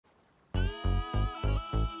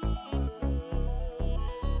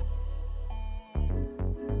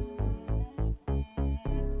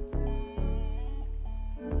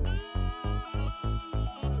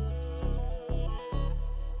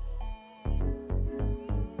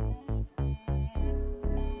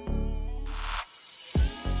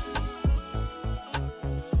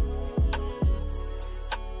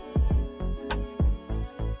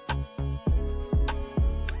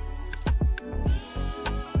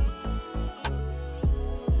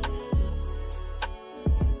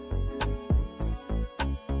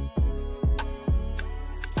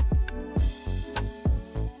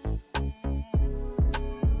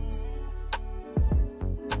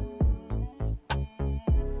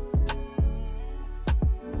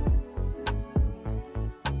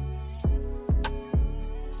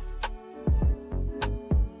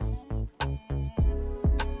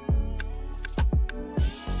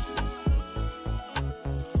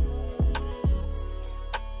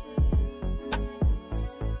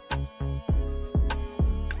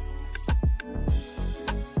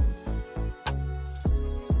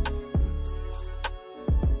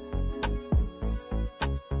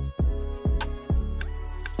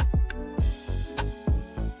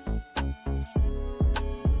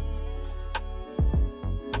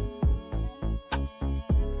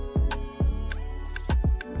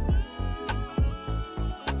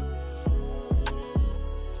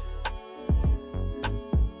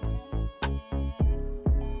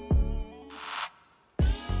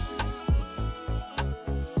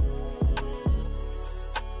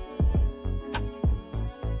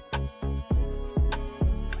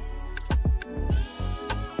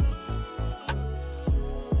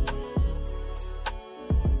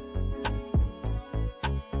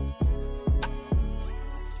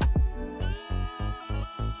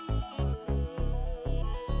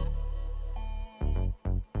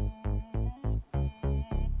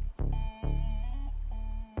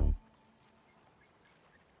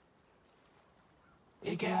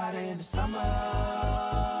It get hotter in the summer,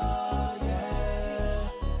 yeah.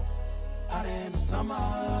 Hotter in the summer.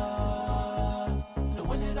 The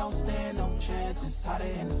winter don't stand no chance. It's hotter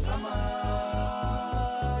in the summer,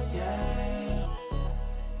 yeah.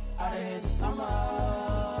 Hotter in the summer.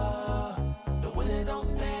 The winter don't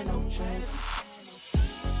stand no chance.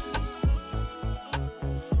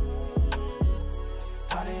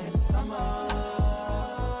 Hotter in the summer.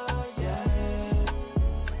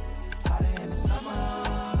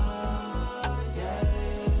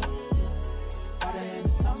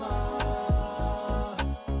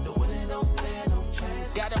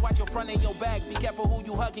 Front of your back, be careful who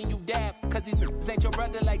you hugging, you dab. Cause these niggas ain't your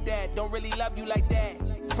brother like that. Don't really love you like that.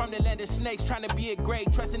 From the land of snakes, trying to be a great.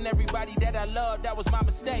 Trusting everybody that I love, that was my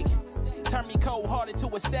mistake. Turn me cold-hearted to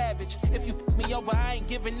a savage. If you f me over, I ain't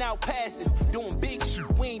giving out passes. Doing big shit,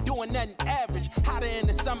 we ain't doing nothing average. Hotter in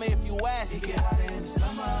the summer if you ask. It get hotter in the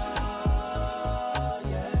summer,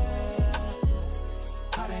 yeah.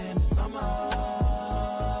 Hotter in the summer.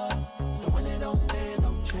 The winter don't stand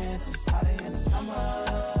no chance. It's hotter in the summer.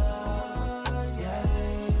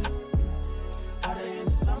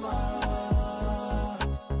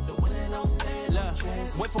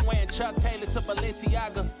 Went from wearing Chuck Taylor to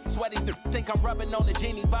Balenciaga. Sweaty think I'm rubbing on the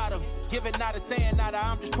genie bottom. Give it nada, saying nada,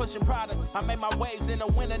 I'm just pushing product. I made my waves in the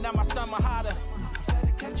winter, now my summer hotter.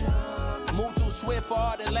 Move too swift for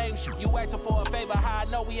all the lame shit. You asking for a favor, how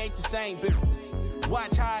I know we ain't the same, bitch.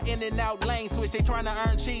 Watch how I in and out lane switch. They trying to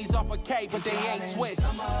earn cheese off a cake, but they ain't Swiss.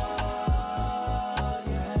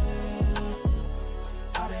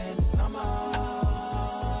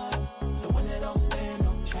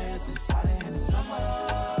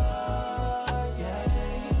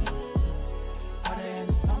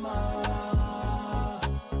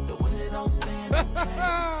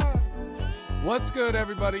 What's good,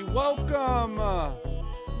 everybody? Welcome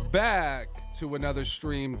back to another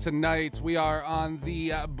stream. Tonight we are on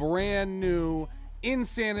the brand new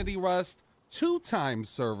Insanity Rust 2-time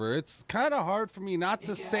server. It's kind of hard for me not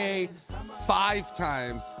to say 5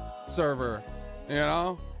 times server, you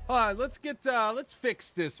know? All right, let's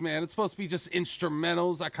fix this, man. It's supposed to be just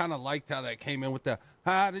instrumentals. I kind of liked how that came in with the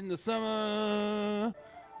hot in the summer.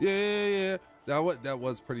 Yeah. That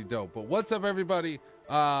was pretty dope. But what's up, everybody?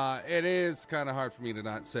 It is kind of hard for me to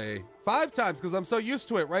not say 5 times because I'm so used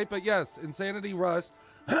to it, right? But yes, Insanity Rust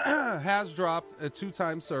has dropped a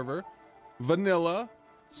 2-time server, vanilla.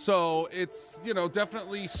 So it's, you know,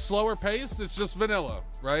 definitely slower paced. It's just vanilla,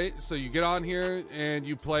 right? So you get on here and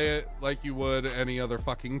you play it like you would any other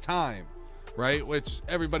fucking time, right? Which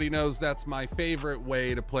everybody knows that's my favorite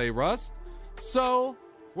way to play Rust. So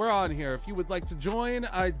we're on here. If you would like to join,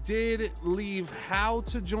 I did leave how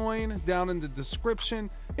to join down in the description.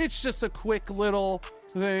 It's just a quick little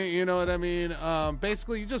thing, you know what I mean?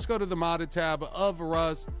 Basically, you just go to the modded tab of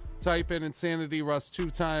Rust, type in Insanity Rust 2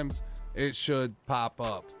 times. It should pop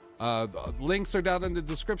up. The links are down in the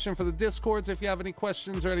description for the Discords if you have any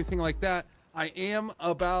questions or anything like that. I am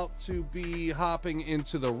about to be hopping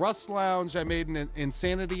into the Rust Lounge. I made an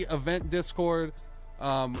Insanity event Discord.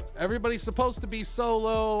 Everybody's supposed to be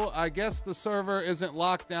solo. I guess the server isn't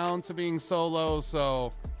locked down to being solo, so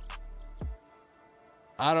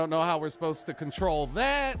I don't know how we're supposed to control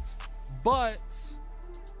that, but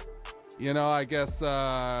you know, I guess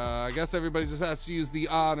everybody just has to use the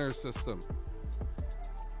honor system.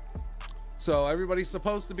 So everybody's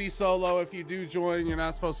supposed to be solo. If you do join, you're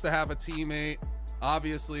not supposed to have a teammate.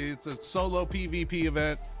 Obviously, it's a solo PvP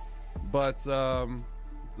event, but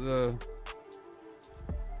the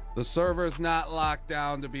server is not locked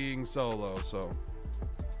down to being solo, so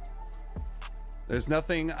there's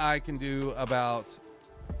nothing I can do about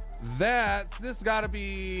that. This gotta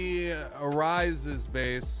be a Rise's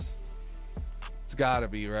base. It's gotta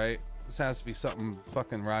be, right? This has to be something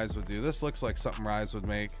fucking Rise would do. This looks like something Rise would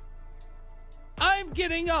make. I'm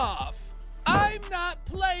getting off. I'm not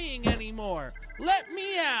playing anymore. Let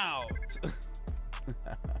me out.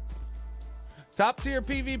 Top tier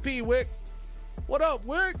PvP, Wick. What up,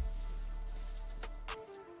 Wick?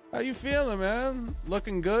 How you feeling, man?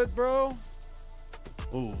 Looking good, bro?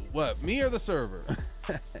 Ooh, what? Me or the server?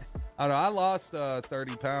 I don't know. I lost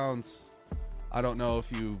 30 pounds. I don't know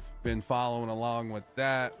if you've been following along with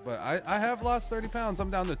that, but I have lost 30 pounds. I'm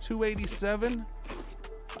down to 287.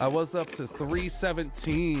 I was up to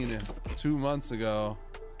 317 2 months ago.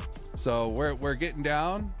 So we're getting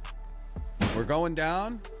down. We're going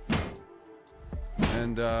down.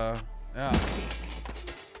 And yeah.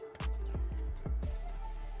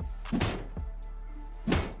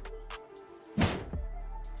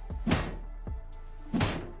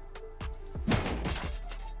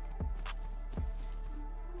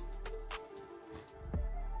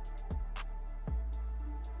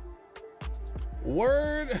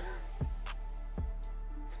 Word.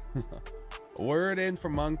 Word in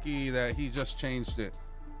from Monkey that he just changed it.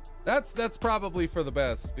 That's probably for the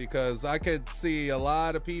best, because I could see a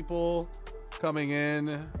lot of people coming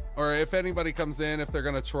in, or if anybody comes in, if they're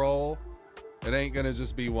gonna troll, it ain't gonna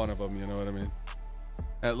just be one of them, you know what I mean?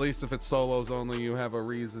 At least if it's solos only, you have a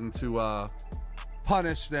reason to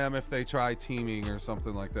punish them if they try teaming or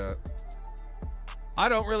something like that. I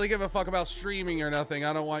don't really give a fuck about streaming or nothing.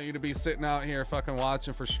 I don't want you to be sitting out here fucking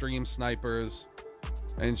watching for stream snipers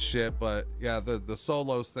and shit, but yeah, the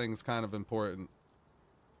solos thing's kind of important,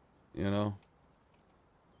 you know?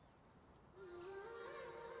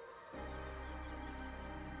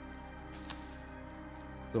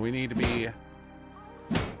 So we need to be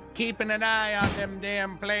keeping an eye on them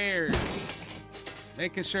damn players,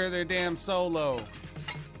 making sure they're damn solo.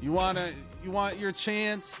 You want your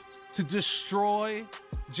chance to destroy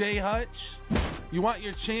Jay Hutch? You want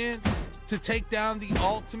your chance to take down the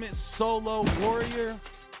ultimate solo warrior?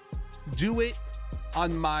 Do it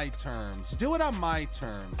on my terms. Do it on my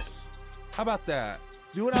terms. How about that?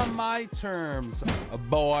 Do it on my terms,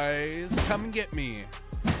 boys. Come and get me.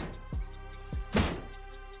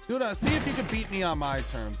 Do it on, see if you can beat me on my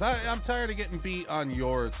terms. I'm tired of getting beat on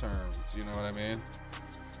your terms. You know what I mean?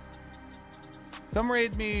 Come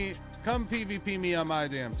raid me. Come PvP me on my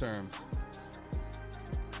damn terms.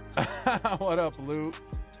 What up, Luke?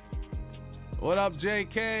 What up,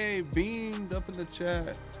 JK? Beamed up in the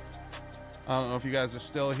chat. I don't know if you guys are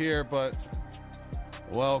still here, but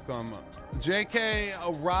welcome. JK,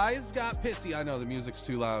 Rise got pissy. I know the music's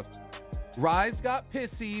too loud. Rise got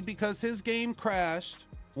pissy because his game crashed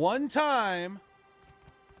one time,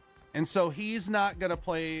 and so he's not gonna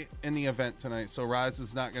play in the event tonight. So Rise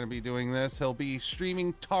is not gonna be doing this. He'll be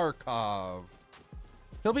streaming Tarkov.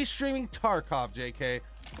 He'll be streaming Tarkov, JK.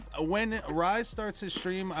 When Rise starts his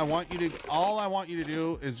stream, all I want you to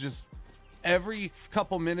do is just every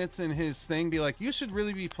couple minutes in his thing be like, you should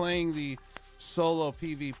really be playing the solo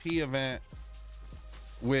PvP event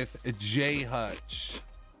with Jay Hutch.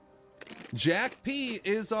 Jack P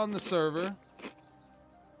is on the server.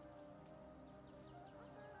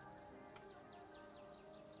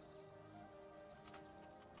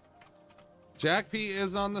 Jack P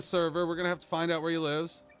is on the server. We're gonna have to find out where he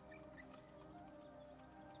lives.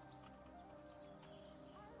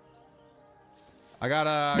 I got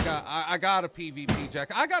a PvP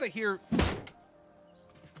Jack. I gotta hear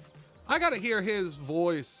his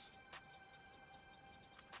voice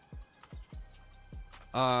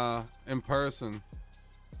in person.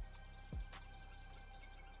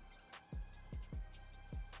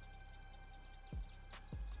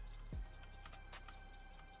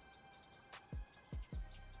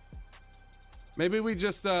 Maybe we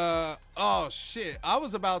just oh shit, I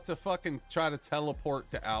was about to fucking try to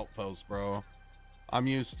teleport to Outpost, bro. I'm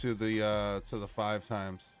used to the 5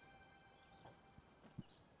 times.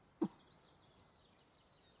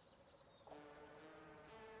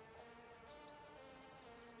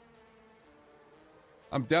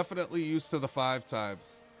 I'm definitely used to the 5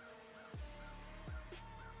 times.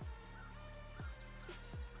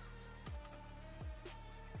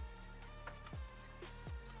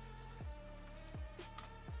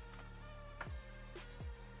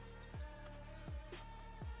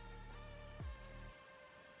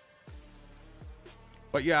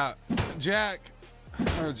 But yeah, Jack,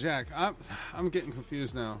 I'm getting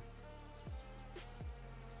confused now.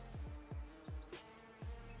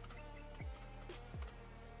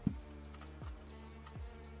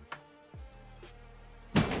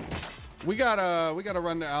 We gotta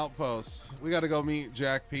run to Outpost. We gotta go meet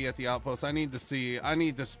Jack P at the Outpost. I need to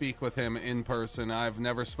speak with him in person. I've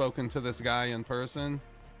never spoken to this guy in person.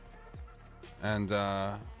 And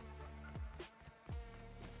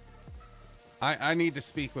I need to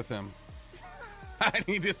speak with him. I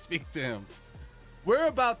need to speak to him. We're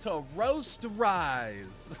about to roast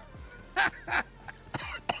Rise.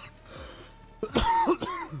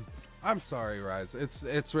 I'm sorry, Rise.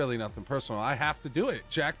 It's really nothing personal. I have to do it.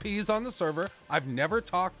 Jack P is on the server. I've never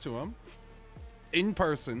talked to him in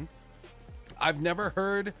person. I've never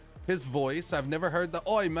heard his voice. I've never heard the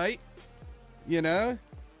 "Oi, mate." You know,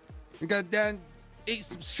 we go down, eat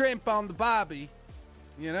some shrimp on the barbie.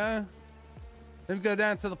 You know. Then we go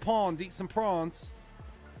down to the pond, eat some prawns.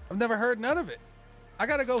 I've never heard none of it. I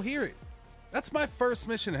gotta go hear it. That's my first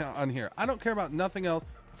mission on here. I don't care about nothing else.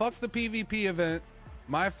 Fuck the PvP event.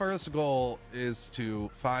 My first goal is to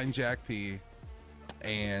find Jack P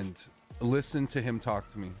and listen to him talk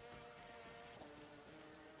to me.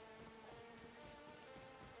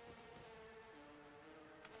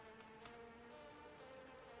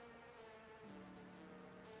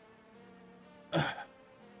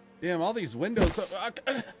 Damn, all these windows.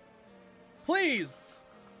 Please.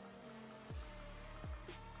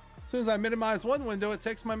 As soon as I minimize one window, it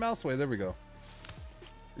takes my mouse away. There we go.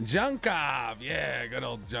 Junkov. Yeah, good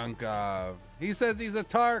old Junkov. He says he's a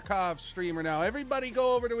Tarkov streamer now. Everybody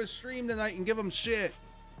go over to his stream tonight and give him shit.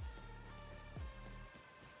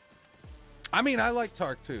 I mean, I like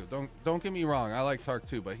Tark too. Don't get me wrong. I like Tark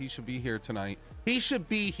too, but he should be here tonight. He should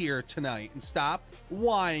be here tonight and stop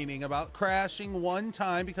whining about crashing one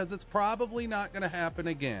time, because it's probably not going to happen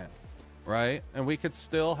again, right? And we could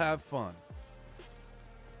still have fun.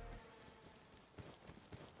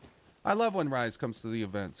 I love when Rise comes to the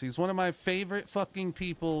events. He's one of my favorite fucking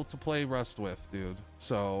people to play Rust with, dude.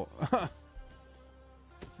 So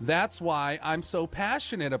that's why I'm so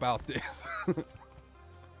passionate about this.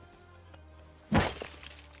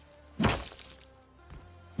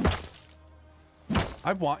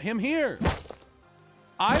 I want him here.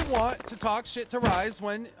 I want to talk shit to Rise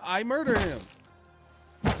when I murder him.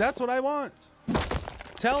 That's what I want.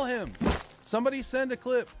 Tell him. Somebody send a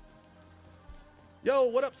clip. Yo,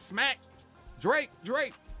 what up, Smack? Drake.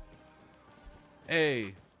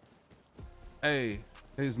 Hey,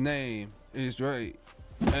 his name is Drake.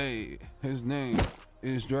 Hey, his name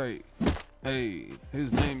is Drake. Hey,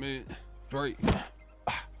 his name is Drake.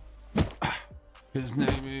 His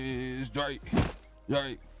name is Drake.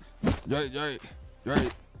 Drake.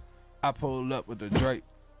 I pulled up with the Drake.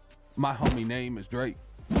 My homie name is Drake.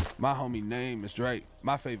 My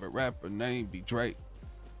favorite rapper name be Drake.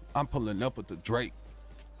 I'm pulling up with the Drake.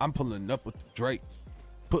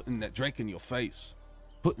 Putting that Drake in your face.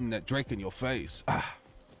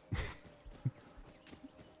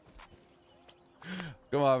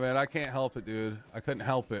 Come on, man. I can't help it, dude. I couldn't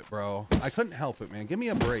help it, bro. I couldn't help it, man. Give me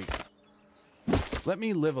a break. Let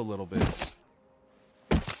me live a little bit.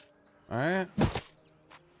 All right.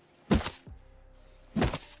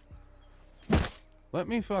 Let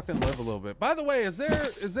me fucking live a little bit. By the way, is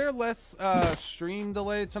there less stream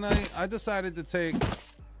delay tonight? I decided to take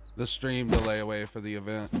the stream delay away for the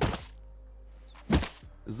event.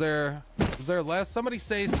 Is there less? Somebody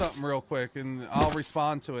say something real quick and I'll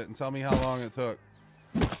respond to it and tell me how long it took.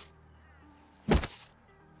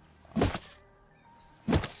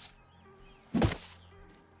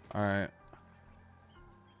 All right.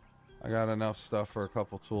 I got enough stuff for a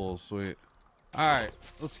couple tools. Sweet. All right,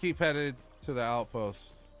 let's keep headed to the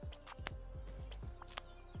outpost.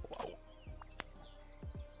 Whoa.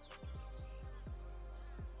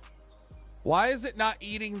 Why is it not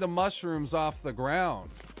eating the mushrooms off the ground?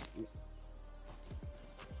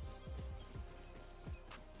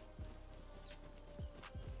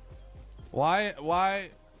 Why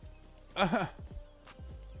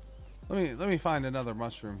let me find another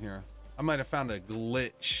mushroom here. I might have found a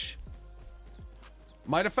glitch.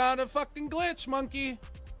 Might have found a fucking glitch, monkey.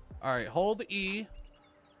 All right, hold E.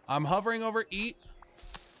 I'm hovering over eat.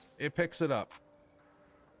 It picks it up.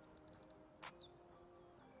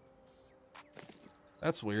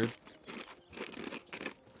 That's weird.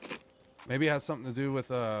 Maybe it has something to do with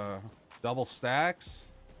double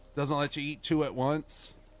stacks. Doesn't let you eat two at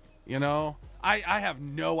once. You know, I have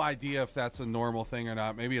no idea if that's a normal thing or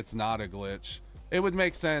not. Maybe it's not a glitch. It would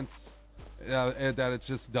make sense that it's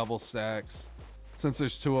just double stacks. Since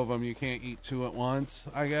there's two of them, you can't eat two at once,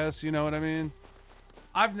 I guess. You know what I mean?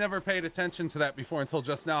 I've never paid attention to that before until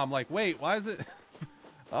just now. I'm like, wait, why is it?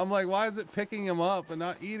 I'm like, why is it picking them up and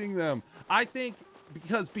not eating them? I think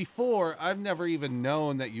because before I've never even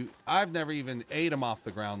known that I've never even ate them off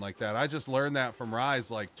the ground like that. I just learned that from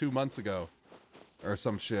Rise like 2 months ago or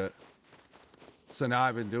some shit. So now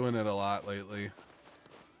I've been doing it a lot lately,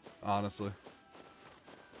 honestly.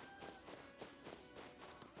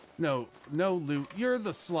 No loot. You're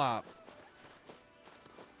the slop.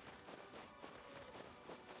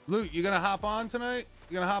 Loot, you gonna hop on tonight?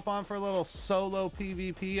 You gonna hop on for a little solo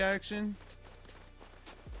PvP action?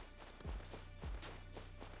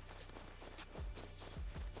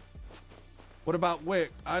 What about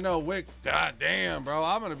Wick? I know Wick. God damn, bro.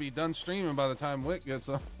 I'm gonna be done streaming by the time Wick gets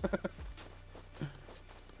on.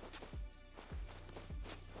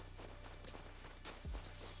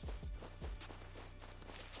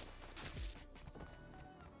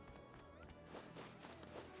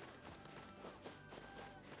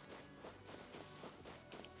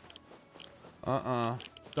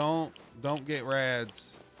 Don't get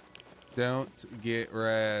rads. Don't get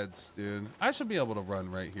rads, dude. I should be able to run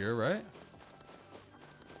right here, right?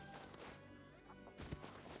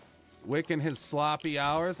 Wick and his sloppy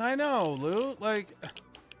hours. I know, Loot. Like,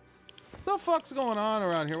 what the fuck's going on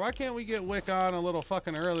around here? Why can't we get Wick on a little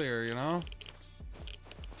fucking earlier, you know?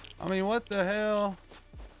 I mean, what the hell?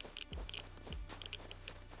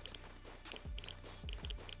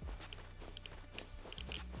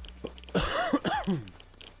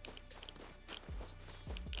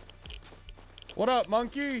 What up,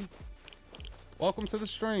 monkey? Welcome to the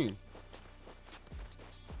stream.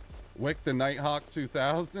 Wick the Nighthawk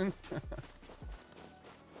 2000.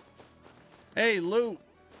 Hey, Luke.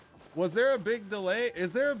 Was there a big delay?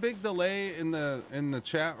 Is there a big delay in the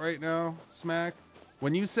chat right now, Smack?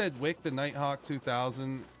 When you said Wick the Nighthawk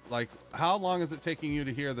 2000, like how long is it taking you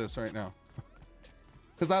to hear this right now?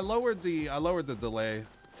 Because I lowered the delay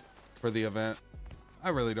for the event. I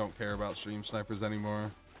really don't care about stream snipers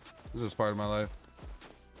anymore. This is part of my life.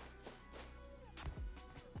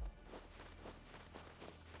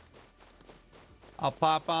 I'll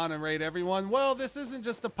pop on and raid everyone. Well, this isn't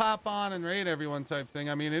just a pop on and raid everyone type thing.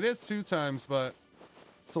 I mean, it is 2 times, but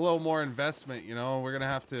it's a little more investment, you know? We're gonna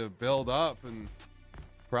have to build up and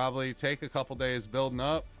probably take a couple days building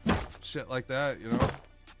up. Shit like that, you know?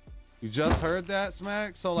 You just heard that,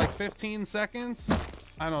 Smack? So like 15 seconds?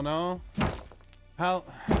 I don't know.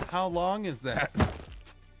 How long is that?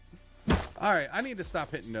 All right, I need to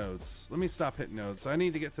stop hitting nodes. Let me stop hitting nodes. I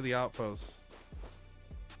need to get to the outpost.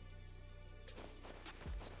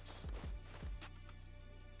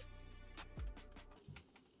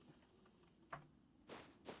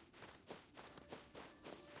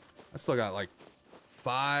 I still got like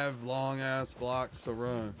 5 long ass blocks to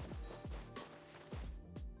run.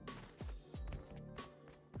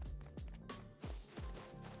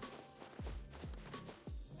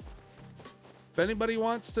 If anybody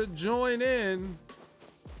wants to join in,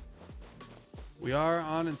 we are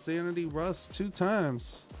on Insanity Rust 2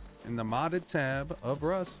 times in the modded tab of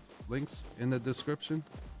Rust. Links in the description.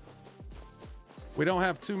 We don't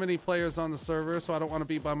have too many players on the server, so I don't want to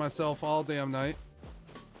be by myself all damn night.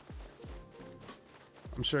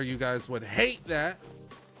 I'm sure you guys would hate that.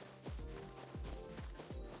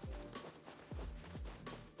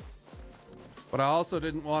 But I also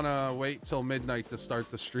didn't want to wait till midnight to start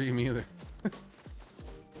the stream either.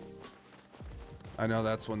 I know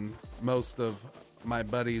that's when most of my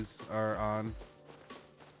buddies are on.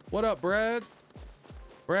 What up, Brad?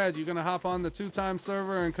 Brad, you gonna hop on the 2-time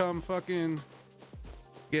server and come fucking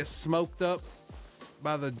get smoked up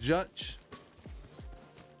by the judge?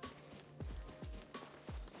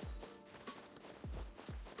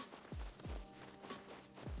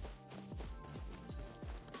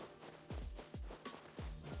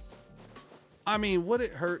 I mean, would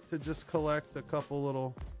it hurt to just collect a couple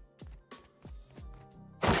little...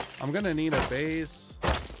 I'm gonna need a base.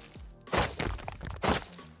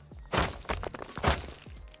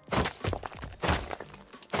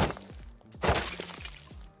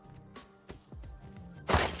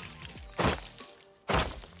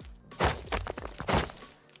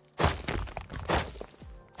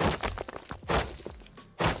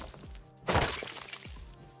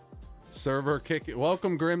 Server kicking.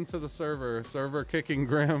 Welcome Grim to the server. Server kicking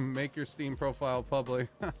Grim. Make your Steam profile public.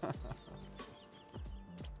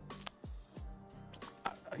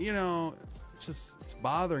 You know, it's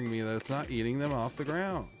bothering me that it's not eating them off the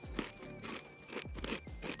ground.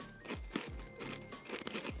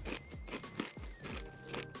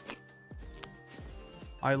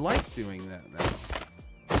 I like doing that now.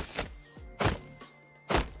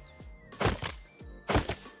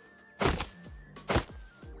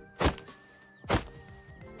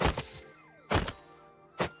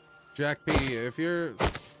 Jack P, if you're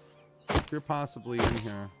possibly in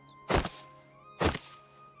here.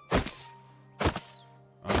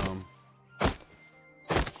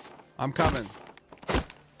 I'm coming.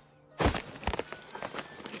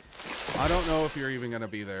 I don't know if you're even gonna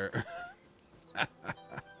be there.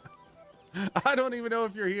 I don't even know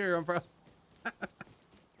if you're here. I'm probably.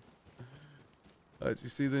 Did you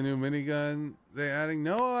see the new minigun they adding?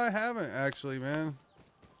 No, I haven't actually, man.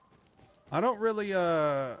 I don't really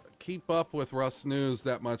keep up with Rust news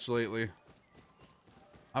that much lately.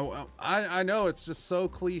 I know it's just so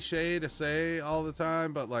cliche to say all the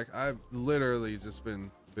time, but like I've literally just been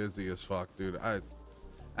busy as fuck, dude.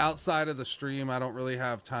 Outside of the stream, I don't really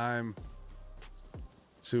have time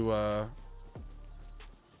to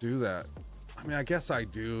do that. I mean, I guess I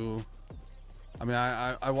do. I mean,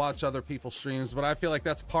 I watch other people's streams, but I feel like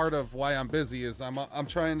that's part of why I'm busy is I'm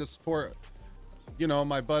trying to support, you know,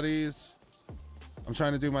 my buddies. I'm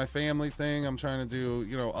trying to do my family thing. I'm trying to do,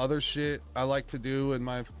 you know, other shit I like to do in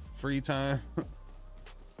my free time.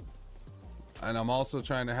 And I'm also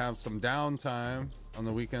trying to have some downtime on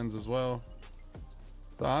the weekends as well.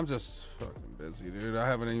 So I'm just fucking busy, dude. I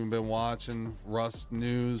haven't even been watching Rust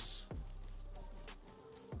news.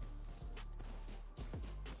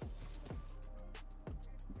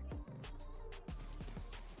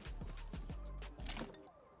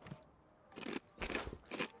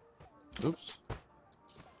 Oops.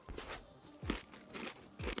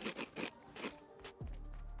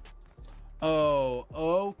 Oh,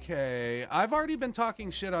 okay. I've already been talking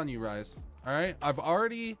shit on you, Rise. All right. I've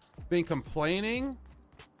already been complaining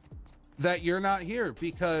that you're not here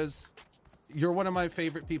because you're one of my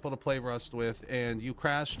favorite people to play Rust with, and you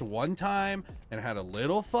crashed one time and had a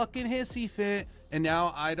little fucking hissy fit, and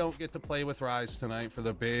now I don't get to play with Rise tonight for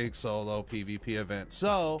the big solo PvP event.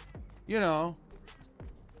 So, you know,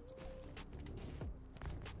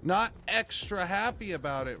 not extra happy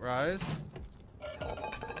about it, Rise.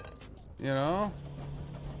 You know?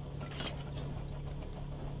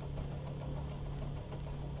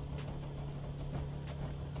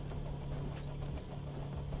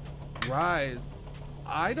 Rise,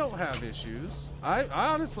 I don't have issues. I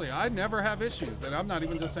honestly, I never have issues, and I'm not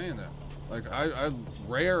even just saying that. Like, I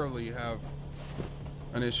rarely have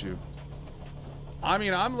an issue. I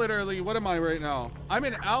mean, I'm literally, what am I right now? I'm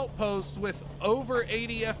in Outpost with over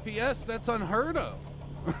 80 FPS. That's unheard of.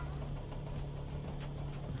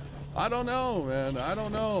 I don't know, man. I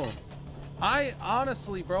don't know. I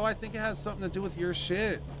honestly, bro, I think it has something to do with your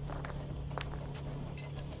shit.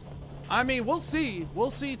 I mean, we'll see.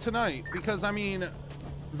 We'll see tonight, because I mean,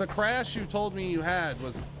 the crash you told me you had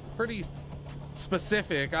was pretty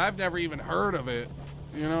specific. I've never even heard of it.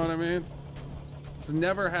 You know what I mean? It's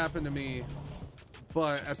never happened to me.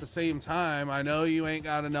 But at the same time, I know you ain't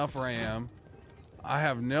got enough RAM. I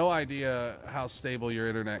have no idea how stable your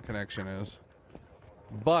internet connection is.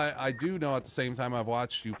 But I do know at the same time I've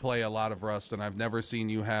watched you play a lot of Rust, and I've never seen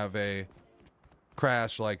you have a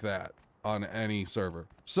crash like that on any server.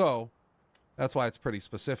 So that's why it's pretty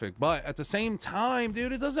specific. But at the same time,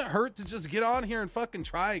 dude, it doesn't hurt to just get on here and fucking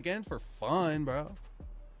try again for fun, bro.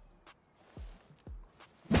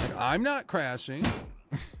 Like, I'm not crashing.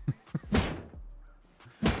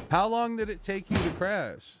 How long did it take you to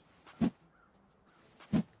crash?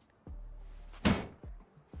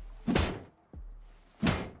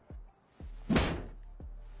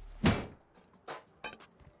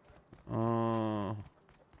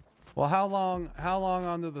 Well, how long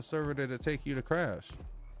onto the server did it take you to crash?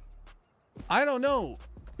 I don't know,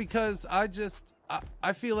 because I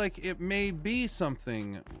feel like it may be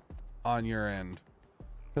something on your end,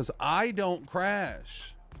 because I don't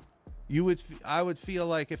crash. I would feel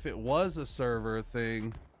like if it was a server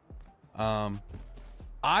thing,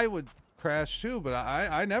 I would crash too, but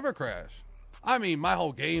I never crash. I mean, my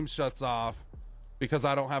whole game shuts off because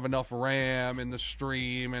I don't have enough RAM in the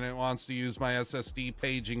stream and it wants to use my SSD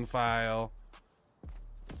paging file.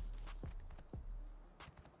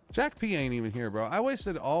 Jack P ain't even here, bro. I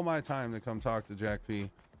wasted all my time to come talk to Jack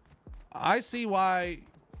P. I see why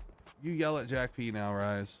you yell at Jack P now,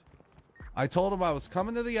 Rise. I told him I was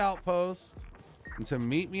coming to the outpost and to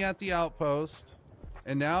meet me at the outpost,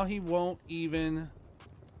 and now he won't even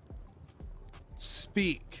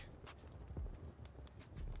speak.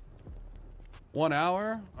 1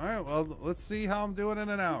 hour? All right, well, let's see how I'm doing in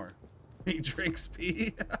an hour. He drinks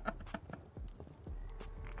pee.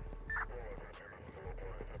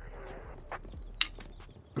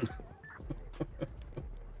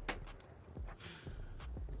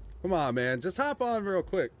 Come on, man. Just hop on real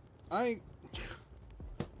quick. I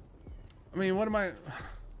mean, what am I...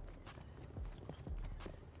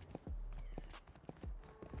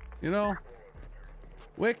 You know?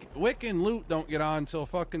 Wick and Loot don't get on until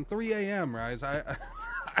fucking 3 a.m., Rise. I'm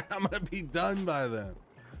gonna be done by then.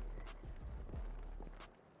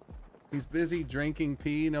 He's busy drinking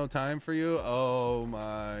pee, no time for you? Oh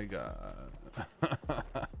my god.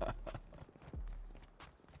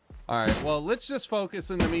 Alright, well, let's just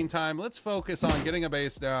focus in the meantime. Let's focus on getting a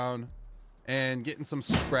base down and getting some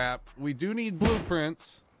scrap. We do need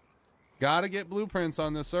blueprints. Gotta get blueprints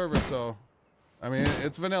on this server, so... I mean,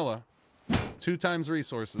 it's vanilla. 2 times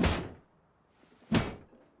resources.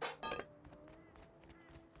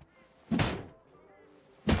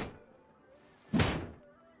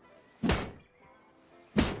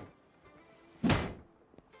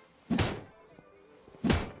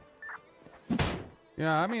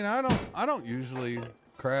 Yeah, I mean, I don't usually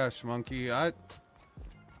crash, Monkey. I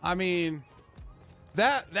mean,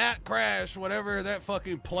 that crash, whatever, that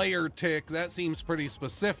fucking player tick, that seems pretty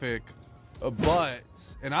specific. But,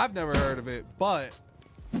 and I've never heard of it, but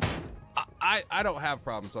I don't have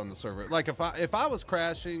problems on the server. Like, if I was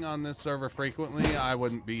crashing on this server frequently, I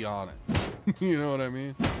wouldn't be on it. You know what I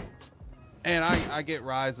mean? And I get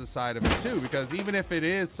Rise's side of it too, because even if it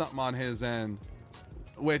is something on his end,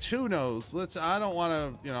 which who knows, I don't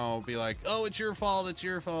want to, you know, be like, oh, it's your fault,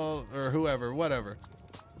 or whoever, whatever.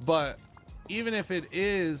 But even if it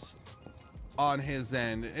is on his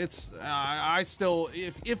end, it's I still,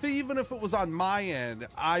 even if it was on my end,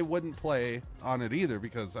 I wouldn't play on it either,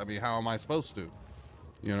 because I mean, how am I supposed to,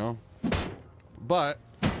 you know? But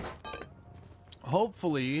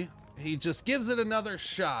hopefully he just gives it another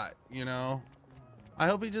shot, you know? I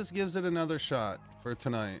hope he just gives it another shot for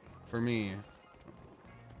tonight, for me.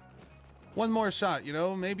 One more shot, you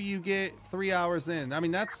know? Maybe you get 3 hours in. I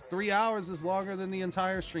mean, that's 3 hours is longer than the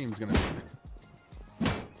entire stream's gonna be.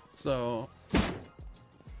 So...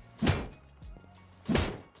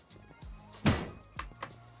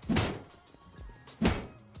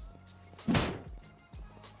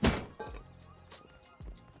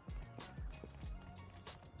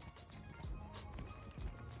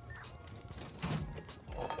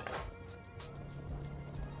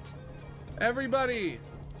 Everybody,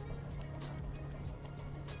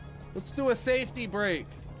 let's do a safety break.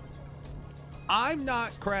 I'm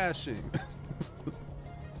not crashing.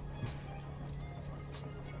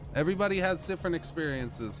 Everybody has different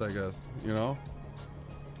experiences, I guess, you know?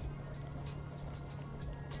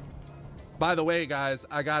 By the way, guys,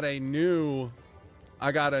 I got a new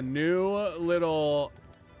little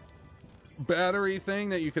battery thing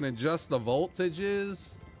that you can adjust the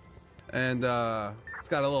voltages. And it's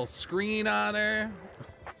got a little screen on her.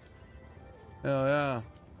 Hell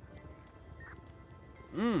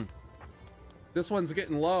yeah. This one's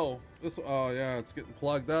getting low. Oh yeah, it's getting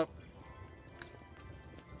plugged up.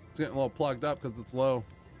 It's getting a little plugged up because it's low.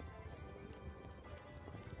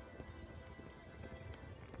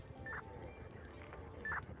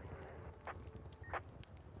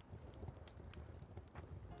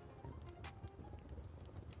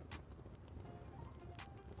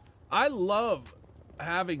 I love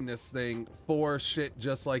having this thing for shit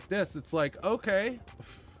just like this. It's like, okay.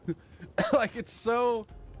 Like, it's so,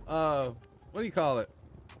 what do you call it?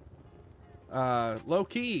 Low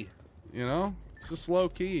key, you know? It's just low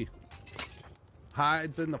key.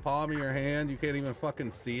 Hides in the palm of your hand. You can't even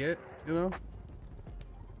fucking see it, you know?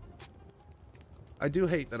 I do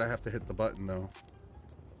hate that I have to hit the button, though.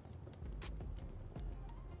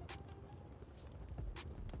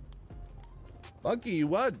 Funky, you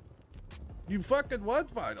won. You fucking won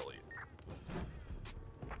finally.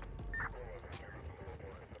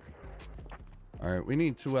 All right, we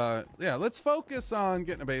need to, yeah, let's focus on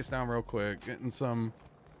getting a base down real quick. Get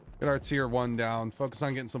our tier 1 down. Focus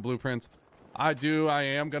on getting some blueprints. I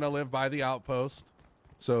am going to live by the outpost.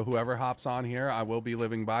 So whoever hops on here, I will be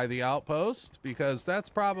living by the outpost because that's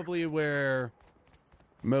probably where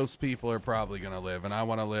most people are probably going to live. And I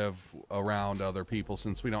want to live around other people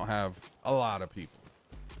since we don't have a lot of people.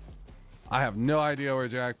 I have no idea where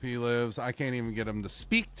Jack P lives. I can't even get him to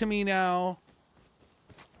speak to me now.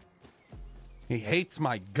 He hates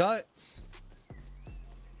my guts.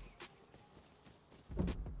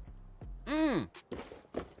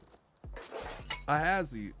 I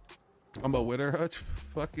has he. I'm a winner hutch.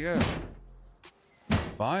 Fuck yeah.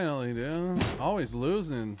 Finally, dude. Always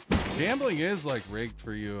losing. Gambling is like rigged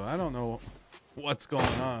for you. I don't know what's going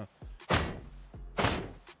on.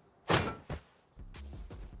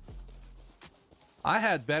 I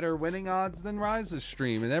had better winning odds than Rise's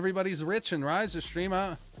stream, and everybody's rich in Rise's stream.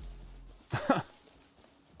 I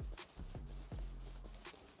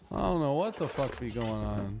don't know what the fuck be going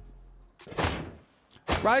on.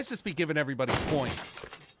 Rise just be giving everybody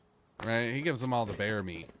points, right? He gives them all the bear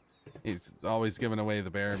meat. He's always giving away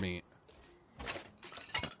the bear meat.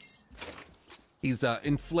 He's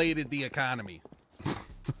inflated the economy.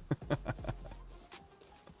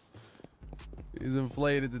 He's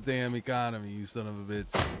inflated the damn economy, you son of a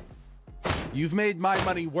bitch. You've made my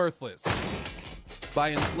money worthless by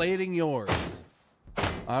inflating yours.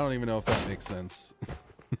 I don't even know if that makes sense.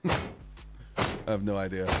 I have no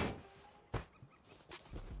idea.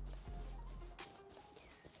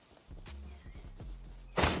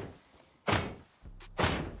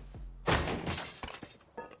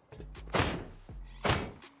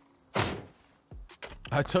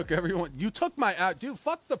 I took everyone. You took my out. Dude,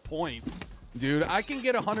 fuck the points. Dude, I can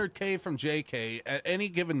get 100K from JK at any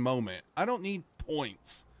given moment. I don't need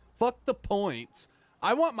points. Fuck the points.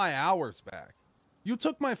 I want my hours back. You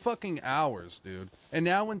took my fucking hours, dude. And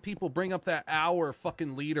now when people bring up that hour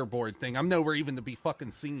fucking leaderboard thing, I'm nowhere even to be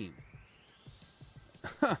fucking seen.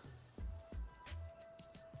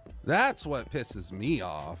 That's what pisses me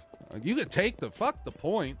off. You could take the fuck the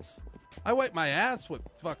points. I wipe my ass with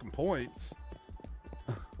fucking points.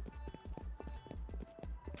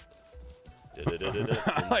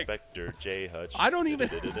 Inspector J. Hutch. I don't even.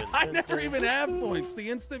 I never even have points. The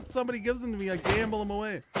instant somebody gives them to me, I gamble them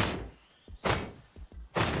away.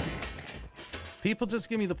 People just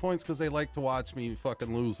give me the points because they like to watch me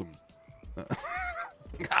fucking lose them.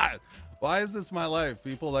 God, why is this my life?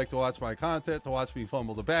 People like to watch my content, to watch me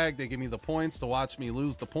fumble the bag. They give me the points to watch me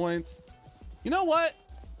lose the points. You know what?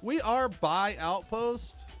 we are by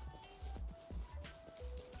outpost.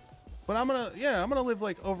 But I'm gonna live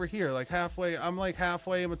like over here, like halfway. I'm like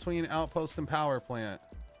halfway in between outpost and power plant.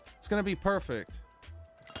 It's gonna be perfect.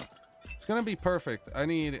 It's gonna be perfect. I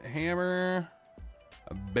need hammer,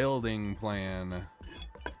 a building plan.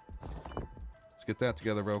 Let's get that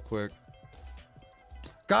together real quick.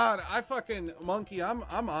 God, I fucking monkey. I'm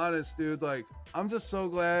honest, dude. Like, I'm just so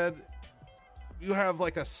glad you have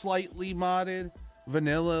like a slightly modded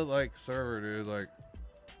vanilla like server, dude. Like,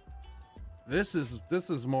 this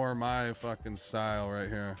is more my fucking style right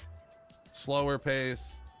here. Slower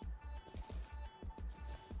pace.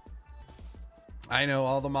 I know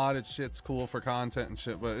all the modded shit's cool for content and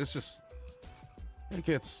shit, but it's just, it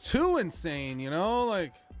gets too insane, you know?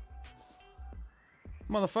 Like,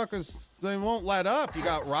 motherfuckers, they won't let up. You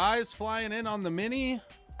got Rise flying in on the mini.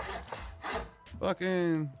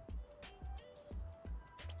 Fucking,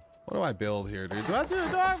 what do I build here, dude? Do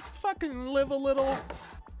I fucking live a little?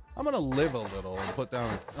 I'm gonna live a little and put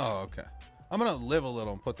down, oh, okay. I'm gonna live a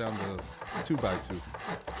little and put down the 2x2.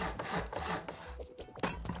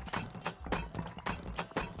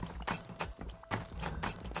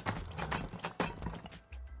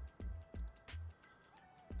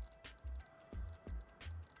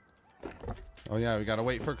 Oh yeah, we gotta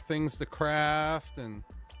wait for things to craft and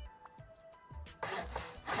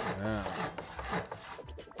yeah.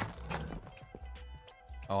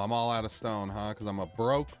 Oh, I'm all out of stone, huh? Because I'm a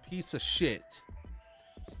broke piece of shit.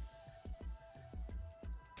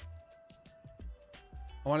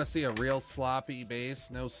 I want to see a real sloppy base,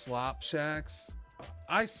 no slop shacks.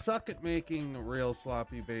 I suck at making real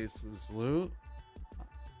sloppy bases, Loot.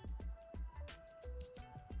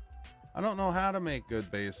 I don't know how to make good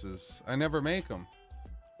bases. I never make them.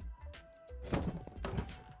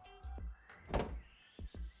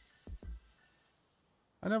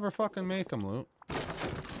 I never fucking make them, Loot.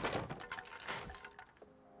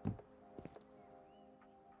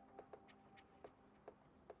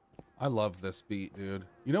 I love this beat, dude.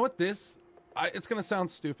 You know what this... it's gonna sound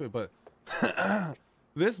stupid, but...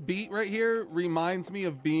 this beat right here reminds me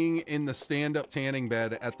of being in the stand-up tanning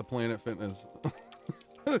bed at the Planet Fitness.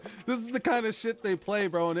 This is the kind of shit they play,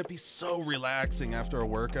 bro, and it'd be so relaxing after a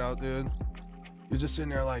workout, dude. You're just sitting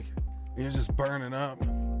there like, you're just burning up.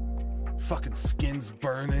 Fucking skin's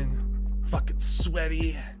burning, fucking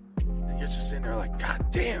sweaty. And you're just sitting there like,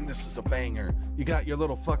 God damn, this is a banger. You got your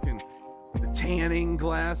little fucking tanning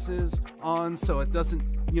glasses on so it doesn't,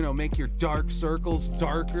 you know, make your dark circles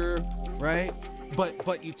darker, right?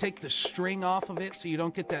 But you take the string off of it so you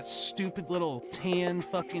don't get that stupid little tan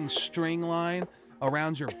fucking string line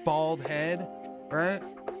around your bald head, right?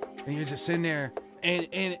 And you're just sitting there, and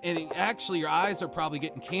actually your eyes are probably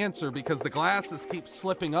getting cancer because the glasses keep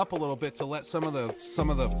slipping up a little bit to let some of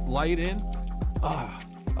the light in.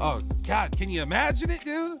 Oh God, can you imagine it,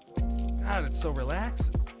 dude? God, it's so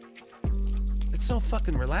relaxing. It's so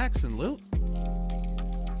fucking relaxing, Luke.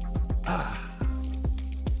 I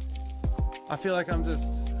feel like I'm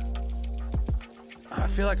just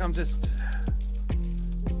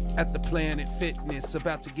at the Planet Fitness,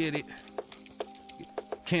 about to get it.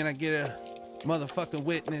 Can I get a motherfucking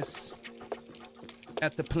witness?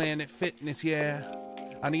 At the Planet Fitness, yeah.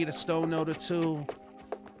 I need a stone note or 2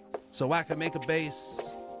 so I can make a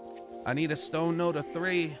base. I need a stone note or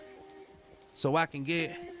 3 so I can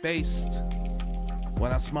get based.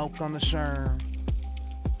 When I smoke on the sherm,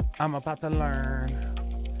 I'm about to learn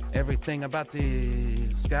everything about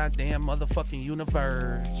this goddamn motherfucking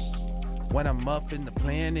universe. When I'm up in the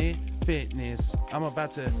Planet Fitness, I'm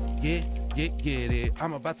about to get it.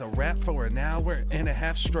 I'm about to rap for an hour and a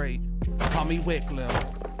half straight. Call me Wicklum.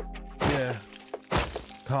 Yeah.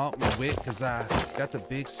 Call me Wick, cause I got the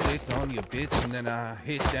big stick on your bitch, and then I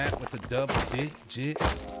hit that with the double digit.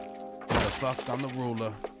 Motherfuck, I'm the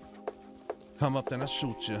ruler. Come up, then I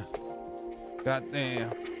shoot you.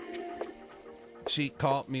 Goddamn. She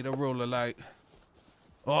called me the ruler like...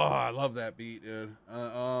 Oh, I love that beat, dude.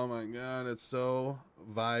 Oh my God, it's so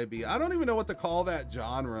vibey. I don't even know what to call that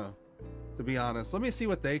genre, to be honest. Let me see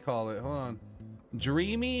what they call it. Hold on.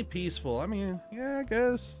 Dreamy, peaceful. I mean, yeah, I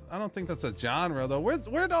guess. I don't think that's a genre, though.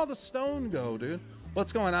 Where'd all the stone go, dude?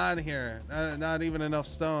 What's going on here? Not even enough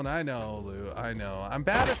stone. I know, Lou. I know. I'm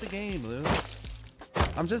bad at the game, Lou.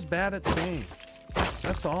 I'm just bad at the game.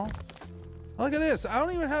 That's all. Look at this. I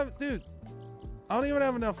don't even have... Dude. I don't even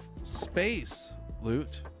have enough space.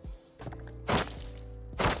 Loot.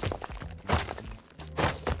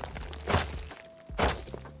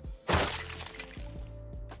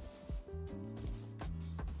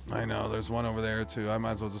 I know, there's one over there too. I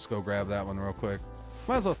might as well just go grab that one real quick.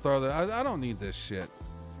 Might as well throw that. I don't need this shit.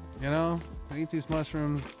 You know? Eat these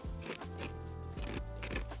mushrooms.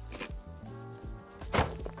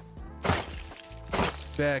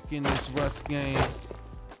 Back in this Rust game.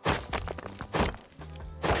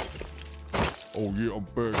 Oh yeah, I'm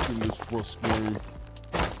back in this Rust game.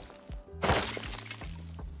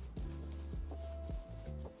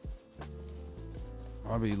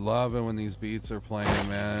 I'll be loving when these beats are playing,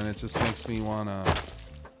 man. It just makes me wanna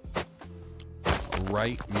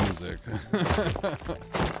write music.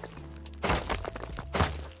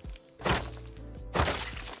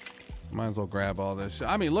 Might as well grab all this shit.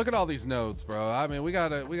 I mean, look at all these nodes, bro. I mean, we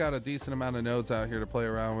got a decent amount of nodes out here to play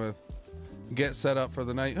around with. Get set up for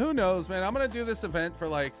the night. Who knows, man? I'm gonna do this event for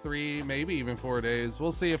like 3, maybe even 4 days.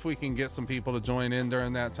 We'll see if we can get some people to join in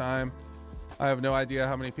during that time. I have no idea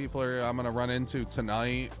how many people I'm gonna run into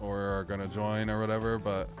tonight or are gonna join or whatever,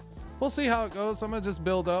 but we'll see how it goes. I'm gonna just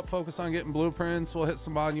build up, focus on getting blueprints. We'll hit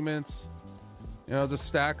some monuments, you know, just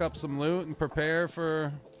stack up some loot and prepare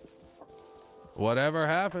for whatever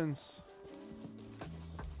happens.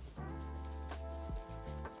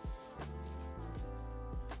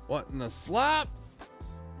 What in the slap?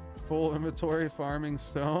 Full inventory farming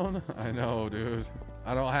stone? I know, dude.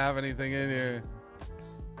 I don't have anything in here.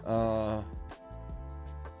 I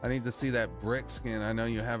need to see that brick skin. I know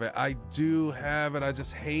you have it. I do have it. I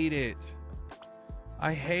just hate it.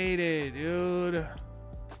 I hate it, dude.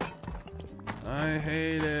 I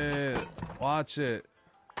hate it. Watch it.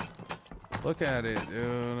 Look at it,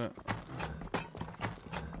 dude.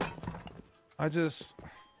 It's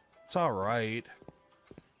all right.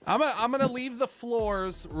 I'm gonna leave the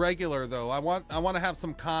floors regular though. I want to have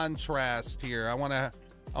some contrast here. I want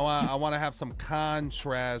to have some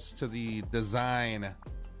contrast to the design.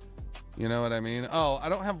 You know what I mean? Oh, I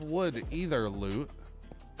don't have wood either, Loot.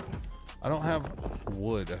 I don't have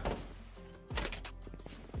wood.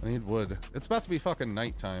 I need wood. It's about to be fucking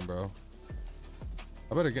nighttime, bro.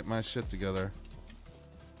 I better get my shit together.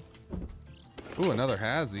 Ooh, another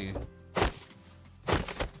Hazy.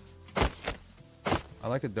 I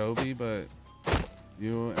like Adobe, but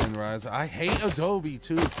you and Rise. I hate Adobe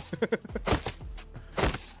too.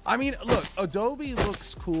 I mean, look, Adobe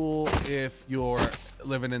looks cool if you're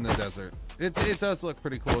living in the desert. It does look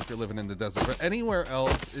pretty cool if you're living in the desert, but anywhere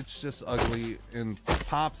else, it's just ugly and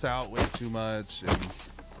pops out way too much. And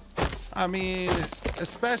I mean,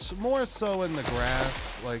 especially more so in the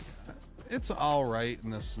grass. Like, it's all right in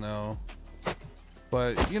the snow,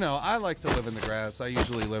 but you know, I like to live in the grass. I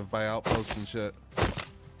usually live by outposts and shit.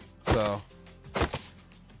 So,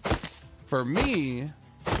 for me,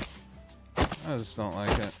 I just don't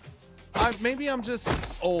like it. Maybe I'm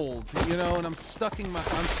just old, you know, and I'm stuck in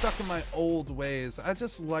my old ways. I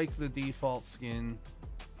just like the default skin.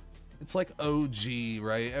 It's like OG,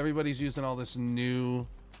 right? Everybody's using all this new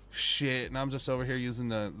shit, and I'm just over here using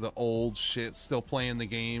the old shit, still playing the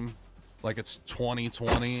game like it's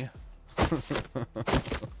 2020. I'm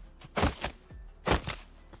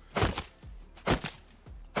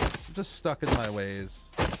just stuck in my ways.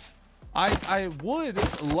 I would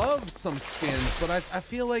love some skins, but I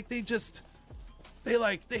feel like they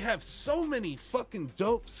have so many fucking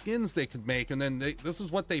dope skins they could make, and then this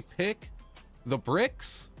is what they pick, the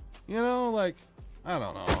bricks, you know, like, I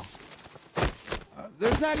don't know.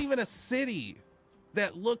 There's not even a city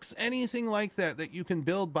that looks anything like that you can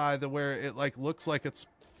build by where it like looks like it's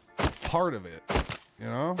part of it, you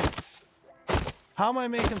know? How am I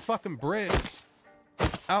making fucking bricks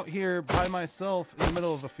out here by myself in the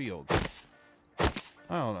middle of a field?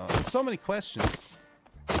 I don't know. There's so many questions.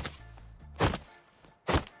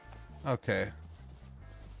 Okay.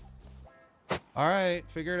 All right,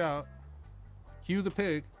 figure it out. Cue the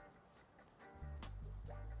pig.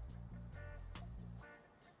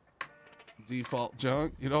 Default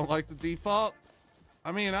junk. You don't like the default?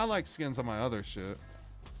 I mean, I like skins on my other shit.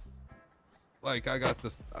 Like I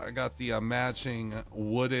got the matching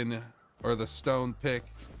wooden or the stone pick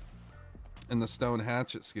and the stone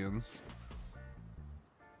hatchet skins.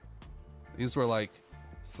 These were like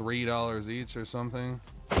 $3 each or something.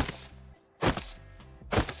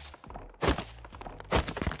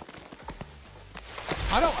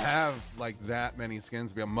 I don't have like that many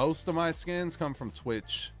skins, but most of my skins come from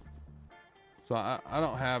Twitch. So I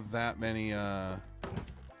don't have that many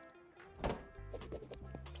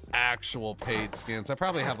actual paid skins. I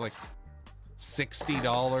probably have like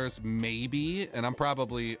 $60 maybe, and I'm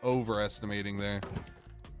probably overestimating there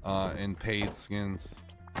in paid skins.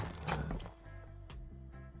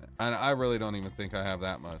 And I really don't even think I have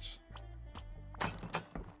that much.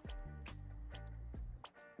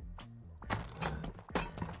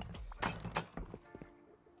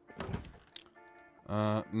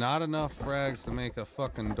 Not enough frags to make a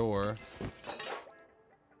fucking door.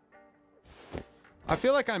 I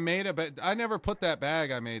feel like I made a bag. I never put that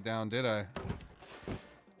bag I made down, did I?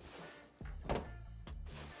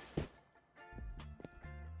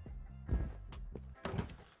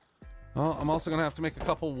 Well, I'm also gonna have to make a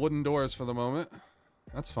couple wooden doors for the moment.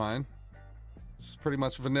 That's fine. It's pretty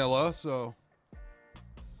much vanilla, so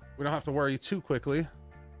we don't have to worry too quickly.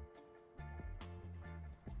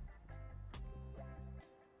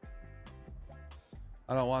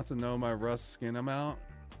 I don't want to know my rust skin amount.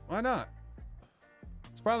 Why not?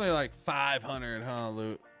 It's probably like 500, huh,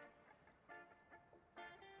 Loot?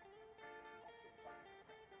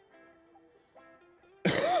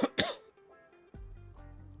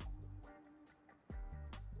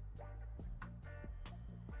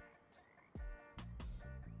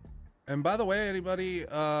 And by the way, anybody,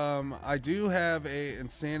 I do have a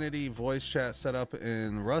Insanity voice chat set up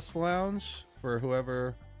in Rust Lounge for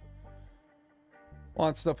whoever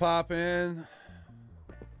wants to pop in.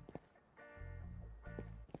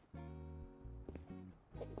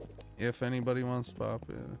 If anybody wants to pop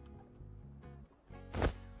in.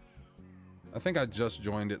 I think I just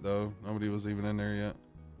joined it though. Nobody was even in there yet.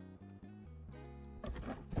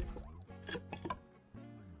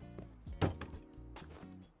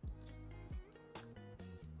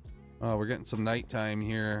 Oh, we're getting some nighttime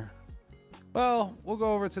here. Well, we'll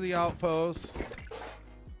go over to the outpost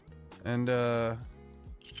and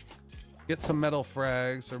get some metal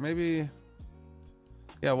frags, or maybe,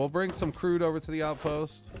 yeah, we'll bring some crude over to the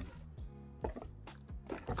outpost.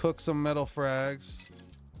 Cook some metal frags.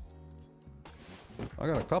 I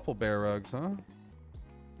got a couple bear rugs, huh?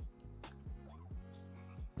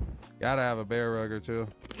 Gotta have a bear rug or two.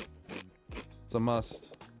 It's a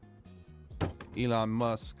must. Elon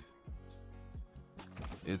Musk.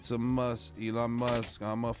 It's a must, Elon Musk.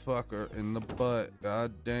 I'm a fucker in the butt.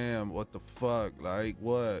 God damn, what the fuck? Like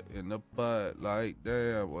what? In the butt. Like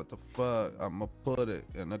damn, what the fuck? I'ma put it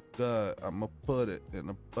in the gut. I'ma put it in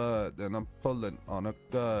the butt. Then I'm pulling on a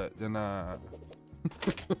gut. Then I.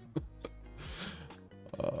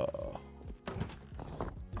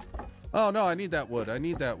 Oh no, I need that wood. I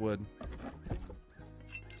need that wood.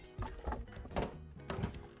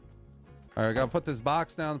 All right, I gotta put this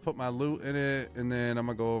box down, put my loot in it, and then I'm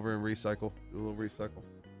gonna go over and recycle. Do a little recycle.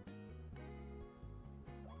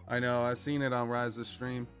 I know, I've seen it on Rise's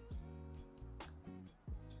stream.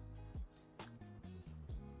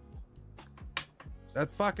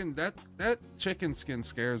 That fucking that chicken skin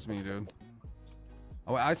scares me, dude.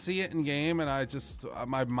 Oh, I see it in game, and I just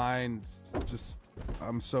my mind just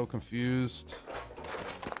I'm so confused.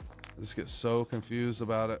 I just get so confused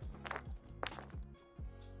about it.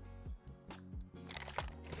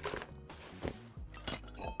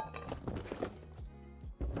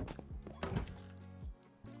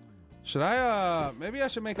 Should I, maybe I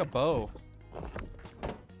should make a bow.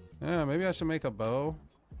 Yeah, maybe I should make a bow.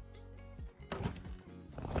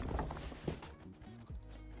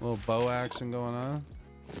 A little bow action going on.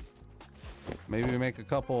 Maybe we make a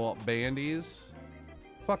couple bandies.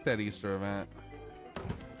 Fuck that Easter event.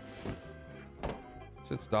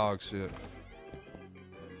 Shit's dog shit.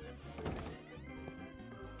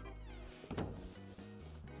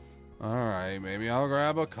 Alright, maybe I'll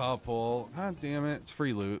grab a couple. God damn it, it's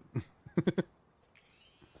free loot.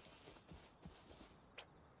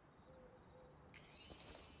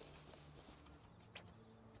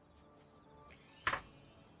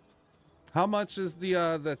 How much is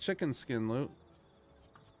the chicken skin loot?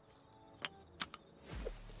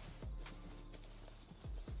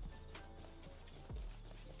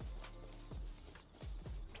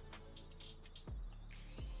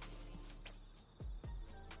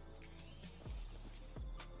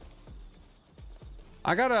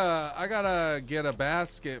 I gotta get a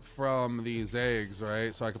basket from these eggs,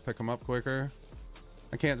 right? So I can pick them up quicker.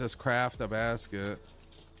 I can't just craft a basket,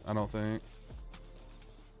 I don't think.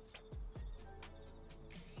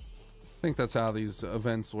 I think that's how these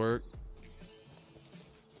events work.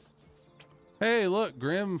 Hey, look,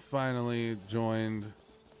 Grim finally joined.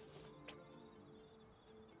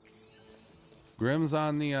 Grim's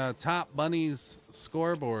on the top bunnies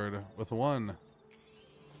scoreboard with 1.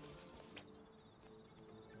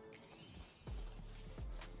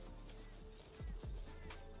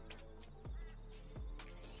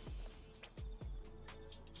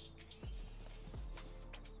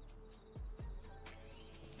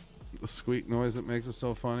 The squeak noise that makes it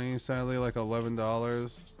so funny. Sadly, like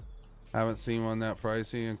 $11. Haven't seen one that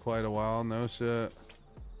pricey in quite a while. No shit.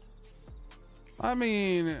 I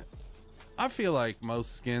mean, I feel like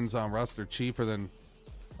most skins on Rust are cheaper than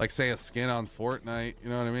Like say a skin on Fortnite, you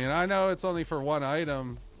know what I mean? I know it's only for one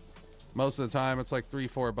item. Most of the time it's like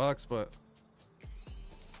 $3-4, but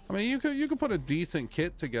I mean, you could put a decent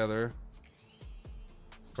kit together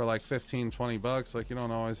for like $15-20. Like you don't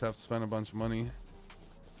always have to spend a bunch of money.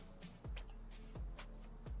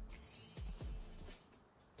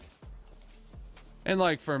 And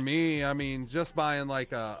like for me, I mean, just buying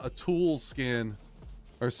like a tool skin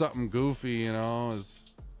or something goofy, you know,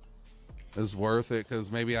 is worth it, because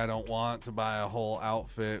maybe I don't want to buy a whole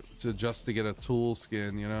outfit just to get a tool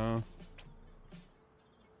skin, you know.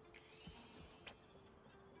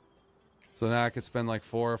 So now I could spend like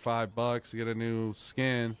 $4 or $5 to get a new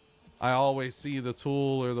skin. I always see the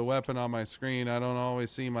tool or the weapon on my screen. I don't always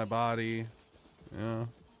see my body, you know.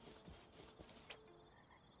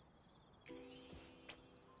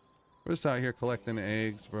 We're just out here collecting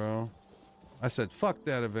eggs, bro. I said, fuck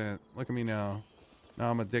that event. Look at me now. Now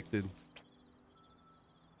I'm addicted.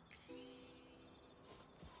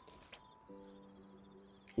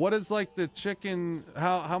 What is like the chicken?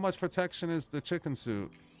 How much protection is the chicken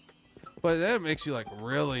suit? But that makes you like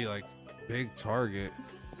really like big target.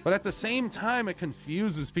 But at the same time, it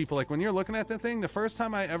confuses people. Like when you're looking at that thing, the first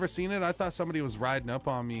time I ever seen it, I thought somebody was riding up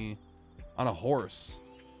on me on a horse.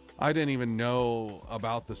 I didn't even know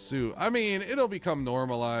about the suit. I mean, it'll become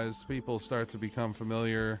normalized. People start to become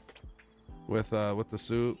familiar with the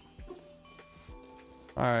suit.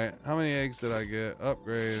 All right, how many eggs did I get?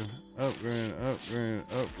 Upgrade, upgrade, upgrade,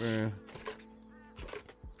 upgrade.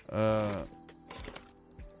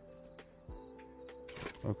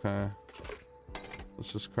 Okay.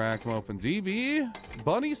 Let's just crack them open. DB?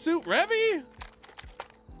 Bunny suit? Revy?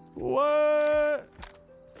 What?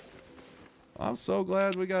 I'm so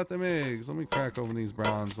glad we got them eggs. Let me crack open these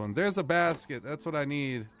bronze ones. There's a basket. That's what I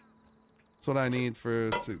need. That's what I need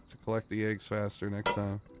to collect the eggs faster next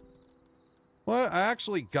time. What? I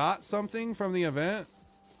actually got something from the event?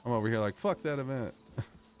 I'm over here like, fuck that event.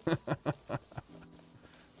 I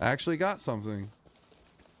actually got something.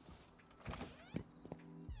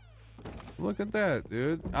 Look at that,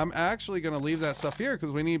 dude. I'm actually going to leave that stuff here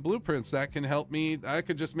because we need blueprints. That can help me. That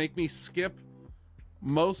could just make me skip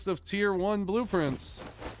most of tier 1 blueprints.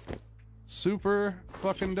 Super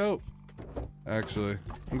fucking dope. Actually,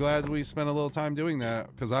 I'm glad we spent a little time doing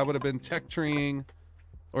that, because I would have been tech treeing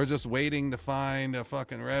or just waiting to find a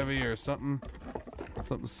fucking Revy or something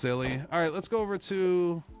silly. All right, let's go over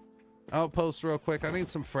to Outpost real quick. I need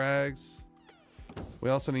some frags. We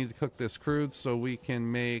also need to cook this crude so we can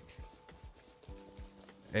make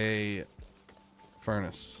a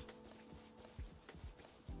furnace.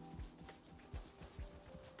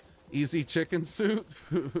 Easy chicken suit.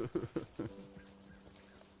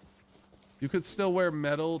 You could still wear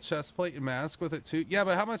metal chest plate and mask with it too. Yeah,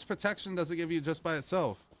 but how much protection does it give you just by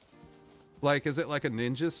itself? Like, is it like a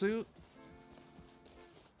ninja suit?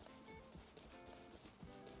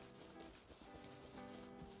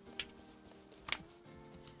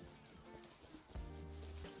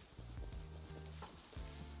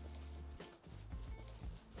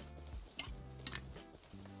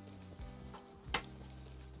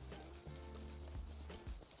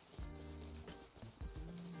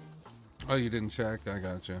 Oh, you didn't check? I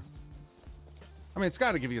got you. I mean, it's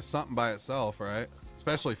got to give you something by itself, right?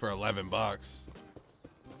 Especially for $11.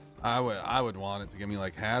 I would want it to give me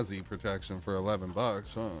like Hazy protection for $11,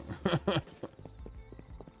 huh?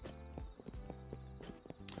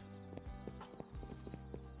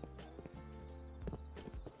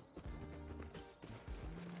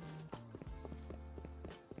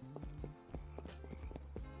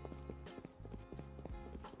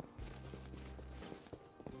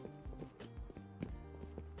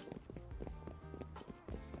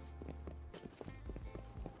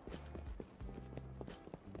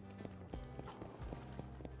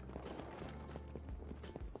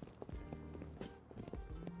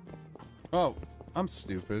 Oh, I'm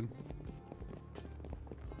stupid.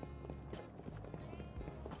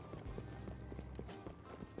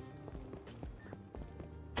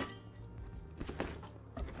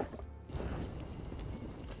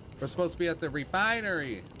 We're supposed to be at the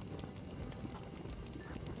refinery.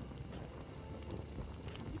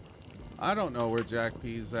 I don't know where Jack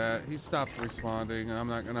P's at. He stopped responding. I'm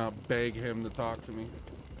not gonna beg him to talk to me.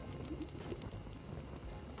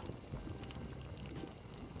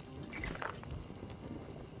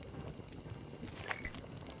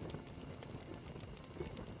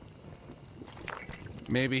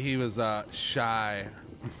 Maybe he was shy.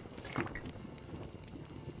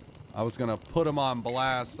 I was gonna put him on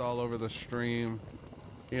blast all over the stream.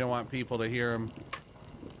 He didn't want people to hear him.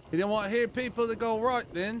 He didn't want to hear people to go right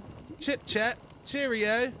then. Chit chat.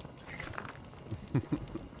 Cheerio.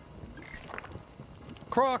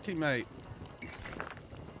 Crocky, mate.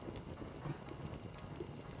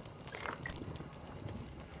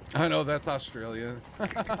 I know that's Australia.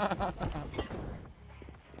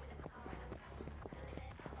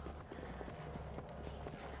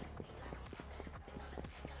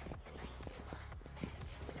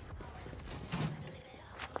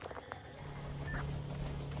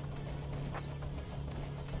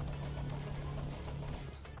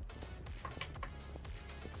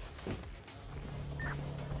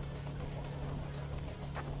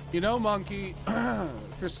 You know, Monkey,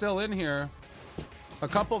 if you're still in here, a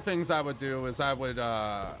couple things I would do is I would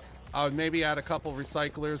maybe add a couple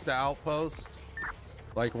recyclers to Outpost,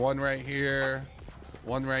 like one right here,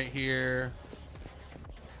 one right here,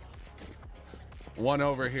 one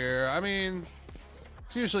over here. I mean,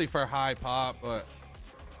 it's usually for high pop, but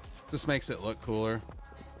this makes it look cooler.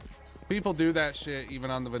 People do that shit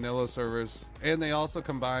even on the vanilla servers, and they also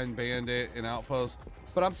combine Bandit and Outpost.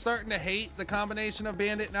 But I'm starting to hate the combination of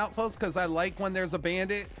Bandit and Outpost because I like when there's a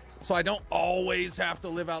Bandit, so I don't always have to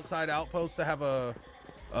live outside Outpost to have a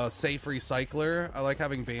safe recycler. I like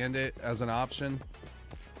having Bandit as an option.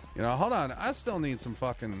 You know, hold on. I still need some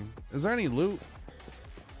fucking... Is there any loot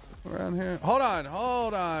around here? Hold on.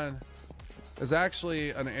 Hold on. There's actually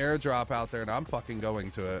an airdrop out there, and I'm fucking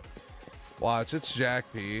going to it. Watch. It's Jack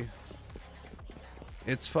P.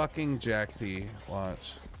 It's fucking Jack P.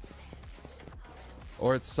 Watch.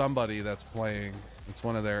 Or it's somebody that's playing. It's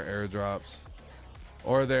one of their airdrops.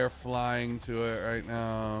 Or they're flying to it right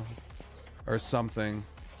now. Or something.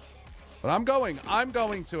 But I'm going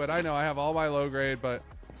to it. I know I have all my low grade, but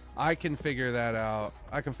I can figure that out.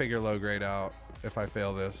 I can figure low grade out if I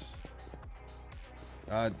fail this.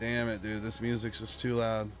 God damn it, dude. This music's just too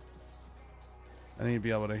loud. I need to be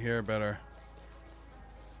able to hear better.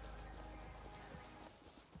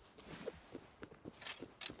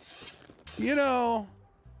 You know,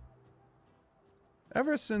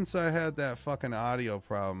 ever since I had that fucking audio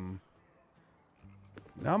problem,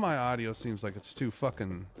 now my audio seems like it's too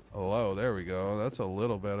fucking low. There we go. That's a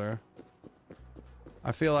little better.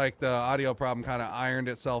 I feel like the audio problem kind of ironed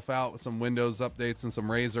itself out with some Windows updates and some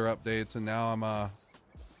Razer updates, and now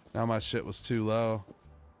now my shit was too low.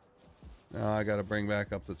 Now I gotta bring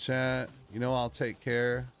back up the chat. You know, I'll take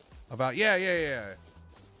care about... Yeah.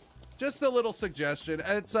 Just a little suggestion.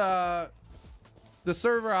 It's, the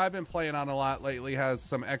server I've been playing on a lot lately has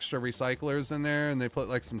some extra recyclers in there, and they put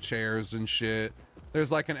like some chairs and shit.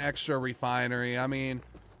 There's like an extra refinery. I mean,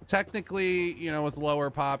 technically, you know, with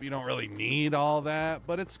lower pop, you don't really need all that,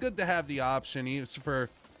 but it's good to have the option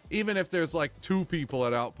even if there's like 2 people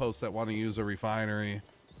at Outpost that want to use a refinery.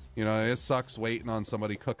 You know, it sucks waiting on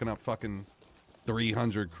somebody cooking up fucking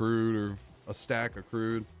 300 crude or a stack of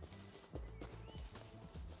crude.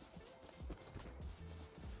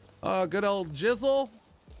 Good old Jizzle.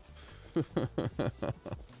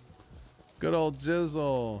 Good old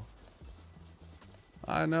Jizzle.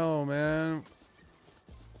 I know, man.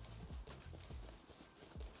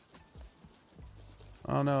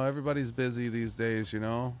 I don't know. Everybody's busy these days, you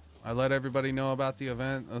know. I let everybody know about the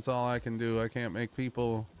event. That's all I can do. I can't make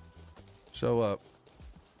people show up.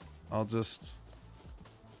 I'll just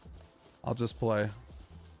play.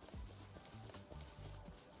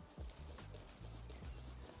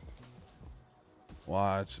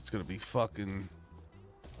 Watch, it's gonna be fucking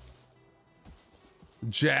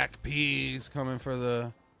Jack P's coming for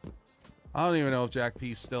the... I don't even know if Jack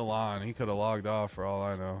P's still on. He could have logged off for all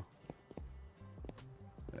I know.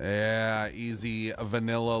 Yeah, easy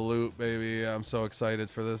vanilla loot, baby. I'm so excited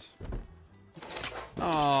for this.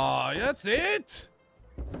 Oh, that's it?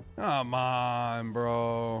 Come on,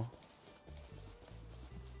 bro.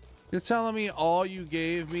 You're telling me all you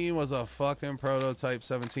gave me was a fucking prototype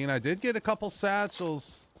 17? I did get a couple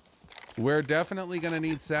satchels. We're definitely gonna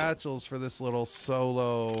need satchels for this little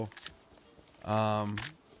solo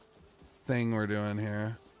thing we're doing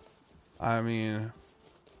here. I mean,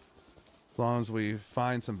 as long as we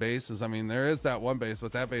find some bases. I mean, there is that one base,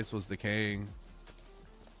 but that base was decaying.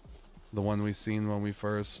 The one we seen when we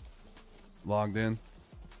first logged in.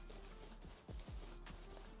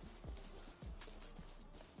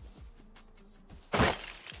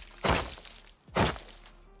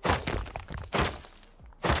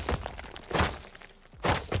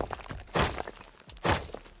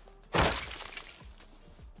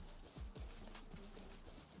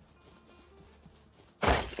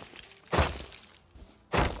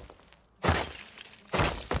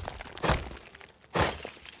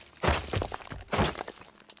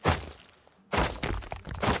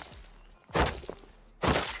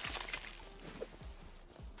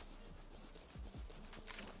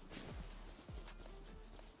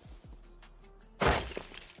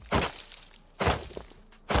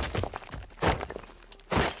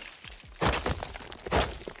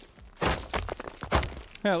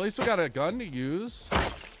 Yeah, at least we got a gun to use.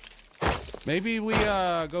 Maybe we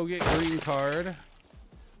go get green card.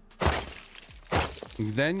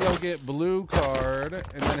 Then go get blue card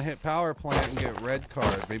and then hit power plant and get red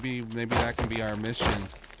card. Maybe that can be our mission.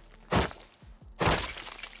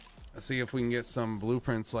 Let's see if we can get some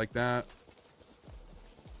blueprints like that.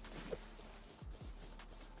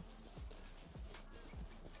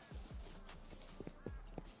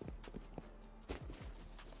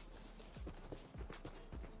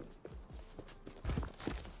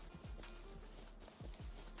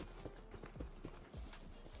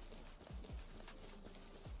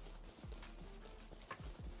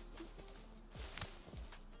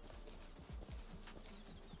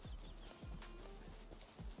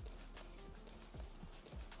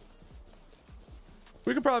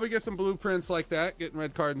 We could probably get some blueprints like that, getting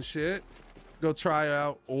red card and shit. Go try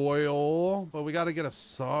out oil, but we got to get a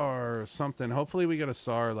SAR or something. Hopefully we get a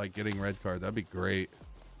SAR like getting red card. That'd be great.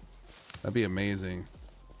 That'd be amazing.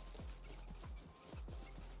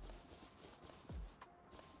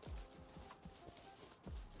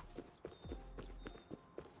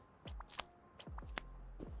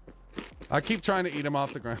 I keep trying to eat him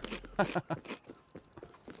off the ground.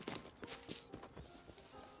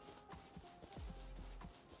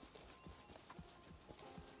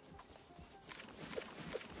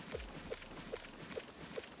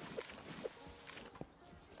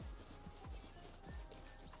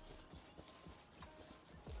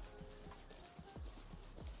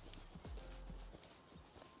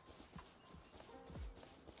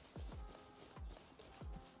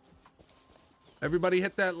 Everybody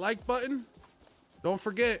hit that like button. Don't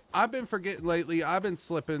forget, I've been forgetting lately. I've been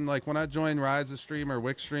slipping. Like when I join Rise of Stream or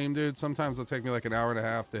Wix Stream, dude, sometimes it'll take me like an hour and a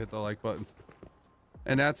half to hit the like button.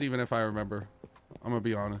 And that's even if I remember. I'm gonna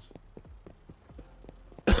be honest.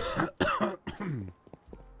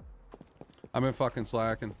 I've been fucking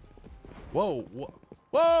slacking. Whoa,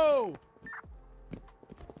 whoa.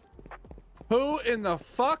 Who in the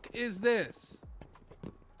fuck is this?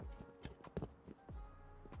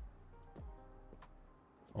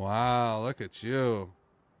 Wow, look at you.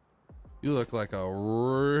 You look like a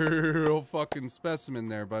real fucking specimen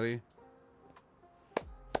there, buddy.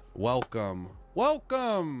 Welcome.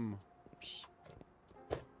 Welcome.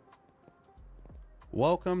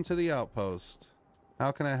 Welcome to the outpost.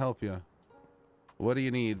 How can I help you? What do you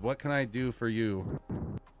need? What can I do for you?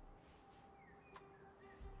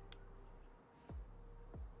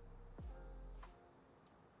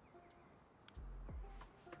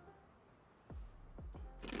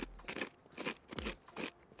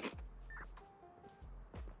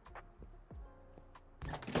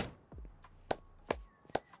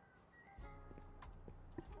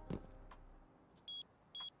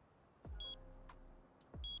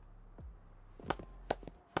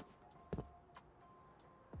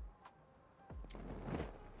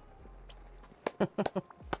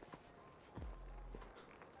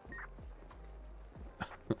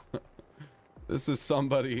 This is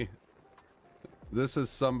somebody. This is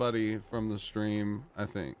somebody from the stream, I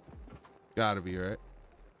think. Gotta be, right?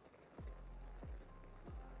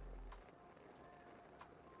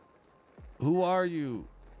 Who are you?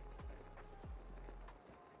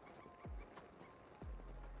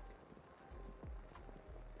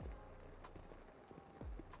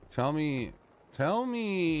 Tell me who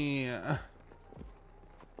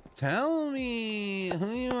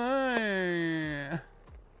you are.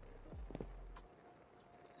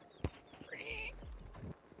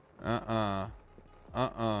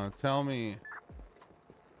 Tell me.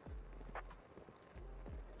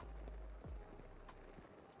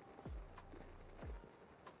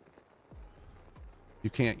 You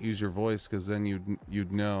can't use your voice because then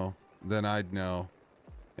you'd know. Then I'd know.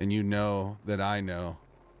 And you know that I know.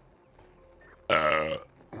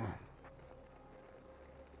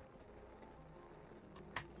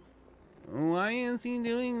 Why is he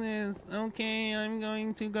doing this? Okay, I'm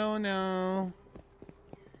going to go now.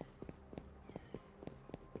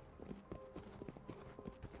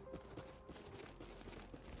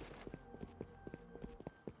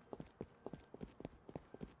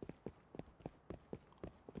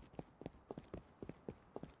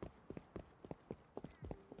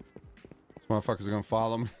 This motherfuckers are gonna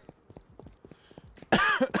follow me.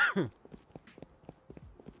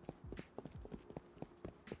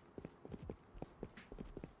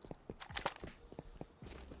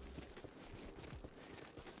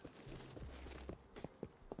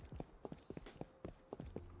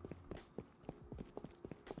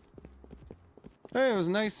 Hey, it was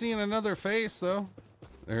nice seeing another face, though.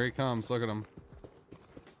 There he comes. Look at him.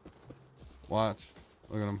 Watch.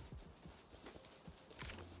 Look at him.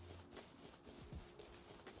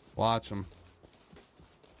 Watch him.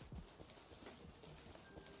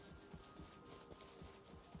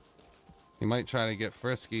 He might try to get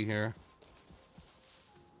frisky here.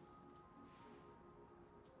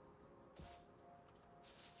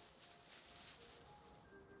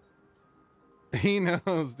 He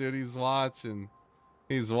knows, dude. He's watching.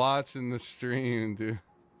 He's watching the stream, dude.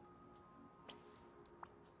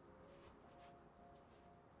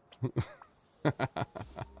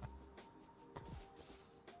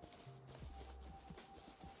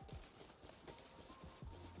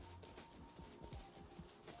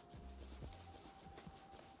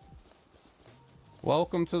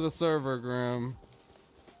 Welcome to the server, Grim.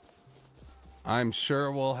 I'm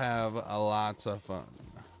sure we'll have a lots of fun.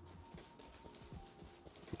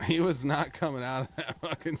 He was not coming out of that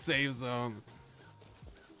fucking save zone.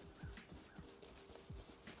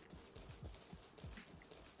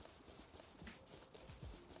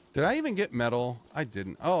 Did I even get metal? I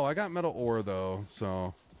didn't. Oh, I got metal ore though,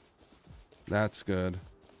 so that's good.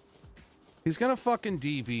 He's gonna fucking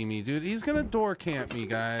DB me, dude. He's gonna door camp me,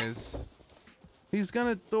 guys. He's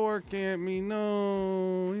gonna door camp me.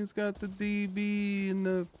 No, he's got the DB and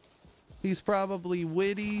the... He's probably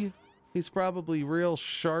witty. He's probably real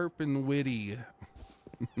sharp and witty.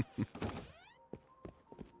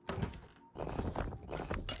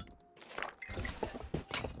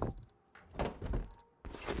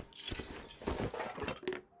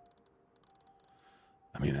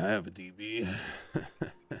 I mean, I have a DB.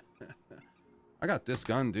 I got this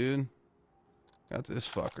gun, dude. Got this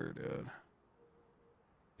fucker, dude.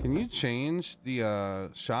 Can you change the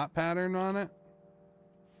shot pattern on it?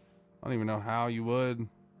 I don't even know how you would. To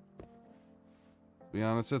be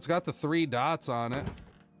honest, it's got the 3 dots on it.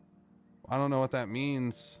 I don't know what that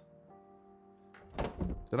means.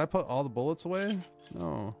 Did I put all the bullets away?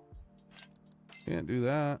 No. Can't do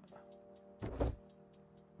that.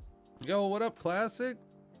 Yo, what up, Classic?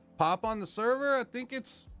 Pop on the server? I think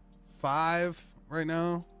it's 5 right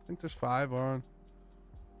now. I think there's 5 on.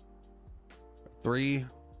 3.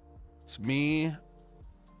 It's me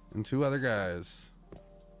and 2 other guys.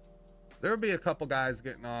 There'll be a couple guys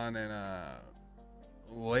getting on and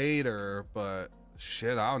later, but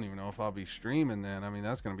shit, I don't even know if I'll be streaming then. I mean,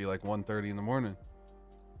 that's gonna be like 1:30 in the morning.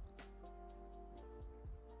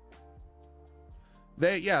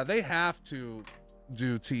 They have to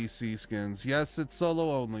do TC skins. Yes, it's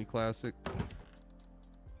solo only, Classic.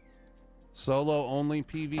 Solo only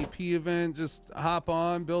PvP event. Just hop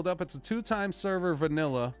on, build up. It's a 2-time server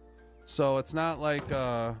vanilla, so it's not like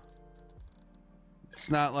a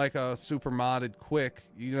super modded quick.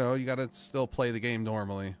 You know, you gotta still play the game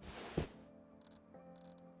normally,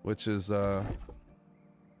 which is what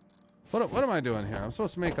am I doing here? I'm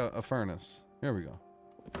supposed to make a furnace. Here we go.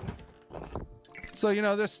 So, you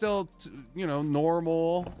know, there's still, you know,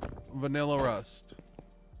 normal vanilla Rust,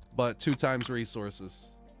 but 2 times resources.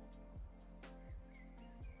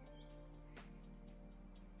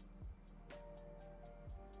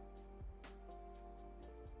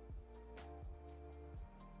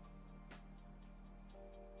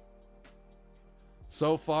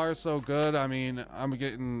 So far, so good. I mean, I'm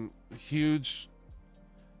getting huge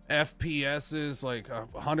FPSs, like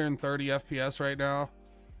 130 FPS right now.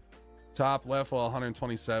 Top left, well,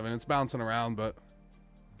 127. It's bouncing around, but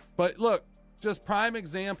look, just prime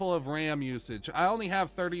example of RAM usage. I only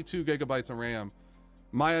have 32 gigabytes of RAM.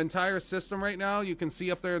 My entire system right now, you can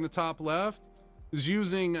see up there in the top left, is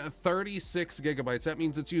using 36 gigabytes. That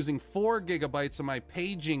means it's using 4 gigabytes of my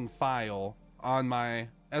paging file on my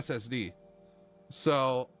SSD.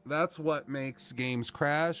 So that's what makes games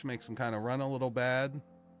crash, makes them kind of run a little bad,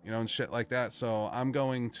 you know, and shit like that. So I'm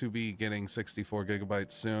going to be getting 64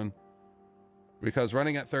 gigabytes soon, because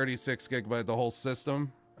running at 36 gigabyte, the whole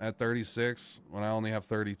system at 36, when I only have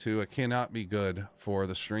 32, it cannot be good for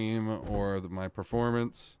the stream or my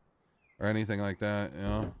performance or anything like that, you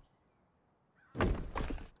know.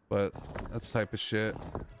 But that's the type of shit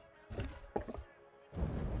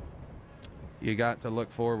you got to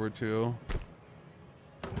look forward to.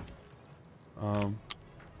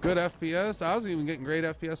 Good FPS. I was even getting great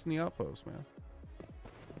FPS in the Outpost, man.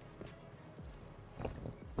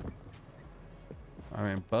 I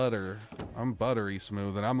mean, butter. I'm buttery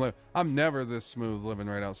smooth, and I'm never this smooth living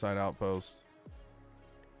right outside Outpost.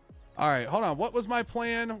 All right, hold on. What was my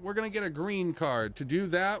plan? We're gonna get a green card. To do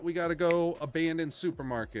that, we gotta go abandoned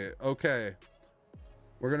supermarket. Okay,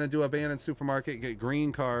 we're gonna do abandoned supermarket, get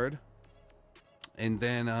green card, and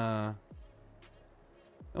then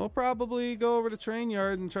we'll probably go over to train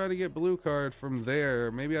yard and try to get blue card from there.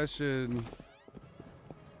 Maybe I should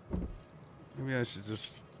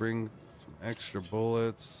just bring some extra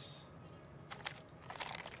bullets.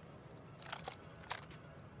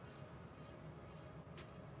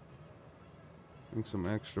 Bring some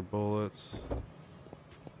extra bullets.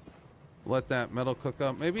 Let that metal cook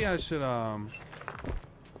up. Maybe I should, I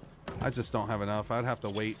just don't have enough. I'd have to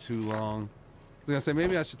wait too long. I was gonna say,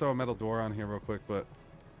 maybe I should throw a metal door on here real quick, but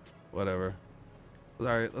whatever. All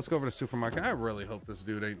right, let's go over to the supermarket. I really hope this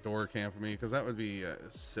dude ain't door camping me, because that would be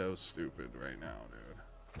so stupid right now,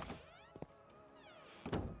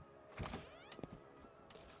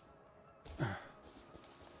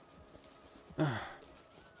 dude.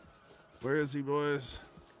 Where is he, boys?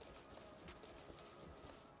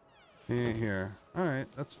 He ain't here. All right,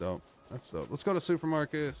 that's dope. That's dope. Let's go to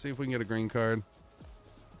supermarket, see if we can get a green card.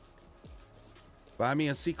 Buy me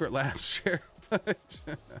a Secret Labs chair.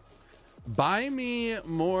 Buy me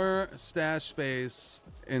more stash space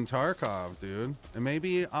in Tarkov, dude. And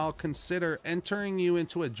maybe I'll consider entering you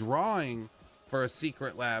into a drawing for a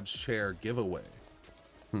Secret Labs chair giveaway.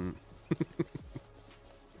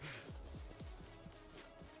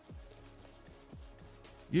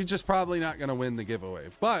 You're just probably not going to win the giveaway,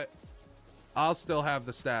 but I'll still have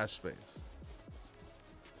the stash space.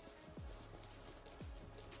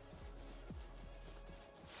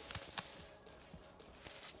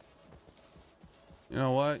 You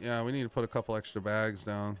know what? Yeah, we need to put a couple extra bags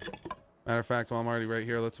down. Matter of fact, while I'm already right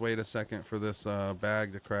here, let's wait a second for this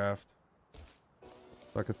bag to craft.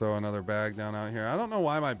 If I could throw another bag down out here. I don't know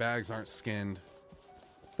why my bags aren't skinned.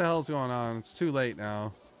 What the hell's going on? It's too late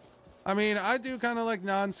now. I mean, I do kind of like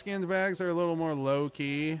non-skinned bags. They're a little more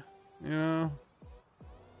low-key, you know?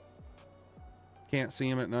 Can't see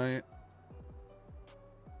them at night.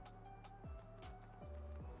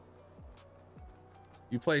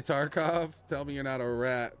 You play Tarkov? Tell me you're not a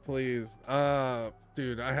rat, please.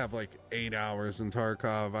 Dude, I have like 8 hours in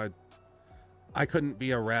Tarkov. I couldn't be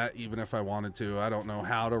a rat even if I wanted to. I don't know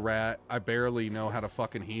how to rat. I barely know how to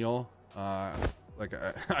fucking heal. Like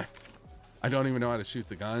I don't even know how to shoot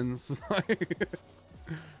the guns.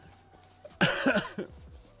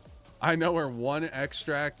 I know where one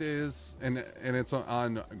extract is, and it's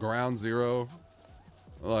on ground zero.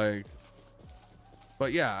 Like,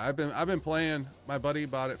 but yeah, I've been playing. My buddy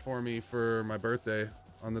bought it for me for my birthday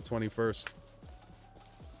on the 21st.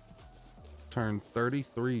 Turned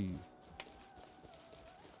 33.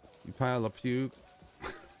 You pile of puke.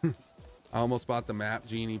 I almost bought the Map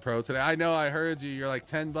Genie Pro today. I know, I heard you. You're like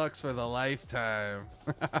 $10 for the lifetime.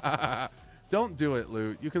 Don't do it,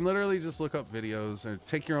 Loot. You can literally just look up videos and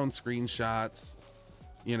take your own screenshots.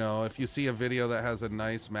 You know, if you see a video that has a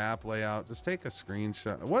nice map layout, just take a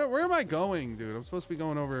screenshot. Where am I going, dude? I'm supposed to be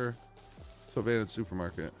going over to Abandoned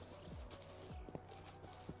Supermarket.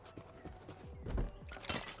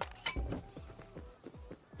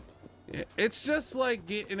 It's just like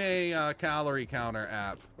getting a calorie counter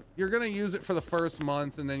app. You're going to use it for the first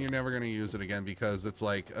month, and then you're never going to use it again because it's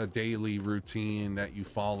like a daily routine that you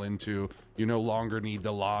fall into. You no longer need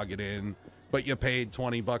to log it in, but you paid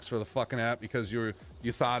 $20 for the fucking app because you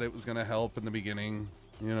thought it was going to help in the beginning.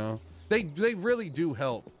 You know, they really do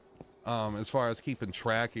help as far as keeping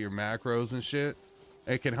track of your macros and shit.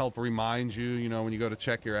 It can help remind you, you know, when you go to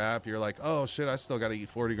check your app, you're like, oh shit, I still got to eat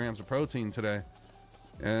 40 grams of protein today.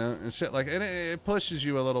 And shit, like, and it pushes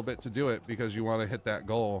you a little bit to do it because you want to hit that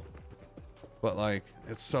goal. But like,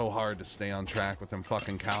 it's so hard to stay on track with them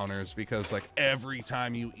fucking counters because like every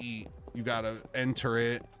time you eat, you gotta enter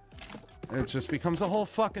it. It just becomes a whole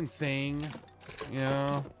fucking thing, you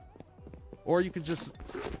know? Or you could just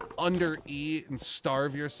under eat and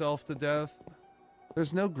starve yourself to death.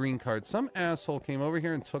 There's no green card. Some asshole came over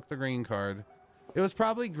here and took the green card. It was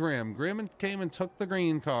probably Grim. Grim came and took the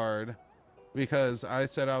green card. Because I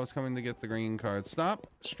said I was coming to get the green card. Stop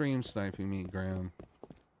stream sniping me, Graham.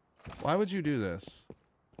 Why would you do this?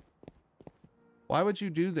 Why would you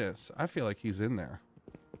do this? I feel like he's in there.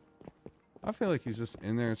 I feel like he's just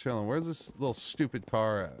in there chilling. Where's this little stupid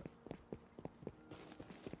car at?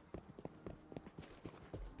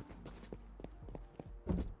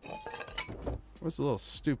 Where's the little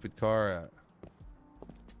stupid car at?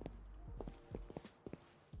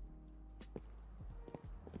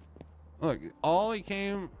 Look, all he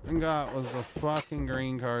came and got was the fucking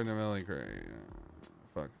green card in the millie crate.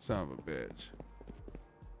 Fucking son of a bitch.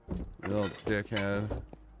 Little dickhead.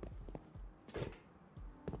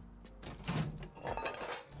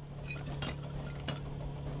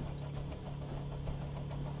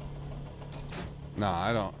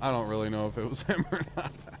 Nah, I don't really know if it was him or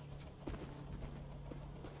not.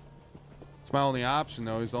 It's my only option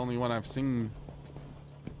though. He's the only one I've seen.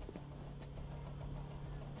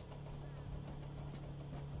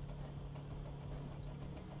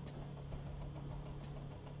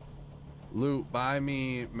 Loot, buy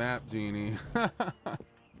me Map Genie.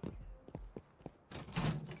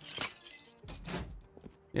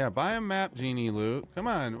 Yeah, buy a map genie loot. Come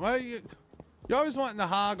on. Why you always wanting to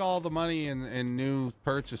hog all the money and new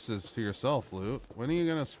purchases to yourself, Loot? When are you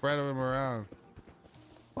gonna spread them around?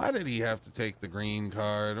 Why did he have to take the green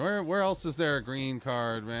card? Where else is there a green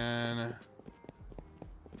card, man?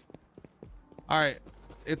 All right,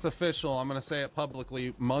 it's official. I'm gonna say it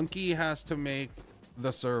publicly. Monkey has to make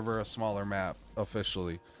the server a smaller map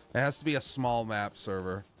officially. It has to be a small map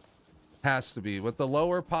server. Has to be with the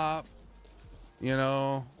lower pop, you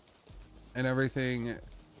know, and everything.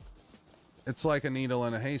 It's like a needle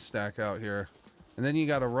in a haystack out here. And then you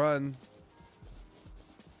got to run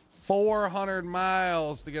 400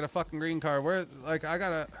 miles to get a fucking green card. Where, like, I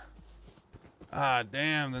gotta,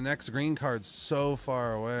 damn, the next green card's so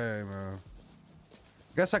far away, man.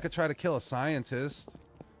 I guess I could try to kill a scientist.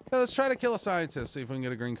 Yeah, let's try to kill a scientist, see if we can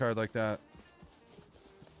get a green card like that.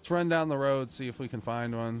 Let's run down the road, see if we can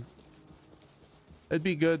find one. It'd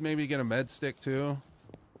be good, maybe get a med stick too.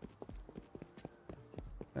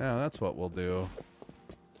 Yeah, that's what we'll do.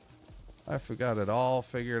 I forgot it all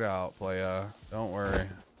figured out, playa. Don't worry.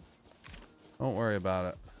 Don't worry about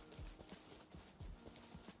it.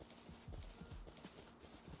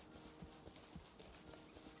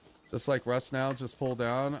 Just like Rust now, just pull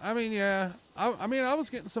down. I mean, yeah. I mean, I was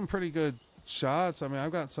getting some pretty good shots. I mean,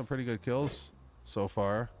 I've got some pretty good kills so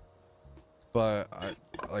far. But,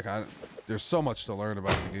 there's so much to learn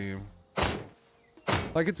about the game.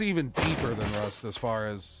 Like, it's even deeper than Rust as far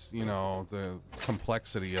as, you know, the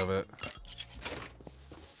complexity of it.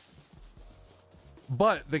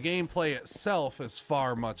 But the gameplay itself is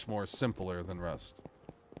far much more simpler than Rust.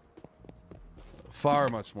 Far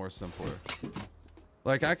much more simpler.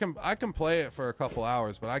 Like, I can play it for a couple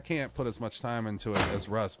hours, but I can't put as much time into it as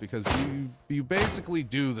Rust because you basically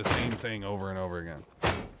do the same thing over and over again.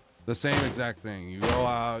 The same exact thing. You go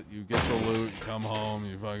out, you get the loot, you come home,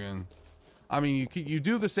 you fucking... I mean, you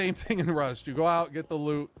do the same thing in Rust. You go out, get the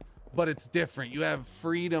loot, but it's different. You have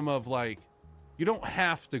freedom of, like, you don't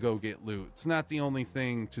have to go get loot. It's not the only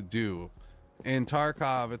thing to do. In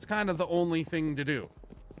Tarkov, it's kind of the only thing to do.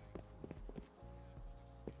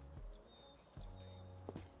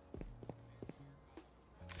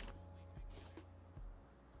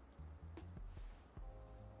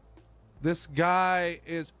 This guy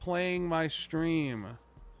is playing my stream.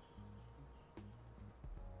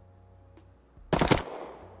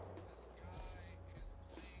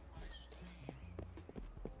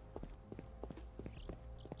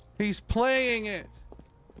 He's playing it.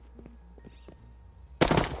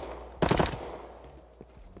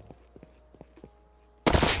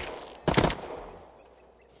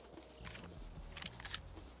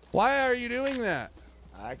 Why are you doing that?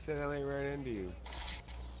 I accidentally ran into you.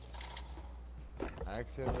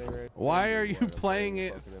 Why are you playing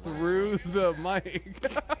it through the mic?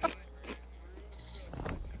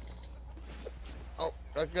 Oh,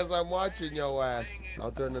 that's because I'm watching your ass.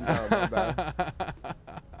 I'll turn it down, my bad.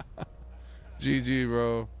 GG,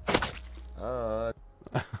 bro.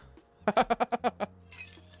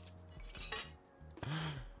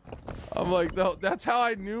 I'm like, no, that's how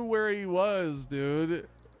I knew where he was, dude.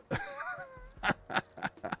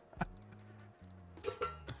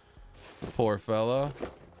 Poor fella.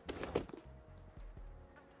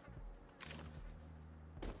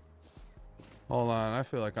 Hold on, I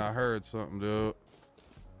feel like I heard something, dude.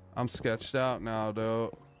 I'm sketched out now, dude.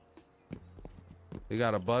 You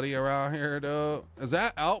got a buddy around here, dude? Is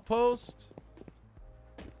that Outpost?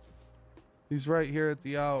 He's right here at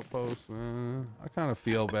the Outpost, man. I kind of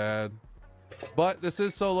feel bad. But this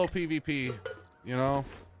is solo PvP, you know?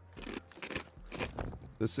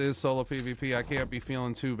 This is solo PvP. I can't be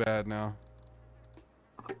feeling too bad now.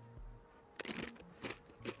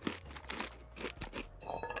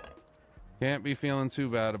 Can't be feeling too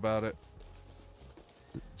bad about it.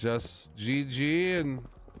 Just GG and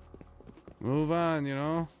move on, you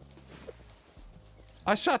know?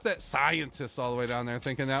 I shot that scientist all the way down there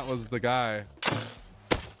thinking that was the guy.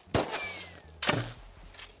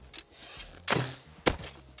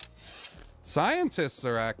 Scientists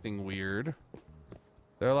are acting weird.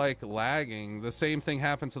 They're like lagging. The same thing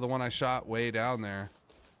happened to the one I shot way down there.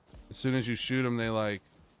 As soon as you shoot them, they like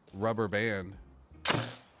rubber band.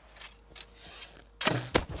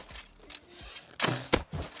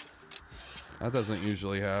 That doesn't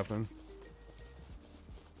usually happen.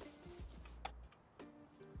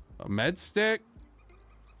 A med stick.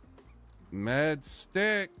 Med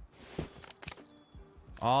stick.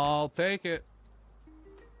 I'll take it.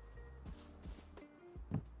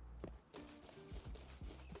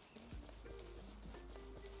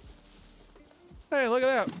 Hey, look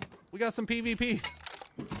at that. We got some PvP.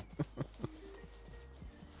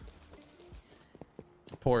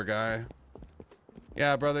 Poor guy.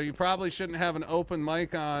 Yeah, brother, you probably shouldn't have an open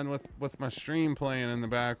mic on with my stream playing in the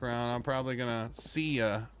background. I'm probably gonna see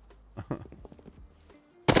ya.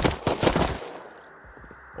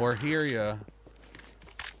 Or hear ya.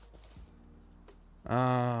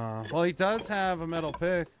 Well, he does have a metal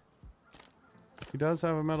pick. He does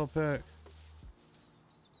have a metal pick.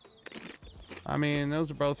 I mean,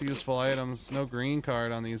 those are both useful items. No green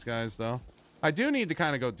card on these guys, though. I do need to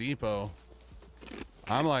kind of go depot.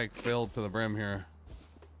 I'm, like, filled to the brim here.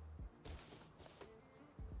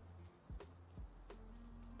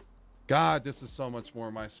 God, this is so much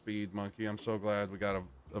more my speed, Monkey. I'm so glad we got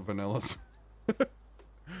a vanilla.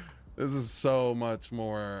 This is so much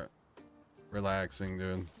more relaxing,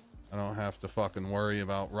 dude. I don't have to fucking worry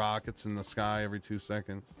about rockets in the sky every 2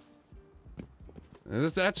 seconds.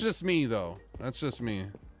 That's just me, though. That's just me.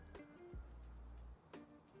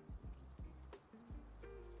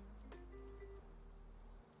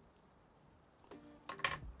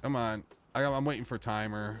 Come on. I'm waiting for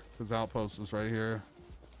timer, because outpost is right here.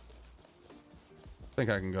 I think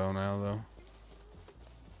I can go now, though.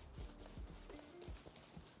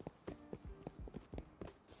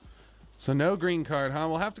 So no green card, huh?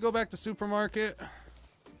 We'll have to go back to supermarket.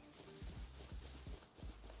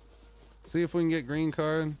 See if we can get green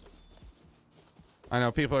card. I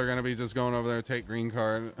know people are going to be just going over there to take green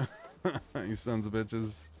card. You sons of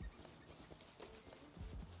bitches.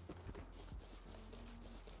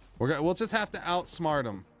 We'll just have to outsmart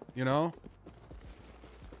them, you know?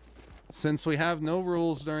 Since we have no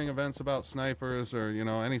rules during events about snipers or, you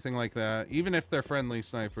know, anything like that, even if they're friendly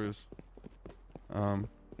snipers, we're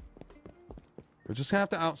just gonna have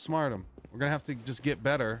to outsmart them. We're gonna have to just get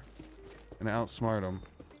better and outsmart them.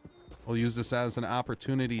 We'll use this as an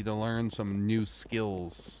opportunity to learn some new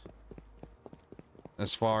skills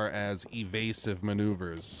as far as evasive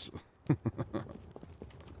maneuvers.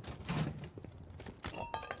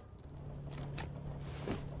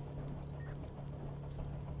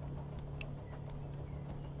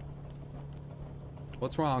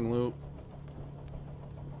 What's wrong, Luke?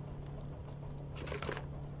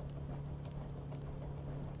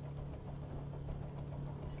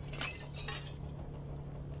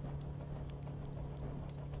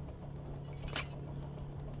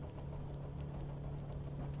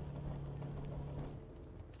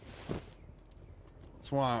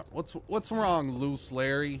 What's wrong, Loose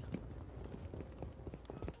Larry?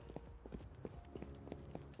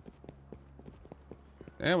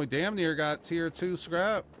 And we damn near got tier 2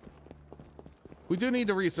 scrap. We do need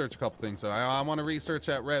to research a couple things. So I want to research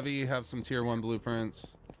at Revy, have some tier 1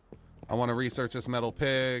 blueprints. I want to research this metal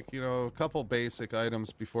pick, you know, a couple basic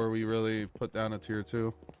items before we really put down a tier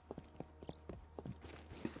 2.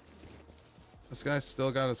 This guy's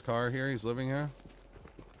still got his car here. He's living here.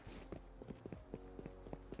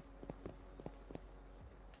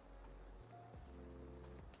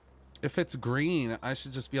 If it's green, I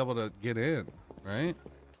should just be able to get in, right?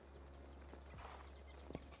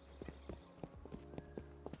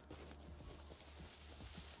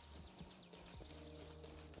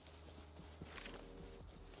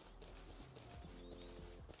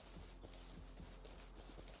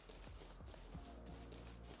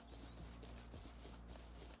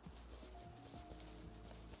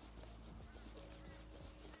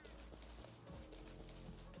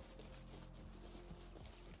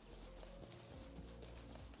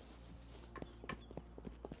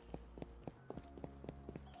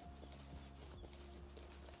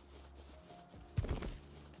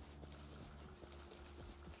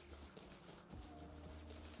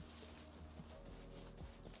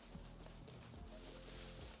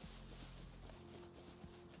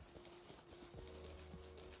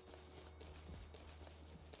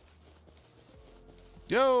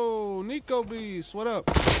 Yo, Nico Beast, what up?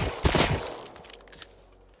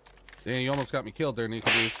 Damn, you almost got me killed there,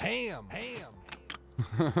 Nico Beast. Ham.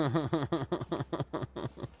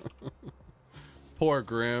 Poor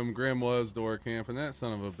Grim. Grim was door camping. That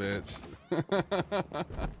son of a bitch.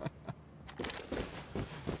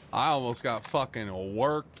 I almost got fucking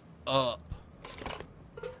worked up.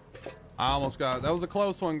 I almost got... That was a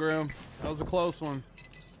close one, Grim. That was a close one.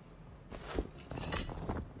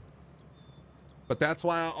 But that's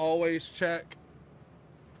why I always check.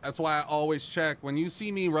 That's why I always check. When you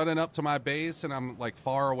see me running up to my base and I'm like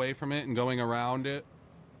far away from it and going around it,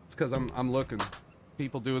 it's because I'm looking.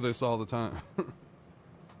 People do this all the time.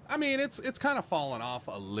 I mean, it's kind of fallen off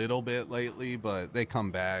a little bit lately, but they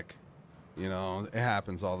come back. You know, it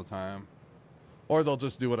happens all the time. Or they'll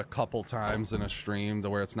just do it a couple times in a stream to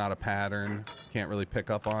where it's not a pattern. Can't really pick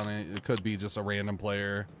up on it. It could be just a random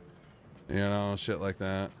player. You know, shit like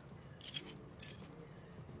that.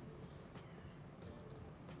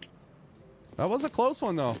 That was a close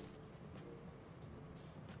one, though.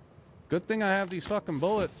 Good thing I have these fucking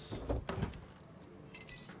bullets.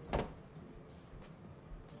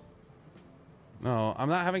 No, I'm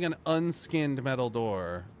not having an unskinned metal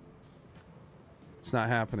door. It's not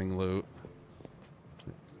happening, Loot.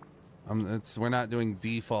 We're not doing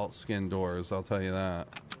default skin doors, I'll tell you that.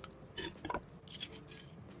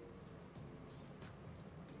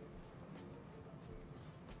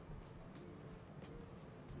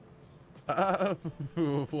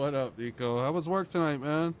 What up, Nico? How was work tonight,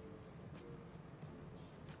 man?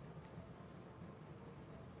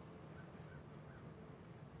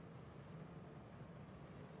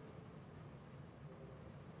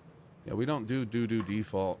 Yeah, we don't do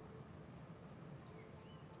default.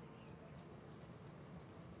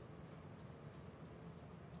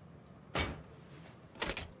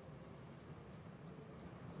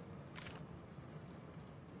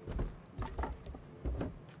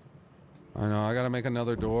 I know, I gotta make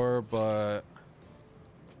another door, but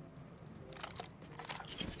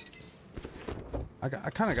I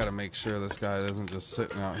kind of gotta make sure this guy isn't just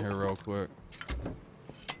sitting out here real quick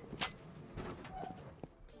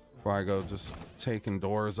before I go just taking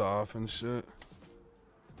doors off and shit.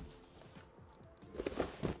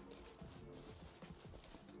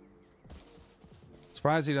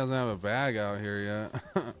 Surprised he doesn't have a bag out here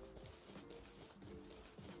yet.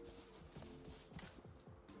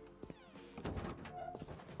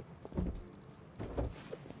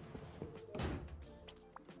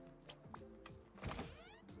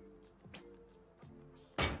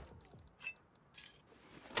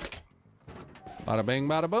 Bada bing,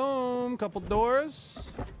 bada boom. Couple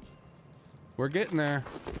doors. We're getting there.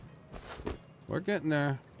 We're getting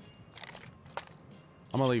there.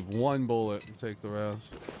 I'm gonna leave one bullet and take the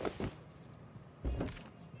rest.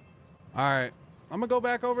 All right. I'm gonna go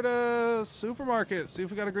back over to supermarket, see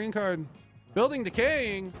if we got a green card. Building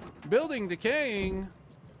decaying. Building decaying.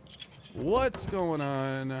 What's going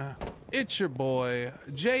on? It's your boy,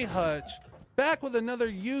 Jay Hutch, back with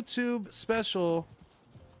another YouTube special.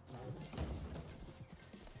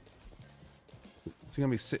 Is he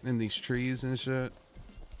gonna be sitting in these trees and shit?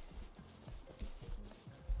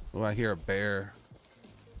 Oh, I hear a bear.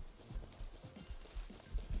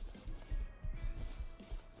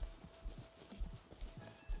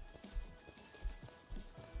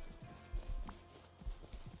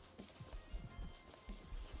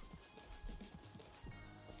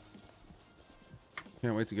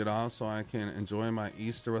 Can't wait to get off so I can enjoy my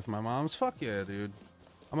Easter with my moms. Fuck yeah, dude.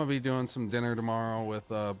 I'm gonna be doing some dinner tomorrow with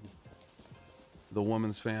the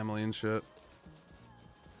woman's family and shit.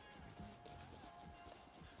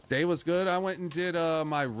 Day was good. I went and did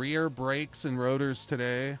my rear brakes and rotors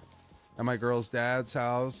today at my girl's dad's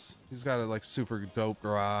house. He's got a like super dope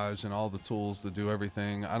garage and all the tools to do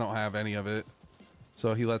everything. I don't have any of it,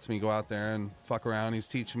 so he lets me go out there and fuck around. He's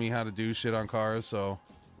teaching me how to do shit on cars, so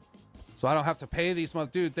I don't have to pay these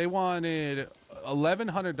months. Dude, they wanted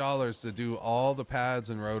 $1,100 to do all the pads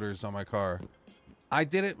and rotors on my car. I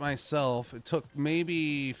did it myself. It took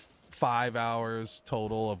maybe 5 hours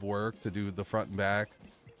total of work to do the front and back.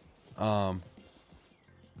 And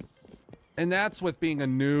that's with being a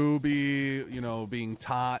newbie, you know, being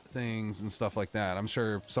taught things and stuff like that. I'm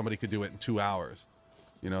sure somebody could do it in 2 hours.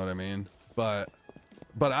 You know what I mean? But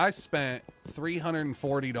I spent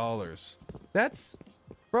 $340. That's,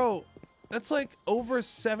 bro, that's like over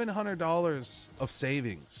 $700 of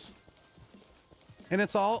savings. And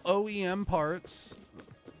it's all OEM parts,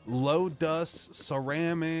 low dust,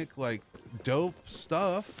 ceramic, like dope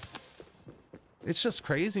stuff. It's just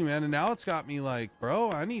crazy, man. And now it's got me like,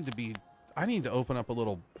 bro, I need to open up a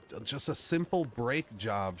little, just a simple brake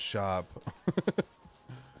job shop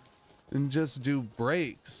and just do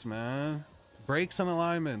brakes, man. Brakes and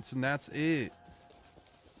alignments, and that's it.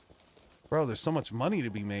 Bro, there's so much money to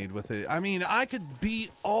be made with it. I mean, I could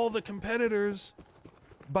beat all the competitors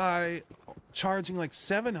by charging like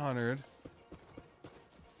 $700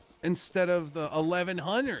 instead of the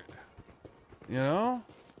 $1,100, you know?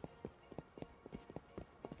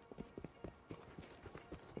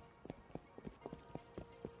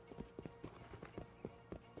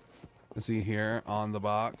 Is he here on the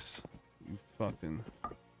box? You fucking...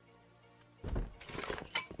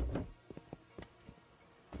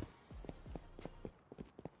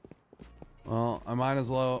 Well, I might as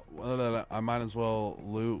well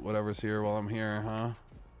loot whatever's here while I'm here, huh?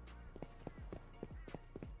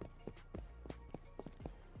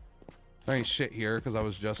 There ain't shit here because I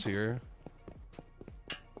was just here.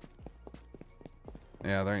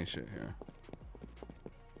 Yeah, there ain't shit here.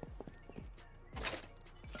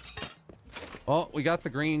 Well, we got the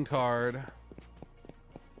green card.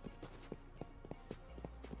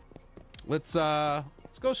 Let's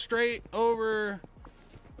go straight over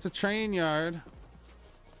to Train Yard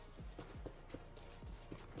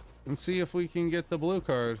and see if we can get the blue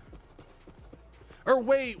card. Or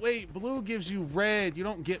wait, blue gives you red. You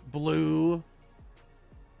don't get blue.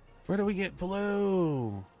 Where do we get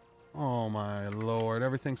blue? Oh my lord,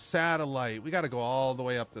 everything's satellite. We got to go all the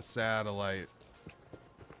way up to satellite.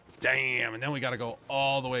 Damn, and then we got to go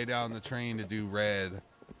all the way down the train to do red.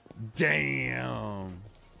 Damn.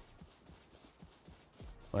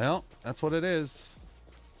 Well, that's what it is.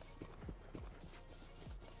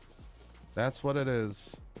 That's what it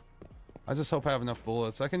is. I just hope I have enough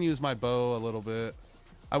bullets. I can use my bow a little bit.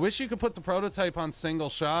 I wish you could put the prototype on single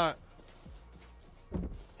shot.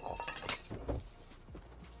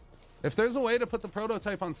 If there's a way to put the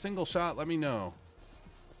prototype on single shot, let me know.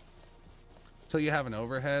 Till you have an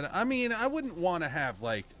overhead. I mean, I wouldn't want to have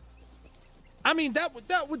like, I mean,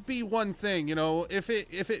 that would be one thing, you know, if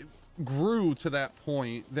it grew to that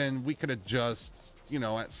point, then we could adjust, you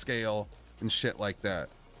know, at scale and shit like that.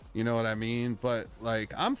 You know what I mean? But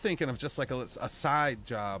like, I'm thinking of just like a side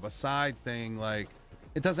job, a side thing. Like,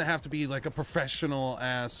 it doesn't have to be like a professional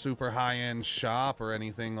ass super high-end shop or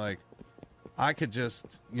anything. Like, I could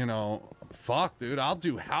just, you know, fuck, dude, I'll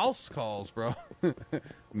do house calls, bro.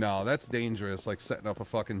 No, that's dangerous. Like setting up a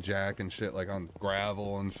fucking jack and shit, like on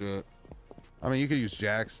gravel and shit. I mean, you could use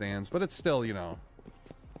jack stands, but it's still, you know.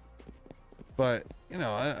 But, you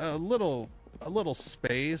know, a little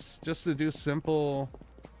space just to do simple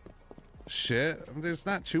shit. I mean, there's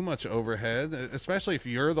not too much overhead, especially if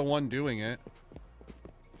you're the one doing it.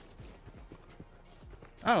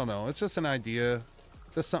 I don't know. It's just an idea.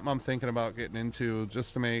 Just something I'm thinking about getting into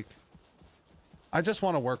just to make. I just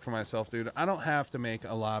want to work for myself, dude. I don't have to make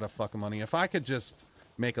a lot of fucking money. If I could just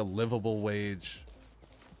make a livable wage,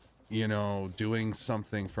 you know, doing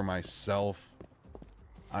something for myself,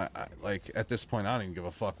 I like at this point, I don't even give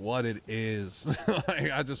a fuck what it is.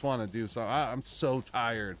 Like, I just want to do so. I'm so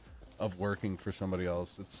tired of working for somebody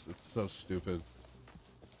else. It's so stupid.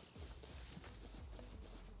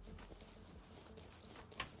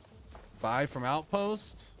 Buy from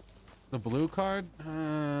Outpost, the blue card.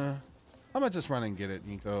 I'm gonna just run and get it,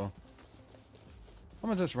 Nico. I'm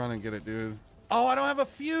gonna just run and get it, dude. Oh, I don't have a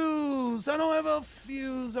fuse. I don't have a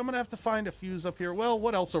fuse. I'm gonna have to find a fuse up here. Well,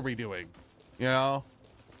 what else are we doing? You know,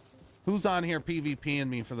 who's on here PvPing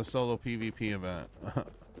me for the solo PvP event?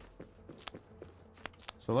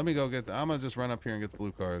 So let me go get I'm gonna just run up here and get the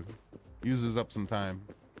blue card. Uses up some time.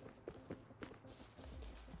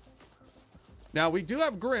 Now we do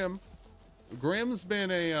have Grim. Grim's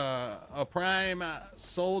been a prime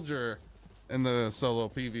soldier in the solo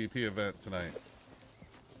PvP event tonight.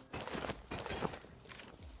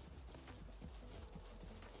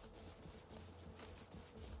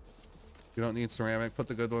 You don't need ceramic. Put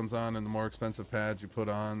the good ones on, and the more expensive pads you put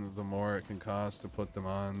on, the more it can cost to put them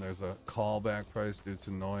on. There's a callback price due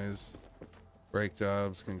to noise. Brake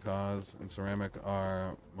jobs can cause, and ceramic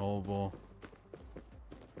are mobile.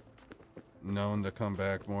 Known to come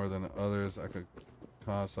back more than others. I could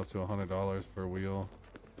cost up to $100 per wheel.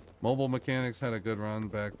 Mobile Mechanics had a good run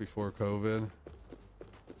back before COVID,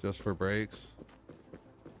 just for brakes.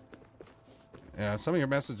 Yeah, some of your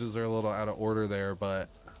messages are a little out of order there, but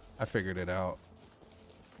I figured it out.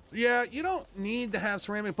 Yeah, you don't need to have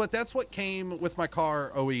ceramic, but that's what came with my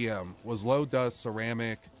car OEM, was low dust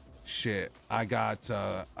ceramic shit. I got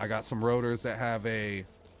some rotors that have a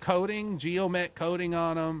coating, Geomet coating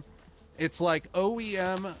on them. It's like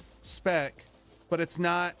OEM spec, but it's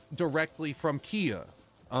not directly from Kia.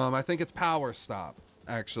 I think it's Power Stop,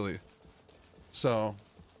 actually. So,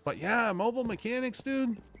 but yeah, Mobile Mechanics,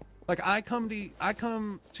 dude. Like, I come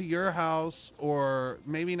to your house, or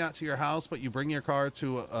maybe not to your house, but you bring your car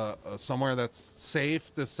to somewhere that's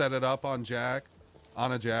safe to set it up on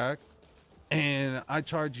a jack, and I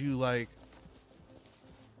charge you like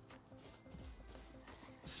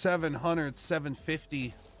 $700,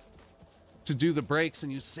 $750 to do the brakes,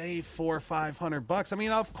 and you save $400 or $500. I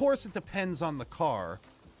mean, of course it depends on the car,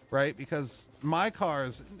 right? Because my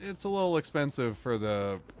car's, it's a little expensive for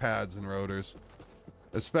the pads and rotors.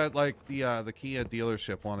 Especially like the Kia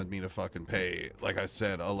dealership wanted me to fucking pay, like I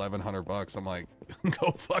said, $1,100. I'm like,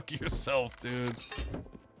 go fuck yourself, dude.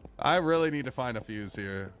 I really need to find a fuse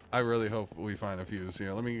here. I really hope we find a fuse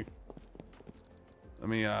here. Let me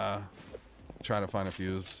try to find a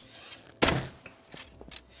fuse.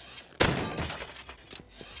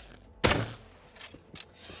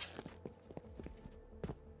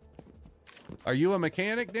 Are you a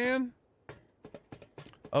mechanic, Dan?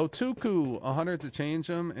 Oh, Tuku, 100 to change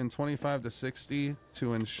them and 25 to 60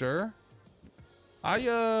 to insure.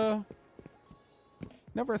 I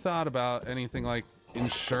never thought about anything like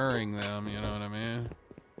insuring them, you know what I mean?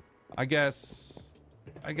 I guess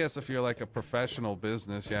if you're like a professional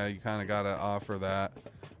business, yeah, you kind of got to offer that.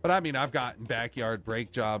 But I mean, I've gotten backyard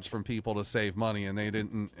brake jobs from people to save money and they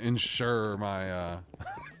didn't insure my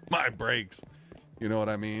my brakes. You know what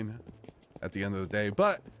I mean? At the end of the day.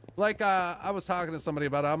 But like I was talking to somebody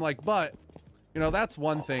about it. I'm like, but you know, that's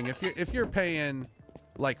one thing. If you're paying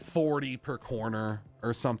like 40 per corner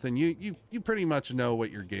or something, you pretty much know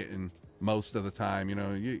what you're getting most of the time. You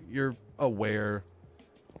know, you're aware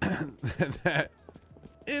that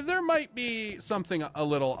there might be something a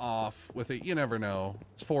little off with it. You never know.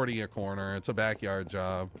 It's 40 a corner. It's a backyard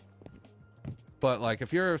job. But like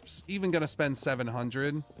if you're even going to spend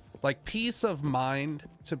 700, like peace of mind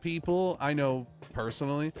to people, I know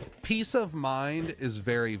personally, peace of mind is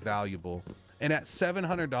very valuable. And at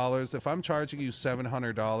 $700, if I'm charging you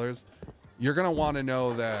 $700, you're going to want to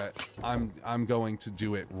know that I'm going to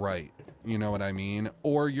do it right. You know what I mean?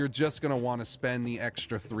 Or you're just going to want to spend the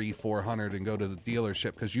extra $300-400 and go to the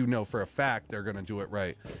dealership because you know for a fact they're going to do it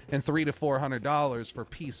right. And $300 to $400 for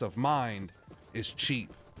peace of mind is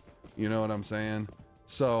cheap. You know what I'm saying?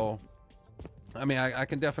 So, I mean, I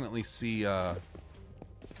can definitely see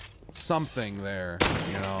something there,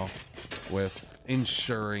 you know, with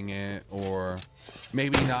insuring it, or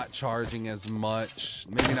maybe not charging as much,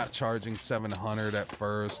 maybe not charging $700 at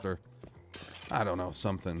first, or I don't know,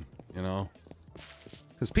 something, you know,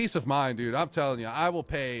 because peace of mind, dude, I'm telling you, I will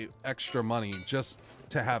pay extra money just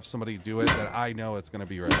to have somebody do it that I know it's going to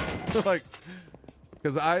be right. Like,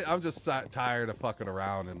 because I'm just tired of fucking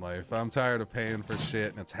around in life. I'm tired of paying for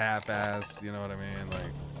shit and it's half-assed, you know what I mean? Like,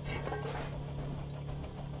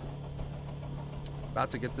 about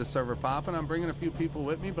to get this server popping. I'm bringing a few people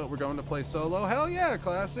with me, but we're going to play solo. Hell yeah,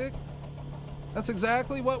 Classic. That's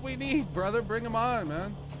exactly what we need, brother. Bring them on,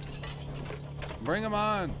 man. Bring them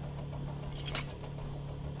on.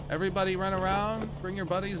 Everybody run around. Bring your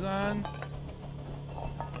buddies on.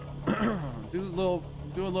 Do a little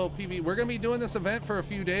PV. We're going to be doing this event for a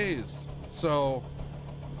few days. So,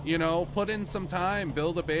 you know, put in some time,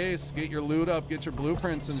 build a base, get your loot up, get your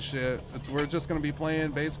blueprints and shit. We're just going to be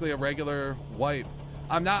playing basically a regular wipe.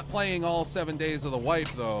 I'm not playing all 7 days of the wipe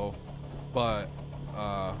though, but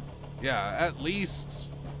yeah, at least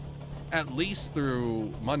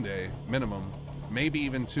through Monday minimum, maybe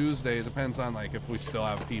even Tuesday. Depends on like if we still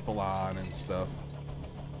have people on and stuff.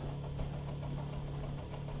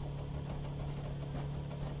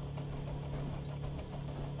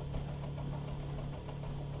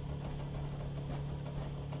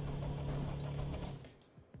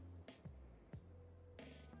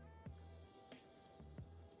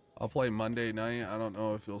 I'll play Monday night. I don't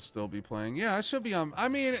know if you'll still be playing. Yeah, I should be on. I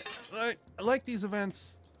mean, like these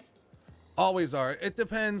events always are. It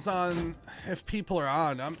depends on if people are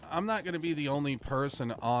on. I'm not going to be the only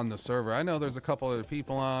person on the server. I know there's a couple other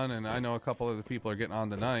people on, and I know a couple other people are getting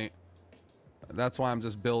on tonight. That's why I'm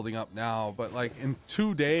just building up now. But like in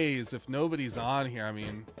 2 days, if nobody's on here, I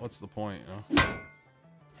mean, what's the point, you know?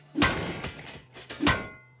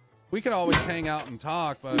 We could always hang out and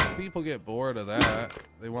talk, but if people get bored of that,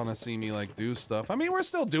 they want to see me like do stuff. I mean, we're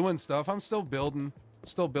still doing stuff. I'm still building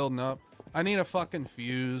up. I need a fucking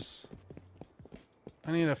fuse.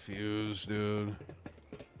 I need a fuse, dude.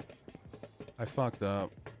 I fucked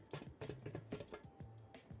up.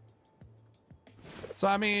 So,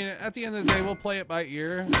 I mean, at the end of the day, we'll play it by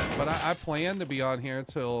ear, but I plan to be on here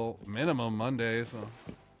till minimum Monday, so.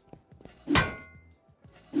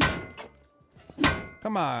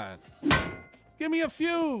 Come on. Give me a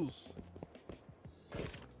fuse.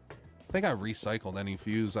 I think I recycled any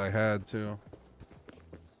fuse I had, too.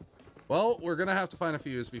 Well, we're going to have to find a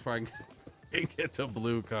fuse before I can get the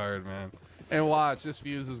blue card, man. And watch, this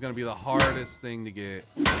fuse is going to be the hardest thing to get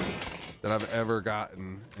that I've ever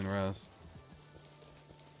gotten in Rust.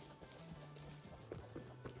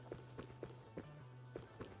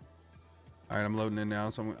 All right, I'm loading in now.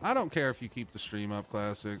 So I don't care if you keep the stream up,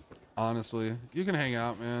 Classic. Honestly, you can hang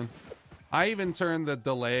out, man. I even turned the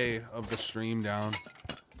delay of the stream down.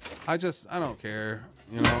 I don't care,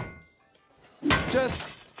 you know.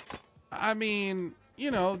 I mean, you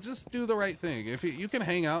know, just do the right thing. If you can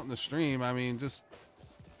hang out in the stream, I mean, just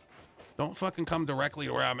don't fucking come directly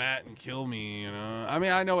to where I'm at and kill me, you know. I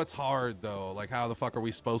mean, I know it's hard though. Like, how the fuck are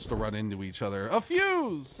we supposed to run into each other? A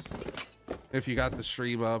fuse! If you got the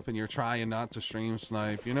stream up and you're trying not to stream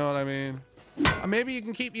snipe, you know what I mean? Maybe you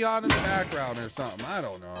can keep me on in the background or something. I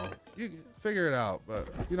don't know. You can figure it out, but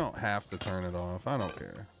you don't have to turn it off. I don't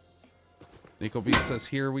care. Nico Beast says,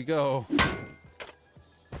 here we go.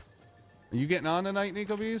 Are you getting on tonight,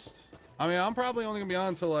 Nico Beast? I mean, I'm probably only gonna be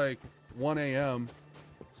on till like 1 a.m.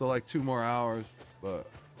 So like 2 more hours, but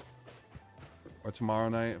or tomorrow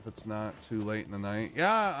night if it's not too late in the night.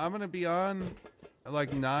 Yeah, I'm gonna be on at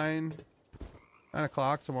like 9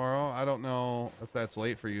 o'clock tomorrow. I don't know if that's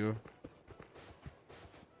late for you.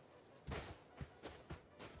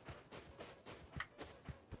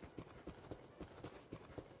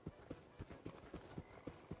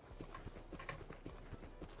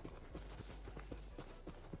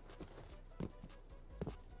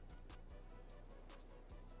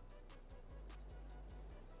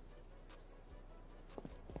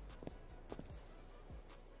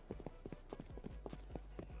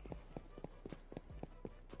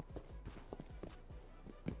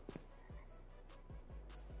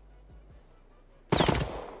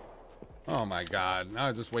 Oh my god, now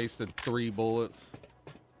I just wasted 3 bullets.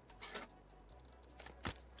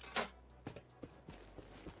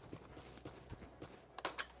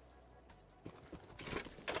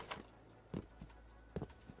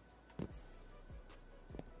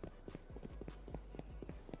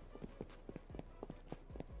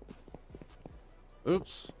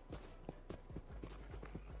 Oops.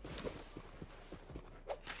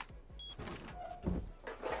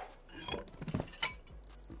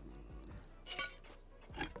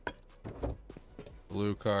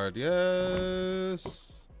 Blue card,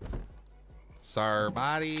 yes.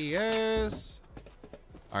 Sarbody, yes.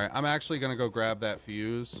 All right, I'm actually gonna go grab that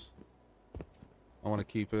fuse. I want to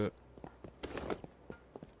keep it.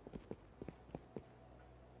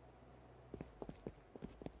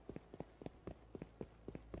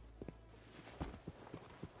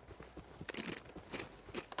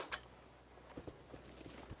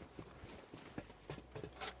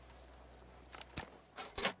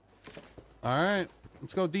 All right,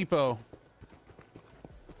 let's go depot.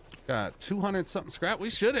 Got 200 something scrap. We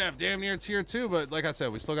should have damn near tier 2, but like I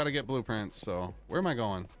said, we still got to get blueprints. So where am I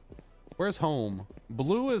going? Where's home?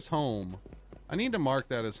 Blue is home. I need to mark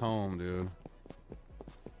that as home, dude.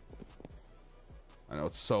 I know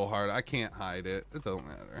it's so hard. I can't hide it. It don't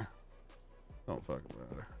matter. Don't fucking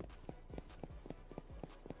matter.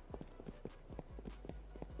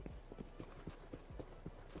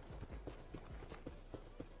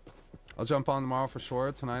 I'll jump on tomorrow for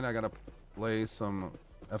sure. Tonight I gotta play some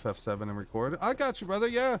FF7 and record. I got you, brother.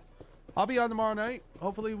 Yeah, I'll be on tomorrow night.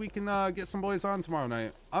 Hopefully we can get some boys on tomorrow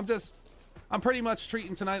night. I'm pretty much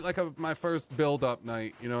treating tonight like my first build-up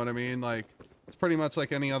night. You know what I mean? Like it's pretty much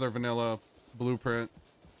like any other vanilla blueprint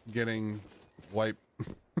getting wiped.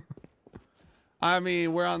 I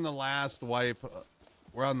mean, we're on the last wipe.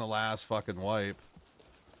 We're on the last fucking wipe,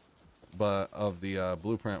 but of the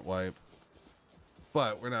blueprint wipe.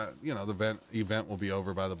 But we're not, you know, the event will be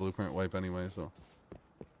over by the blueprint wipe anyway, so.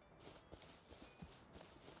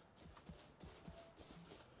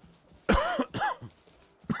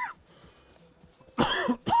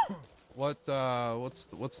 What's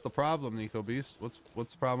the problem, Nico Beast?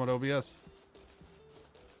 What's the problem with OBS?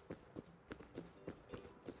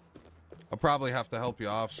 I'll probably have to help you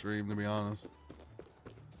off stream, to be honest.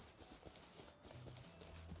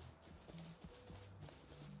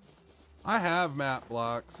 I have map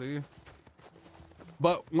block, see?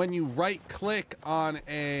 But when you right click on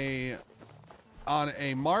a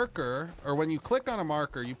marker, or when you click on a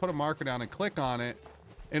marker, you put a marker down and click on it,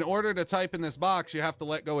 in order to type in this box, you have to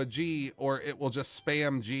let go of G, or it will just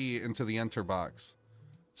spam G into the enter box.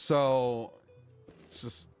 So it's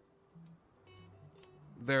just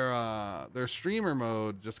their streamer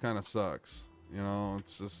mode just kind of sucks. You know,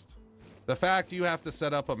 it's just the fact you have to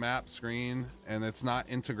set up a map screen and it's not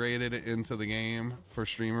integrated into the game for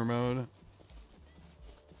streamer mode.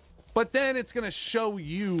 But then it's gonna show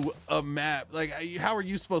you a map. Like, how are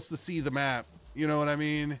you supposed to see the map? You know what I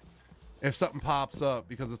mean? If something pops up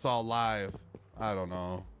because it's all live. I don't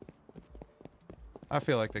know. I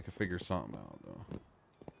feel like they could figure something out, though.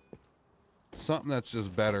 Something that's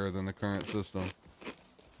just better than the current system.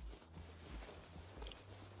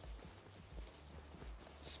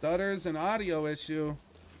 Stutters and audio issue.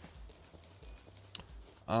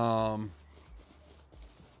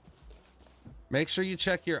 Make sure you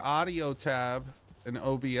check your audio tab in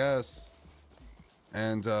OBS.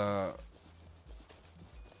 And,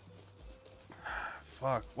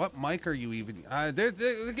 fuck, what mic are you even?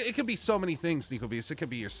 It could be so many things, Nico Beast. It could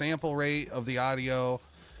be your sample rate of the audio.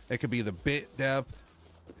 It could be the bit depth.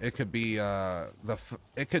 It could be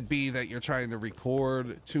it could be that you're trying to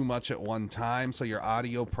record too much at one time, so your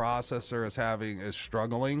audio processor is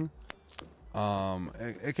struggling.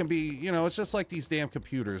 It can be, you know, it's just like these damn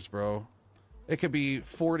computers, bro. It could be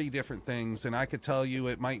 40 different things, and I could tell you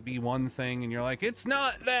it might be one thing, and you're like, it's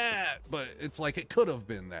not that, but it's like it could have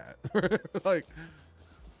been that. Like,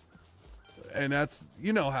 And that's,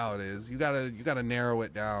 you know how it is. You gotta narrow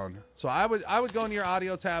it down. So I would go into your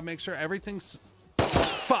audio tab, make sure everything's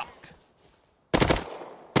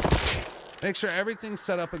Make sure everything's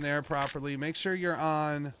set up in there properly. Make sure you're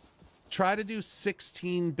on. Try to do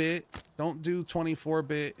 16-bit. Don't do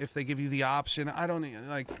 24-bit if they give you the option. I don't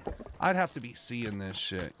like. I'd have to be seeing this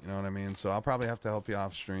shit. You know what I mean? So I'll probably have to help you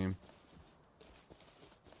off stream.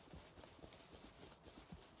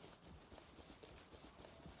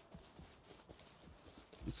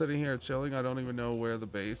 I'm sitting here chilling. I don't even know where the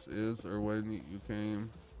base is or when you came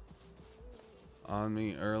on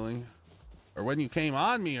me early. Or when you came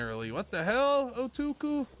on me early. What the hell,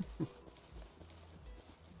 Otuku?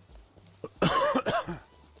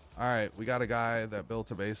 Alright, we got a guy that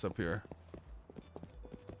built a base up here.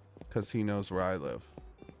 Because he knows where I live.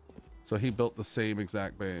 So he built the same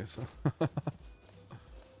exact base.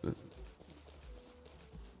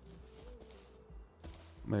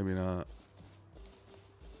 Maybe not.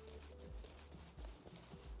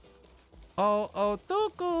 Oh,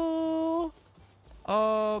 Otuku!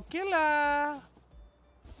 Oh, killer!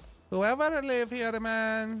 Whoever live here,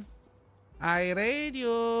 man, I raid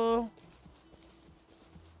you.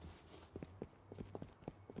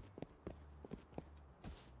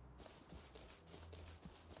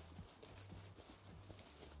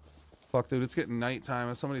 Fuck, dude, it's getting nighttime.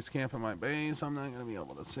 If somebody's camping my base, I'm not gonna be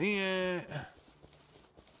able to see it.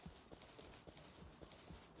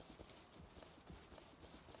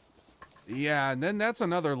 Yeah, and then that's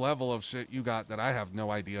another level of shit you got that I have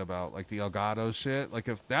no idea about, like the Elgato shit. Like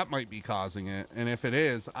if that might be causing it, and if it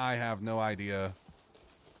is, I have no idea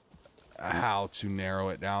how to narrow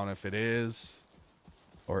it down if it is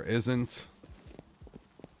or isn't.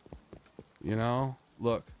 You know,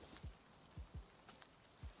 look.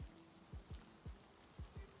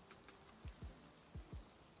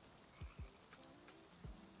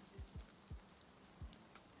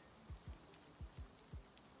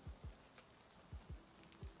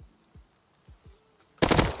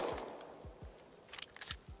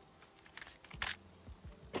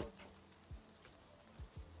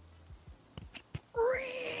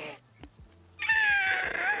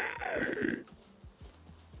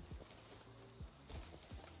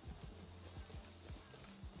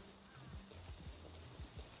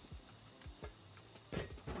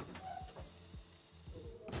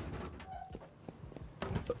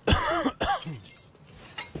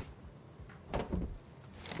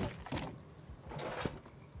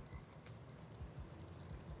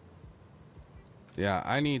 Yeah,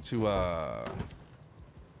 I need to,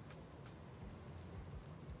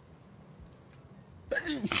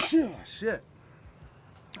 shit.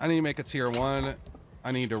 I need to make a tier 1.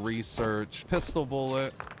 I need to research pistol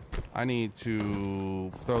bullet. I need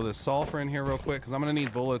to throw this sulfur in here real quick, because I'm going to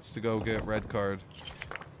need bullets to go get red card.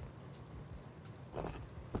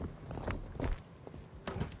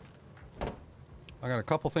 I got a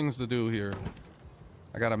couple things to do here.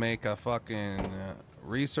 I got to make a fucking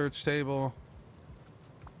research table.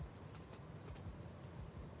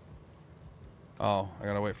 Oh, I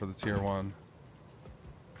gotta wait for the tier 1.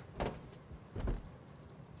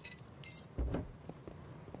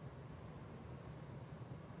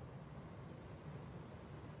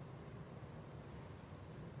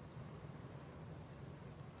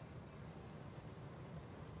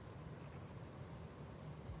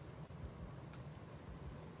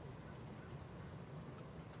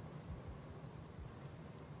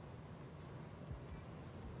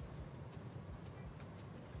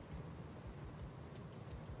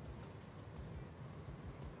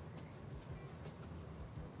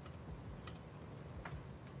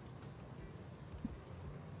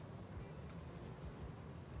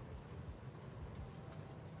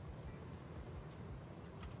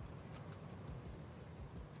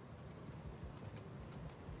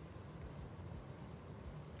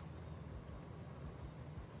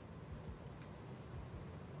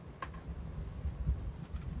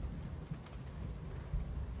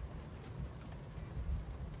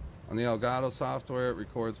 On the Elgato software, it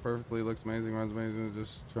records perfectly, looks amazing, runs amazing,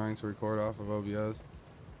 just trying to record off of OBS.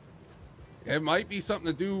 It might be something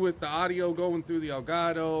to do with the audio going through the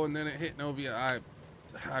Elgato and then it hitting OBS.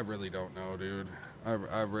 I really don't know, dude.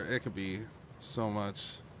 It could be so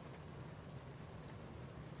much.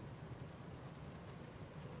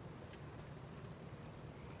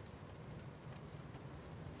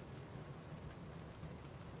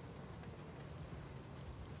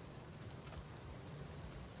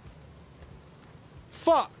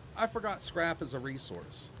 Fuck! I forgot scrap is a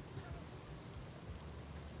resource.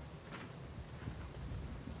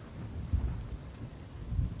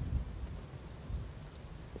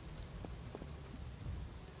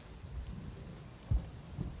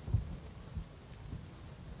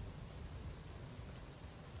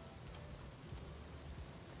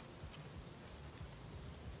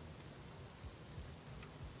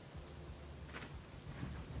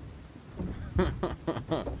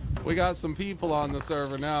 We got some people on the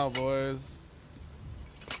server now, boys.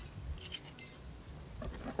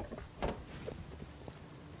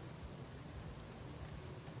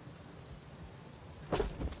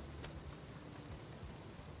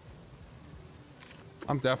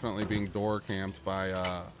 I'm definitely being door camped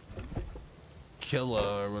by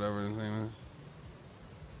Killa or whatever his name is.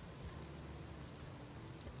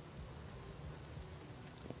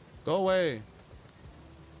 Go away.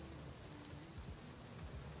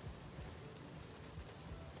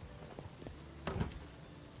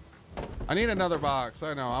 I need another box.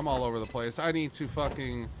 I know, I'm all over the place. I need to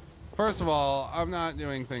fucking... First of all, I'm not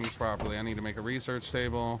doing things properly. I need to make a research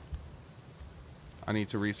table. I need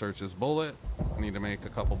to research this bullet. I need to make a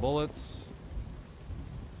couple bullets.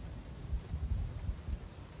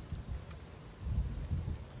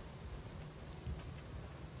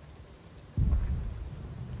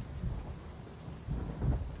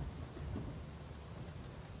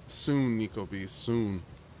 Soon, Nico B. Soon.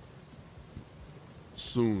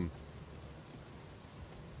 Soon.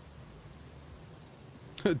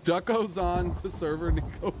 Ducko's on the server,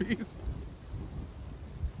 Nico Beast.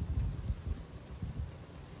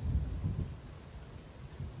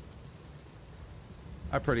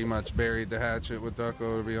 I pretty much buried the hatchet with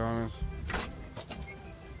Ducko, to be honest.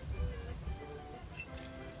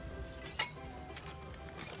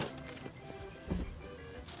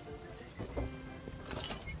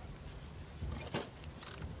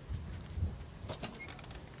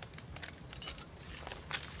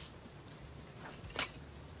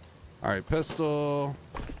 All right, pistol.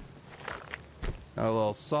 Got a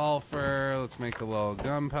little sulfur. Let's make a little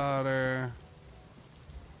gunpowder.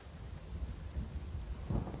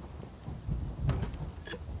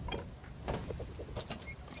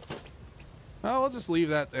 Oh, we'll just leave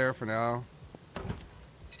that there for now.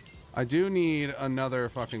 I do need another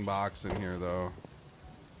fucking box in here, though.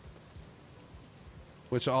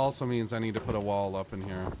 Which also means I need to put a wall up in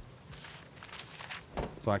here.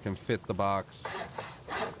 So I can fit the box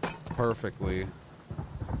perfectly.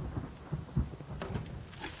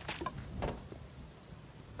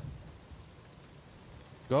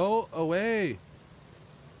 Go away.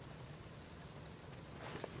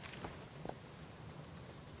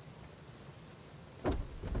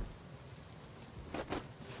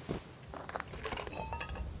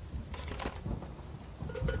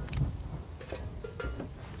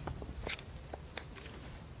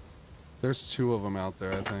 There's two of them out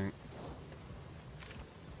there, I think.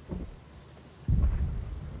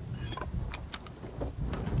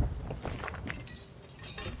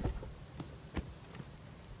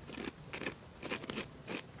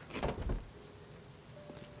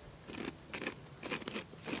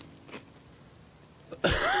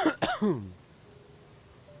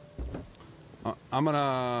 I'm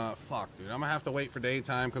gonna... Fuck, dude. I'm gonna have to wait for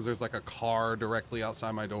daytime because there's like a car directly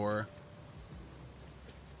outside my door.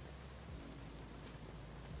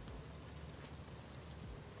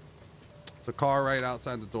 It's a car right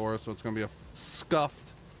outside the door, so it's gonna be a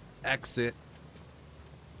scuffed exit.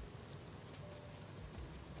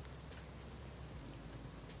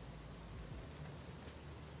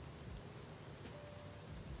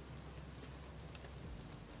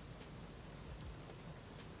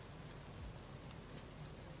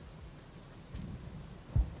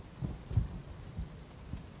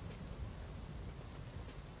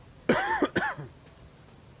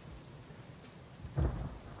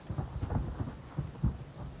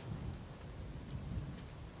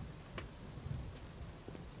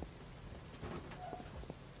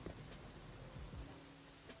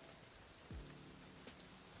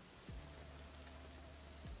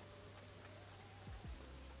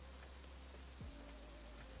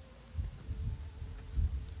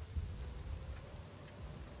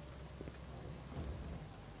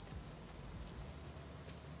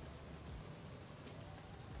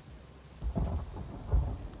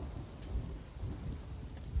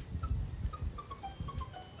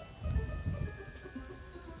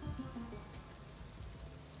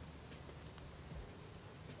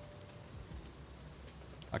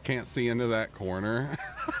 I can't see into that corner.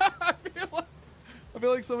 I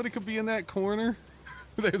feel like somebody could be in that corner.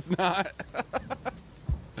 There's not.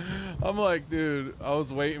 I'm like, dude, I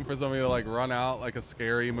was waiting for somebody to like run out like a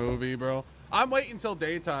scary movie, bro. I'm waiting till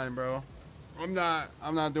daytime, bro. I'm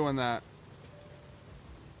not doing that.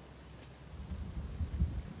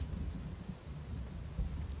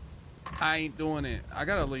 I ain't doing it. I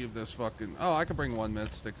gotta leave this fucking... Oh, I could bring one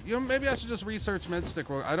med stick. You know, maybe I should just research med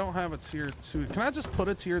stick. I don't have a tier 2. Can I just put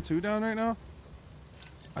a tier 2 down right now?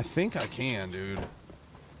 I think I can, dude.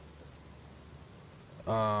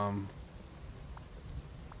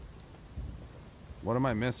 What am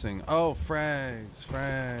I missing? Oh, frags,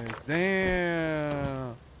 frags.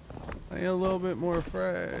 Damn. I need a little bit more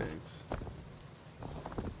frags.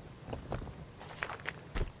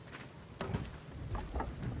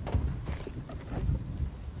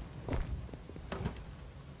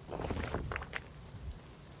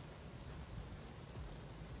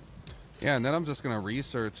 Yeah, and then I'm just gonna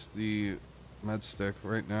research the med stick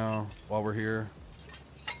right now while we're here.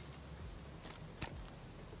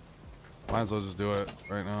 Might as well just do it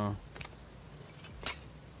right now.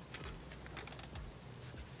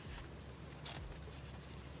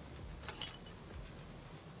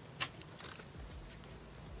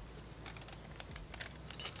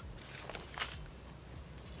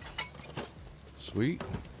 Sweet.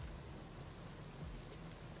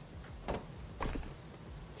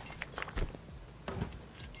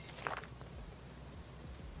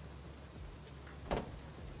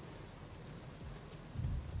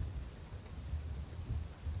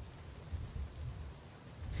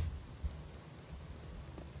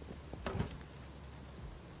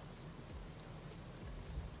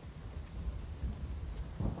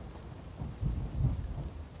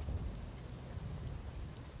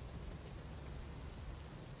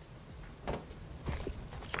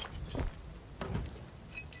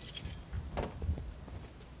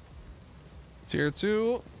 Tier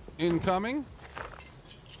 2 incoming.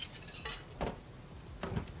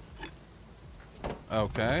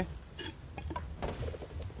 Okay.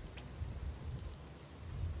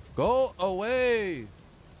 Go away. I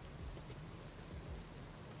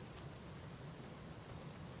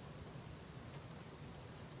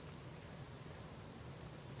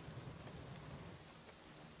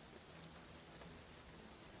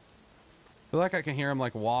feel like I can hear him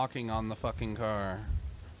like walking on the fucking car.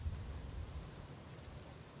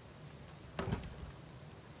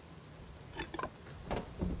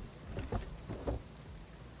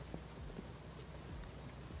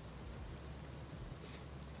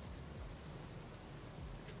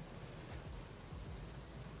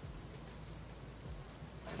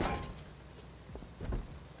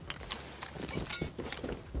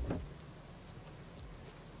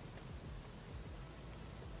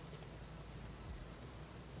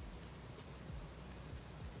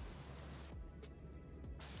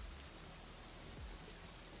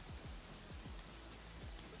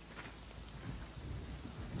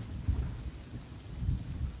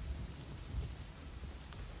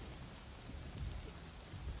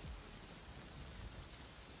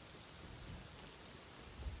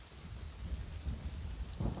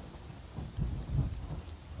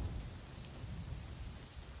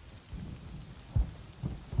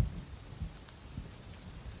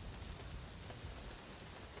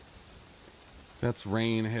 That's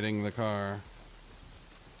rain hitting the car.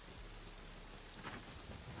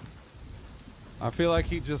 I feel like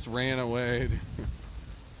he just ran away.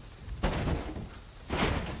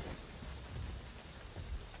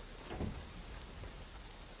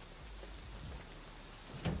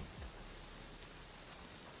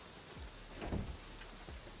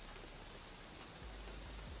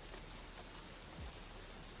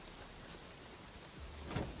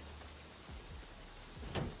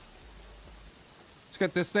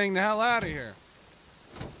 Get this thing the hell out of here.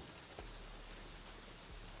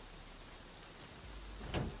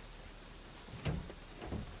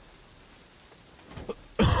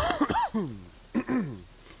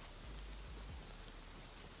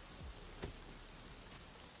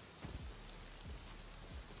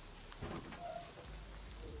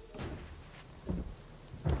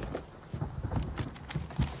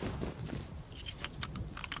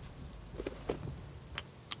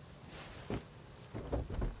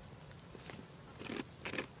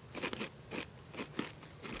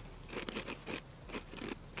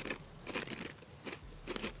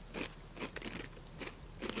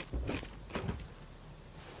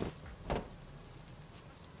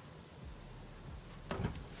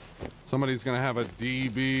 Somebody's gonna have a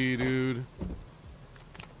DB, dude.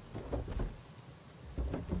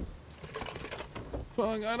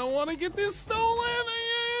 Fuck, I don't want to get this stolen.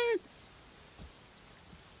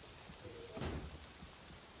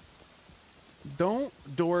 Don't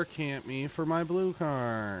door camp me for my blue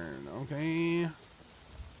card, okay?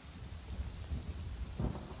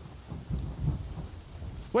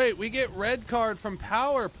 Wait, we get red card from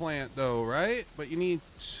power plant though, right? But you need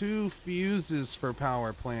 2 fuses for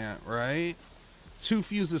power plant, right? 2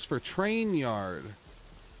 fuses for train yard.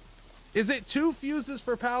 Is it 2 fuses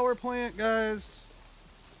for power plant, guys?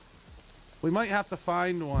 We might have to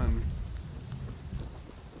find one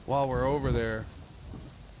while we're over there.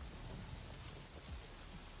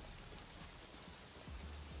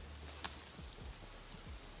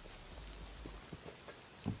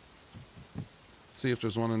 See if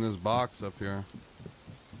there's one in this box up here.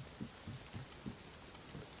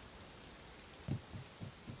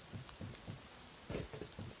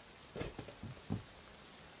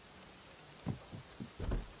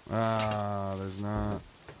 Ah, there's not.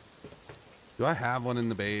 Do I have one in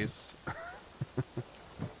the base?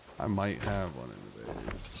 I might have one in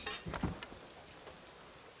the base.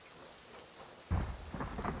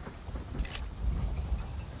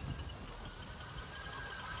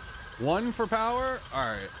 One for power?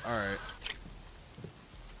 Alright, alright.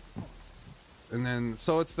 And then,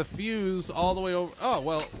 so it's the fuse all the way over. Oh,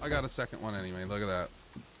 well, I got a second one anyway. Look at that.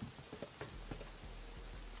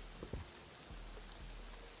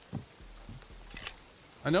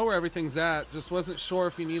 I know where everything's at. Just wasn't sure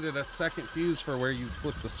if you needed a second fuse for where you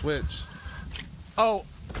flip the switch. Oh,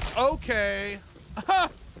 okay.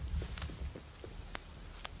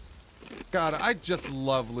 God, I just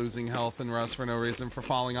love losing health in Rust for no reason, for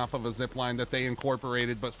falling off of a zip line that they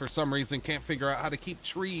incorporated, but for some reason can't figure out how to keep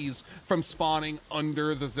trees from spawning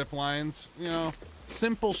under the zip lines. You know,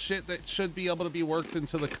 simple shit that should be able to be worked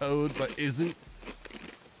into the code, but isn't.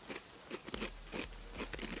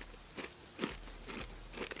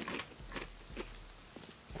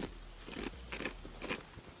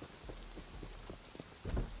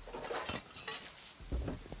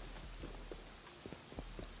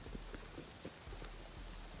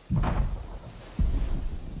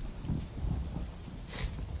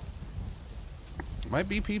 Might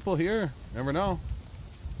be people here. Never know.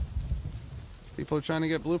 People are trying to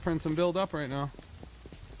get blueprints and build up right now.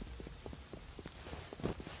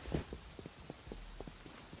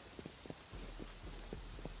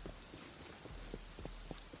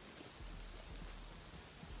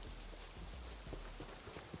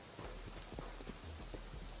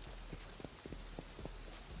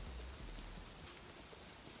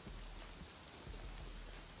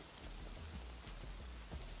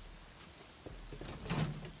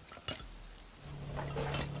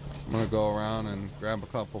 I'm gonna go around and grab a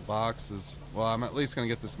couple boxes. Well, I'm at least gonna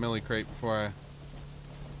get this milli crate before I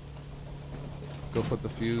go put the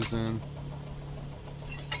fuse in.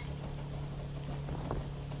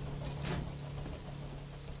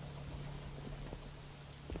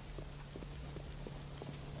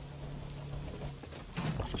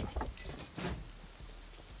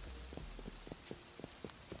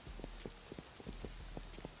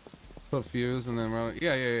 Put fuse and then run it.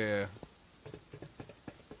 Yeah.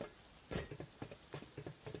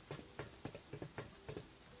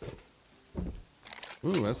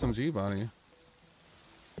 Ooh, SMG body.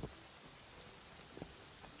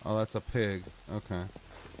 Oh, that's a pig. Okay.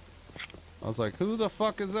 I was like, who the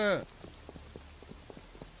fuck is that?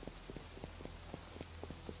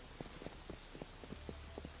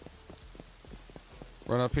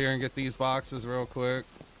 Run up here and get these boxes real quick.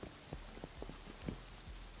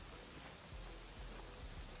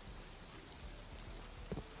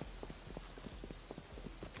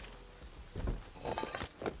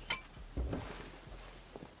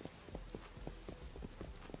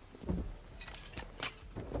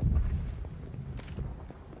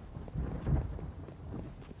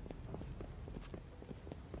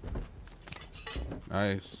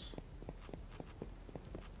 Nice.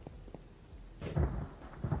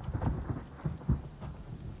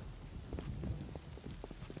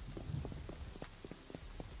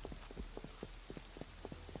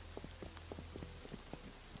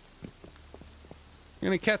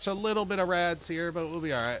 Gonna catch a little bit of rads here, but we'll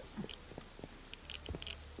be all right.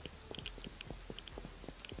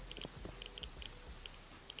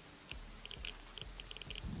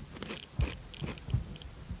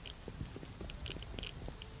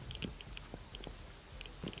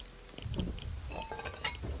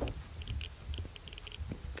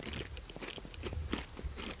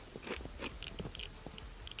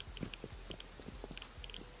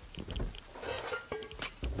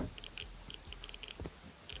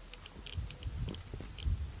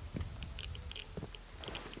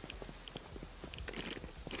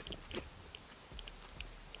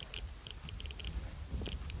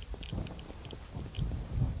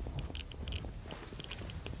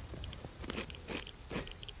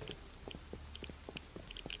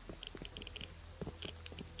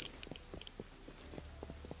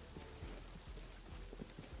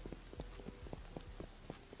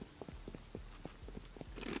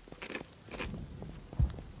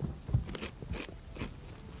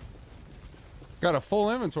 Got a full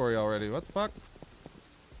inventory already. What the fuck?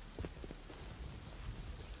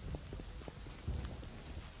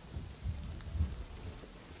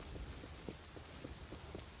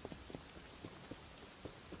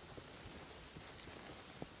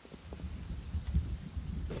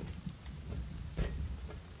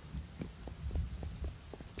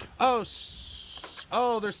 Oh,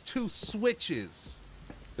 oh, there's two switches.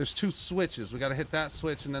 There's two switches. We got to hit that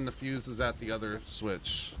switch, and then the fuse is at the other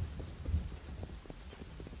switch.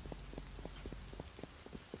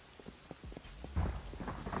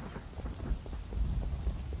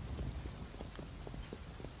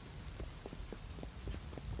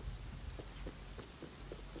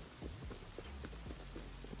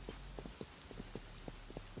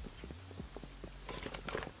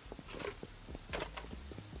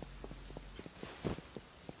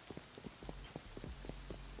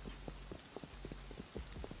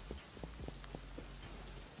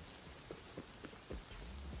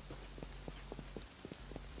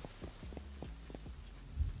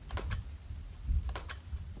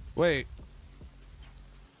 Wait.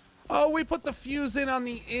 Oh, we put the fuse in on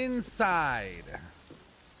the inside.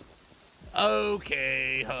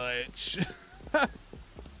 Okay, Hutch.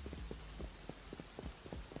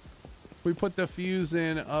 We put the fuse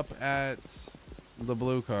in up at the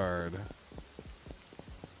blue card.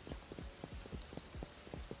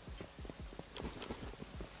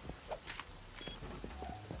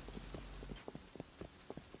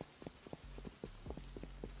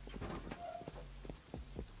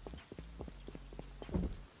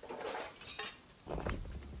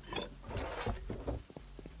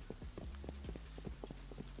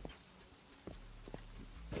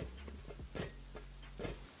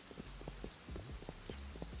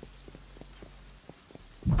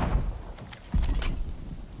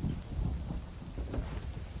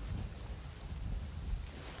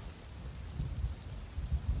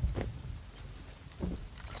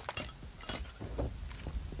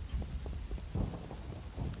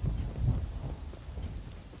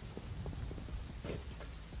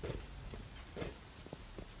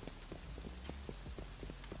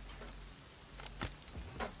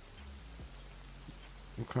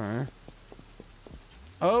 Okay.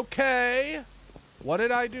 Okay. What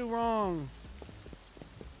did I do wrong?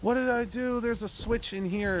 What did I do? There's a switch in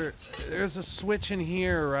here. There's a switch in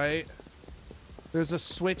here, right? There's a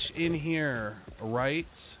switch in here,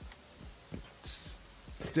 right? It's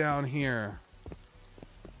down here.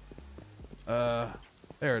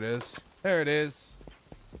 There it is. There it is.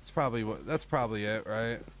 It's probably what. That's probably it,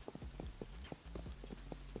 right?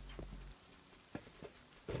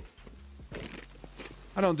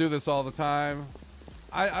 I don't do this all the time.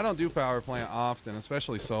 I don't do power plant often,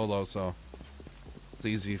 especially solo, so it's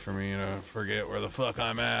easy for me to forget where the fuck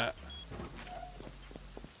I'm at.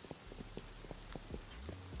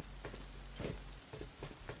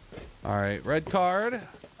 Alright, red card.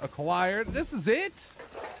 Acquired. This is it?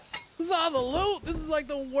 This is all the loot? This is like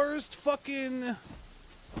the worst fucking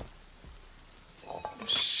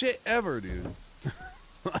shit ever, dude.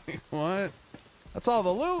 Like, what? That's all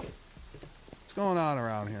the loot? What's going on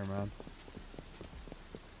around here, man?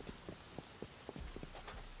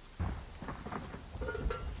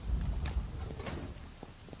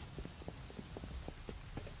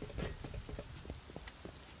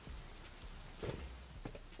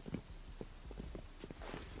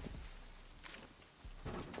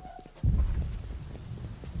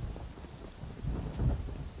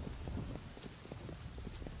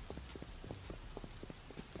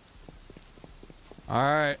 All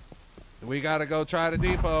right. We gotta go try the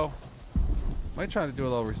depot. Might try to do a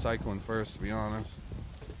little recycling first, to be honest.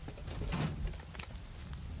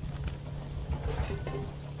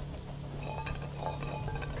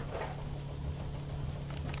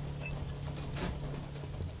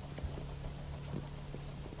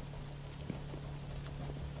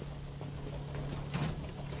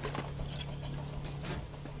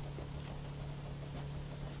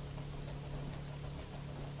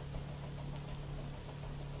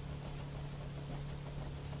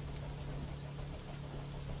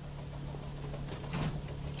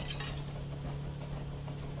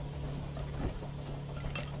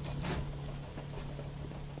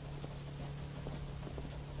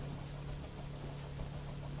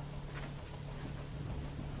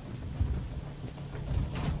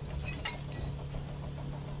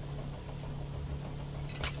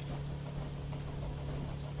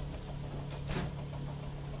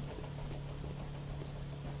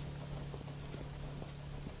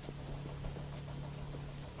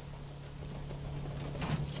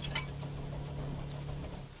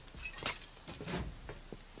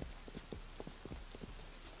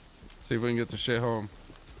 See if we can get the shit home.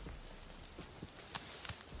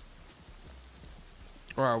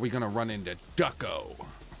 Or are we gonna run into Ducko?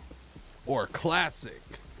 Or Classic?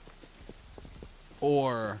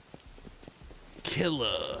 Or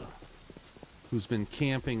Killa, who's been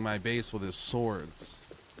camping my base with his swords?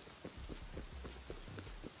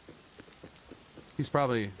 He's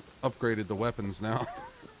probably upgraded the weapons now.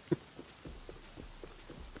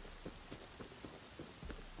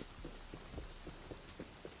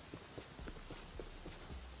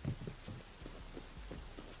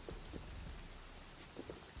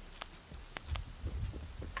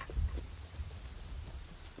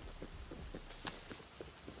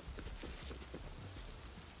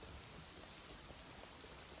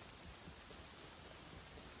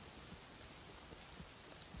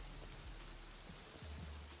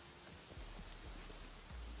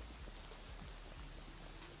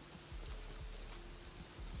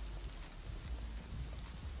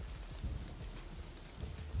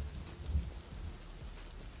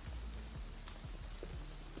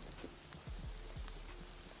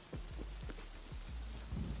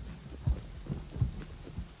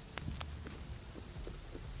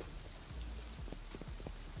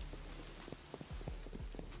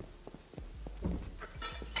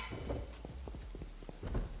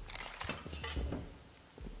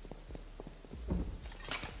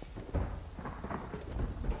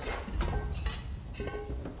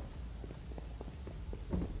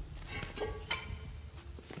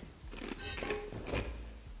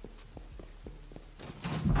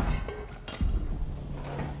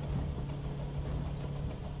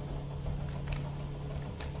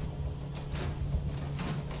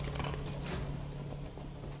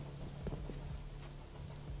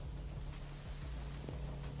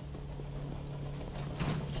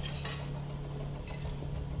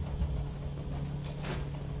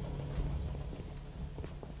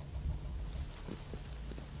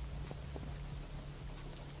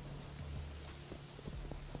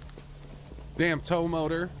 Damn tow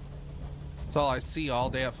motor. That's all I see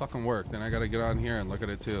all day at fucking work. Then I gotta get on here and look at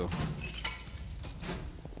it too.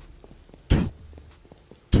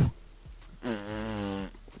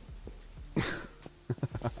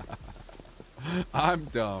 I'm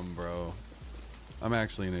dumb, bro. I'm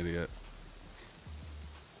actually an idiot.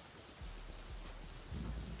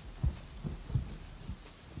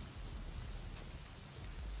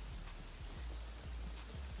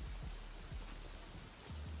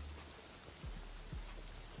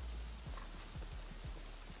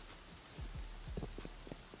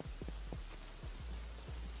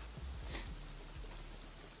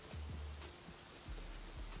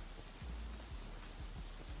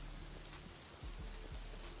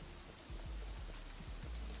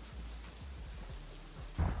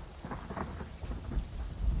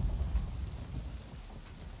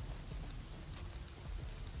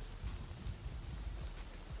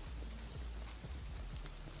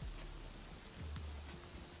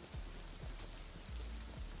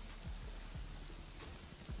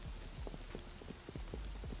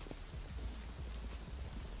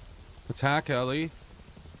 Attack heli.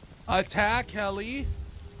 Attack heli.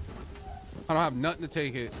 I don't have nothing to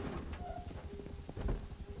take it.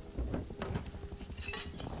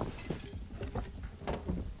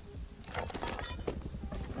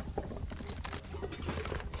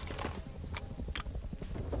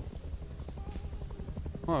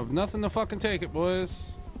 I have nothing to fucking take it, boys.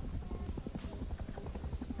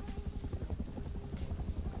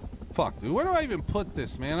 Fuck, dude. Where do I even put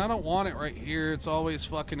this, man? I don't want it right here. It's always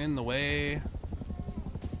fucking in the way.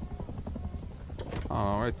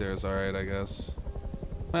 Oh, right there is alright, I guess.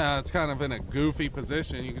 Well, it's kind of in a goofy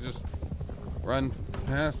position. You can just run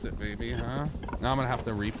past it, baby, huh? Now I'm gonna have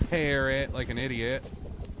to repair it like an idiot.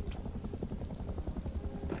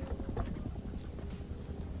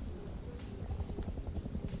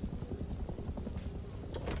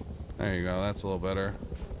 There you go. That's a little better.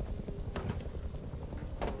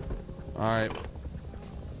 Alright.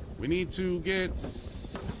 We need to get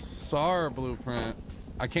SAR blueprint.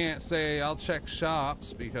 I can't say I'll check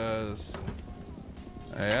shops because...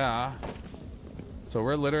 yeah. So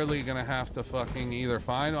we're literally gonna have to fucking either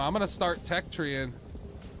find... I'm gonna start tech treeing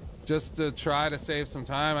just to try to save some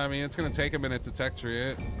time. I mean, it's gonna take a minute to tech tree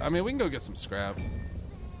it. I mean, we can go get some scrap.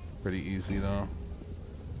 Pretty easy though.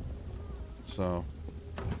 So...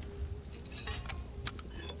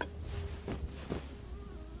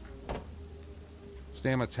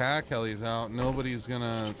 damn attack heli's out. Nobody's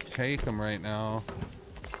gonna take him right now.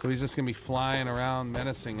 So he's just gonna be flying around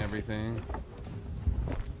menacing everything.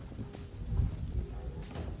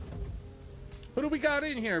 Who do we got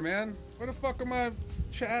in here, man? Where the fuck are my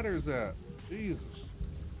chatters at? Jesus.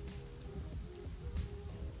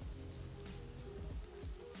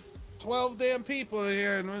 $12 damn people in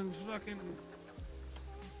here and fucking...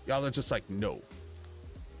 y'all are just like, no.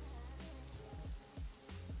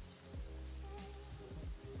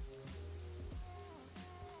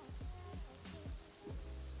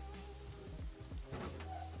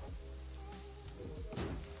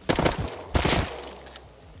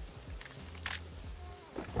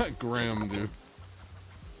 Graham, dude.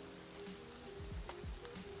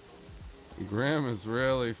 Graham is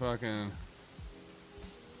really fucking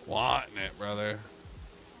wanting it, brother.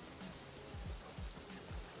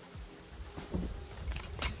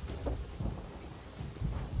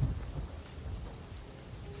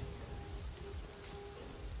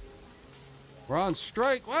 We're on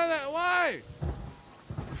strike. Why?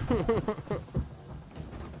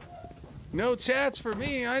 No chats for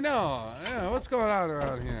me. I know. Yeah, what's going on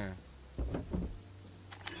around here?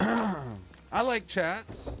 I like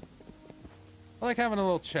chats. I like having a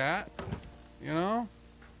little chat. You know?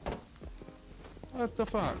 What the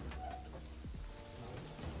fuck?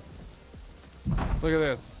 Look at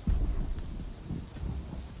this.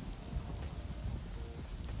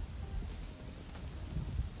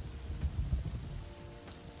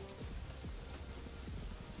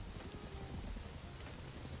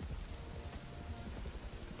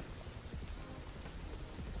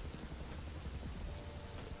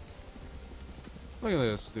 Look at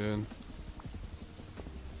this, dude.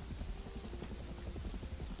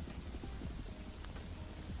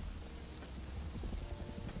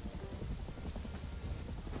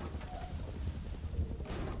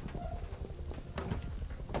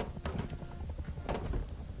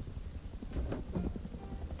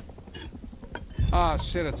 Ah,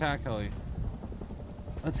 shit, attack heli.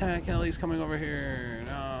 Attack heli's coming over here.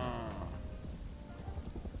 No.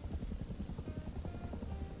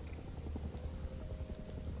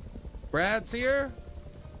 Brad's here?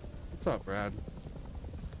 What's up, Brad?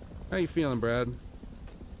 How you feeling, Brad?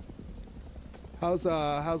 How's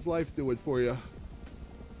life doing for you?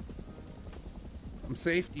 I'm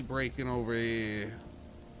safety braking over here.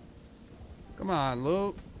 Come on,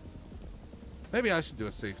 Luke. Maybe I should do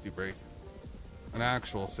a safety brake. An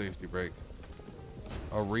actual safety brake.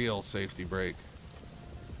 A real safety brake.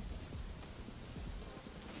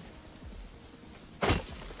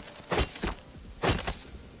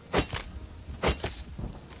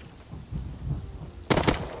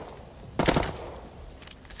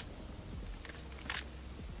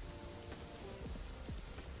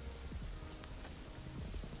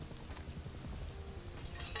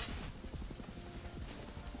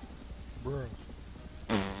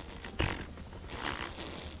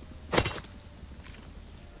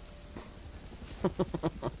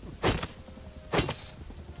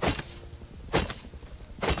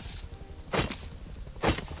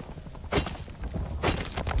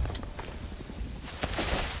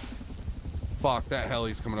 Fuck, that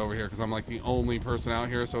heli's coming over here because I'm like the only person out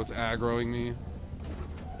here, so it's aggroing me.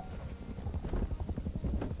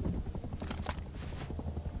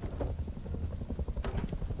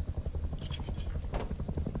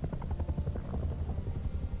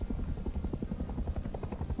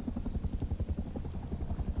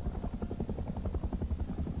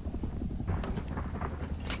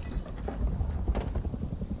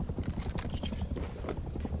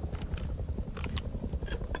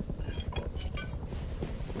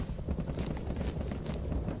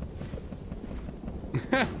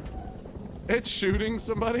 It's shooting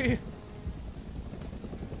somebody?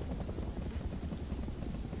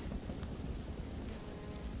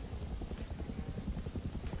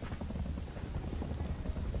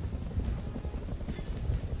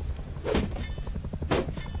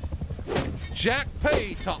 Jack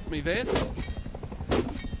Pay taught me this.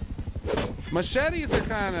 Machetes are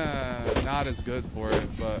kind of not as good for it,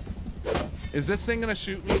 but is this thing gonna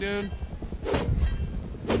shoot me, dude?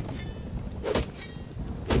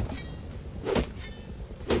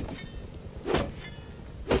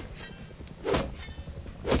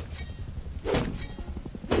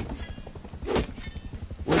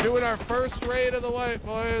 Our first raid of the white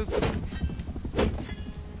boys.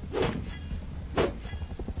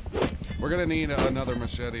 We're gonna need another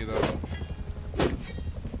machete though.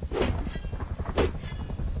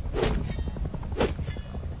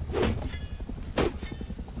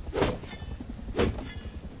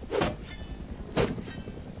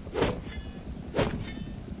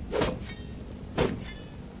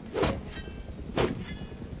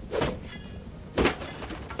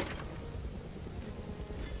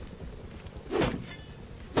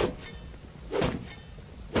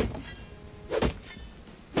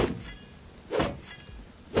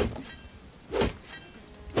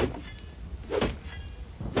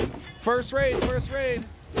 First raid, first raid.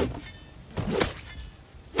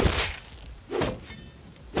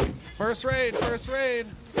 First raid, first raid.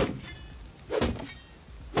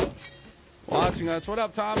 Watching us. What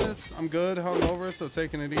up, Thomas? I'm good, hungover, so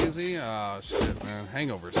taking it easy. Oh, shit, man.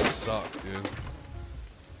 Hangovers suck, dude.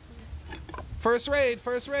 First raid,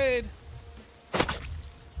 first raid.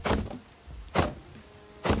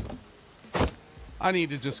 I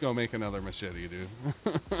need to just go make another machete, dude.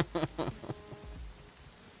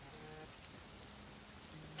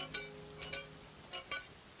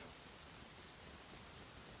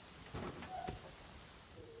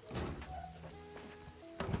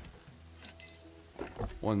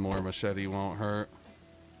 One more machete won't hurt.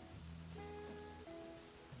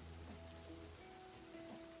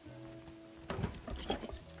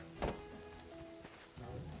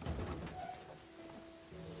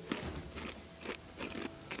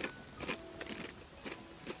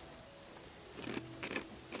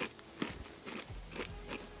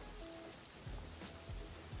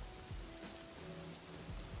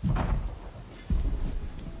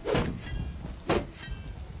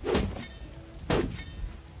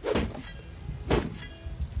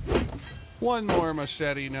 One more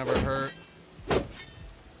machete never hurt.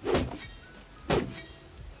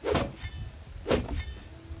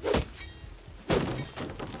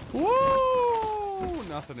 Woo!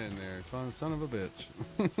 Nothing in there. Son of a bitch.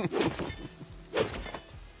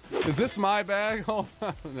 Is this my bag? Oh,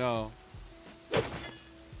 no.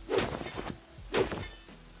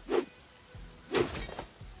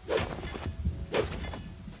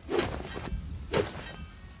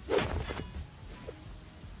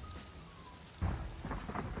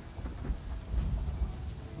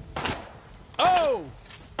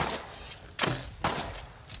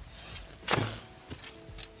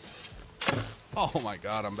 Oh my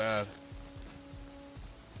god, I'm bad.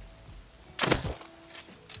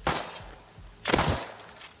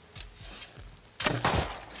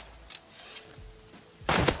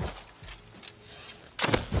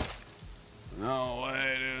 No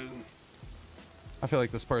way, dude. I feel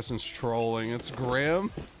like this person's trolling. It's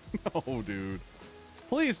Grim? No, dude.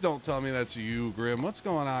 Please don't tell me that's you, Grim. What's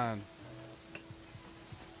going on?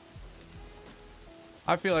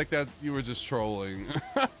 I feel like that you were just trolling.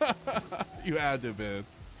 You had to have been.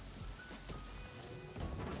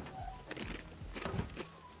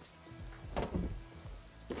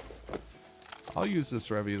 I'll use this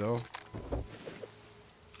Revy though.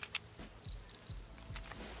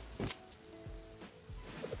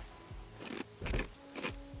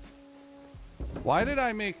 Why did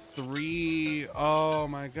I make 3? Oh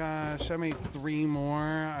my gosh, I made 3 more.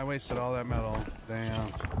 I wasted all that metal. Damn.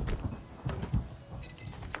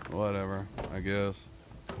 Whatever, I guess.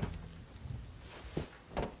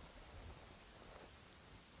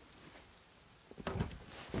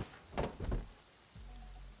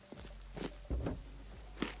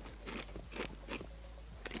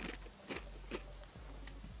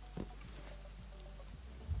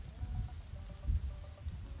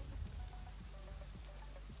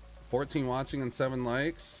 $14 watching and 7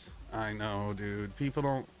 likes. I know, dude. People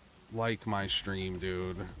don't like my stream,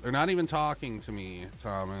 dude. They're not even talking to me,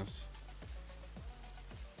 Thomas.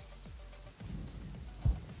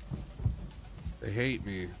 They hate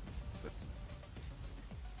me.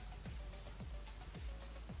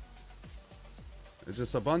 It's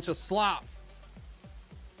just a bunch of slop.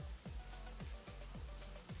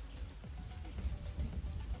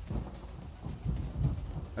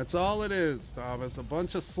 That's all it is, Thomas. A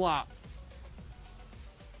bunch of slop.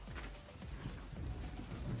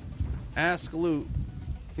 Ask Luke.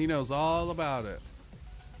 He knows all about it.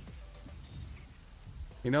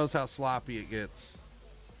 He knows how sloppy it gets.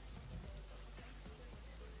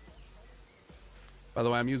 By the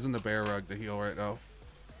way, I'm using the bear rug to heal right now.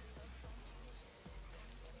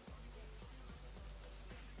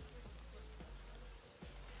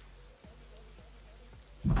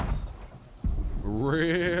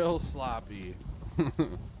 Real sloppy.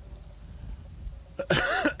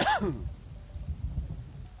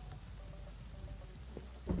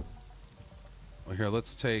 Well, here,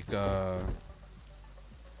 let's take one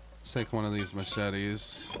of these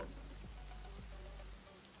machetes.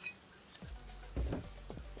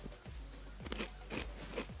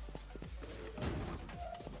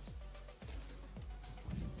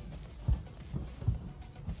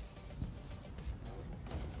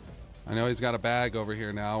 I know he's got a bag over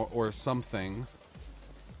here now, or something.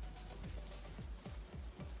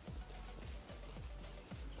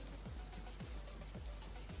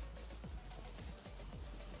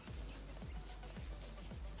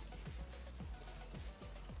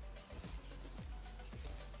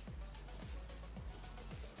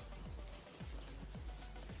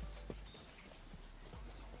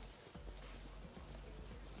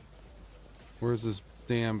 Where's this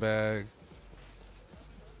damn bag?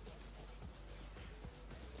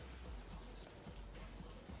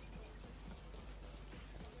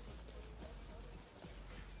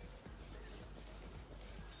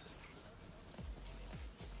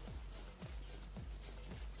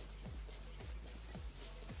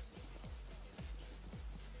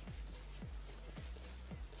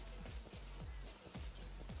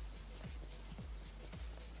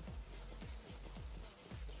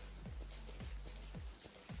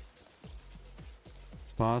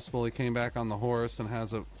 Possible he came back on the horse and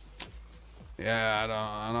has a. Yeah,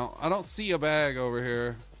 I don't see a bag over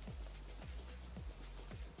here.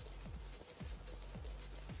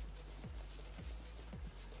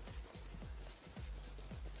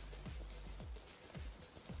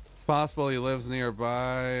 It's possible he lives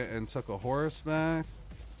nearby and took a horse back.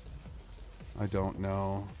 I don't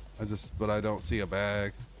know. But I don't see a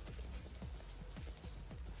bag.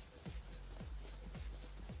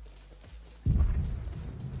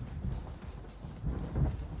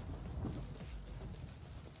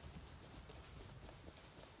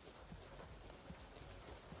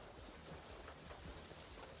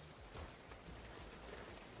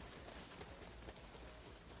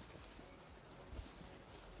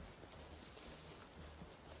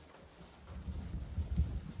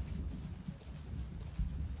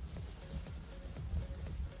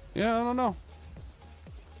 Yeah, I don't know.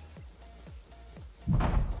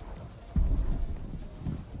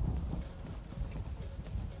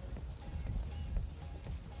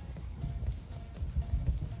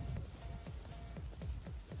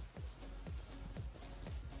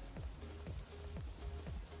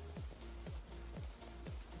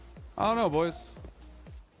 I don't know, boys.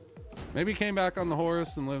 Maybe he came back on the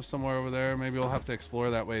horse and lived somewhere over there. Maybe we'll have to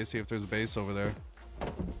explore that way, see if there's a base over there.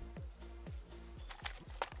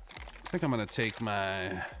 I think I'm gonna take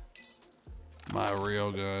my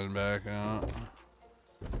real gun back out.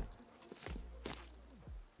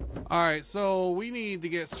 All right, so we need to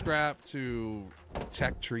get scrap to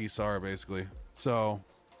tech tree SAR, basically. So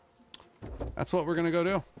that's what we're gonna go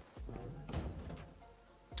do.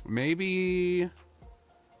 Maybe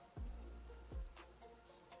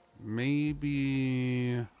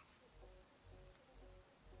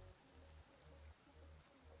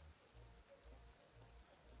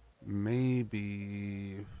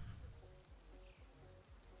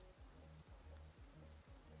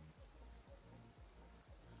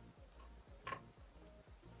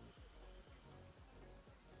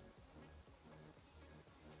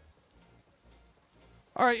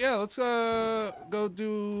all right, yeah, let's go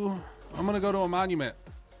do. I'm gonna go to a monument.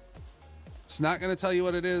 It's not gonna tell you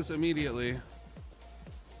what it is immediately,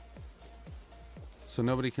 so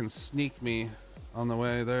nobody can sneak me on the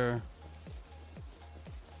way there.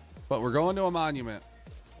 But we're going to a monument.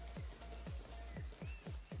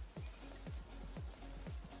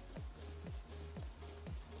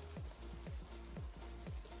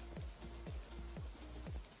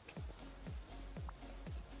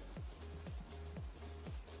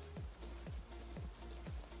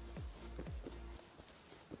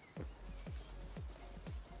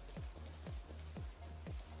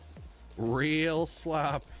 Real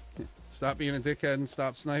slop. Stop being a dickhead and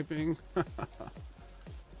stop sniping.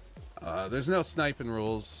 There's no sniping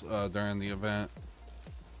rules during the event,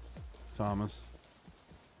 Thomas.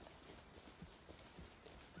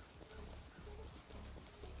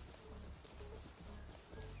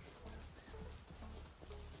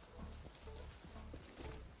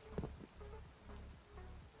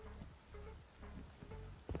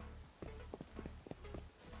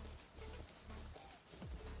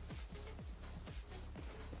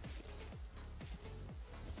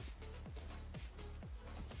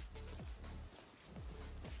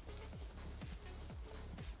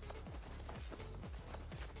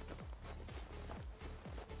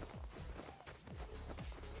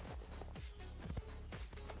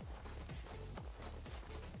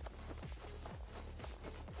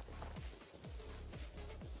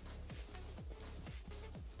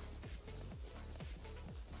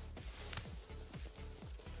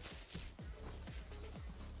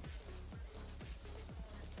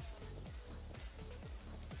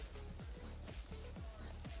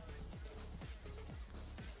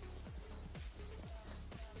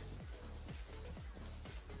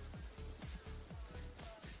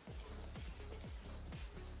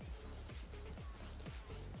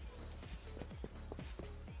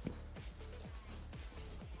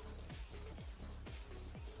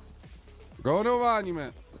 Go to a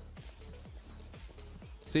monument.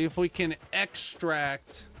 See if we can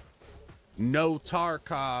extract No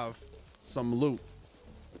Tarkov some loot.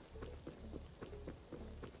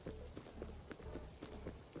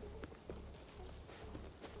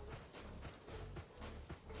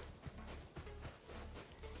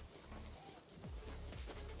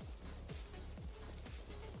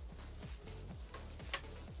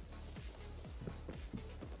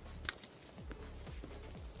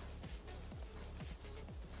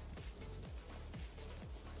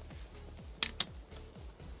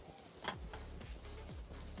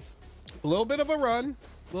 A little bit of a run.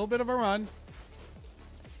 A little bit of a run.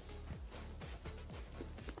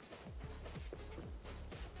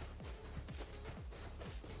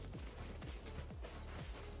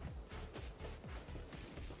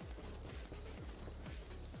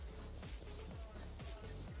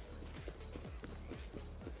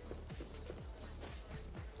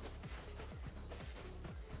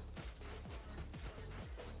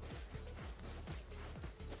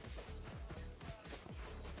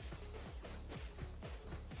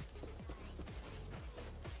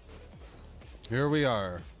 Here we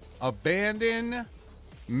are. Abandoned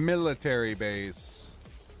military base.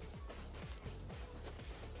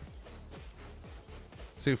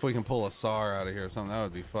 See if we can pull a SAR out of here or something. That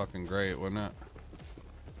would be fucking great, wouldn't it?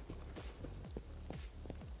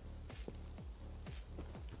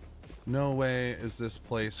 No way is this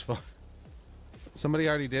place Somebody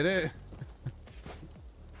already did it?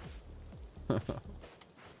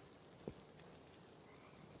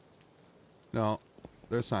 No,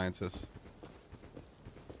 they're scientists.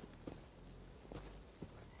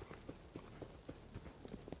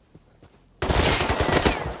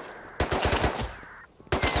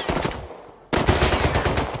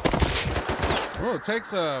 Oh, it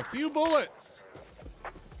takes a few bullets.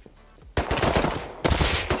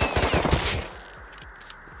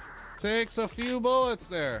 Takes a few bullets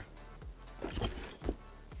there.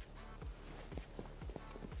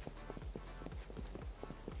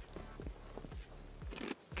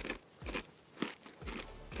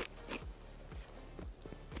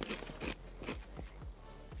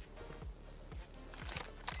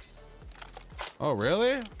 Oh,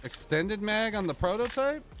 really? Extended mag on the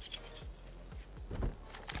prototype?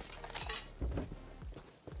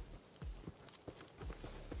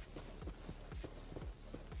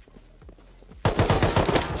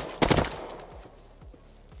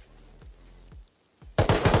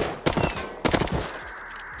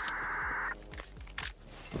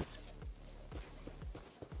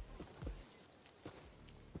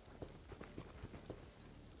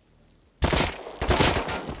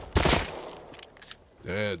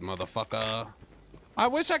 Dead, motherfucker. I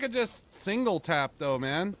wish I could just single tap though,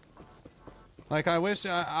 man. Like, I wish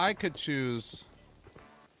I could choose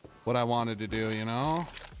what I wanted to do, you know?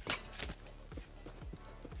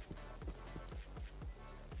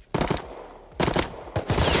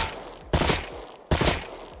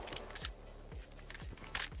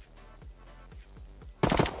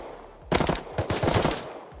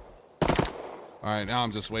 Alright, now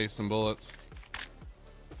I'm just wasting bullets.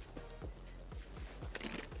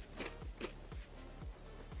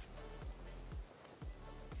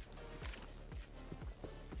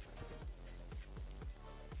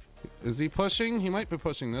 Is he pushing? He might be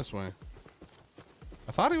pushing this way.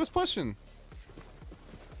 I thought he was pushing.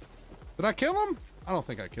 Did I kill him? I don't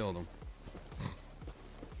think I killed him.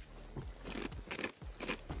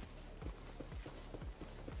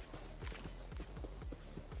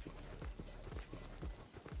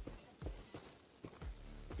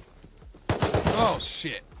 Oh,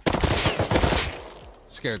 shit.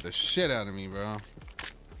 Scared the shit out of me, bro.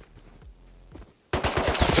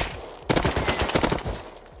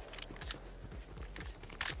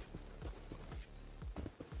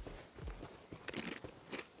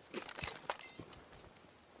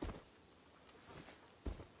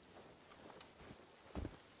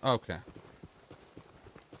 Okay.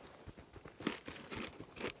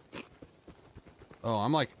 Oh,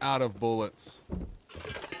 I'm like out of bullets.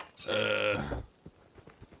 It'd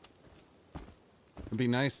be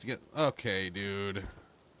nice to get... Okay, dude.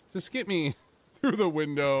 Just get me through the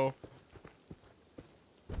window.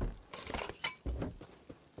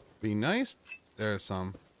 Be nice. There's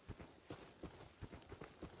some.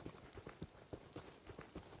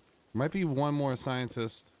 Might be one more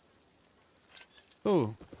scientist.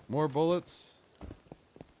 Oh, more bullets.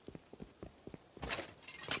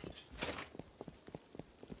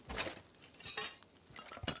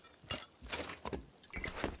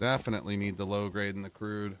 Definitely need the low grade and the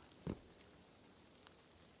crude.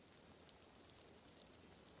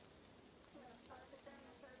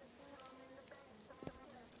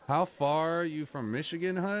 How far are you from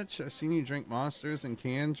Michigan, Hutch? I seen you drink Monsters and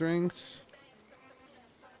canned drinks.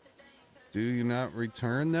 Do you not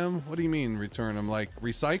return them? What do you mean return them? Like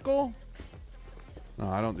recycle? No,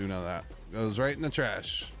 I don't do none of that. Goes right in the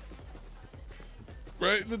trash.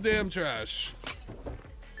 Right in the damn trash.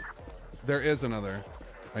 There is another.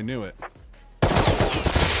 I knew it.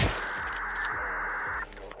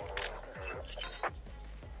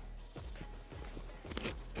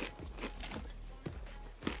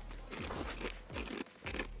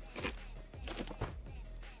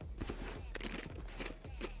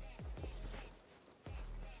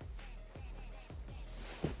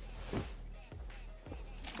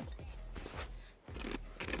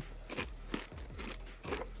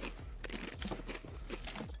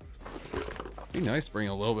 Be nice to bring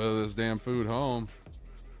a little bit of this damn food home.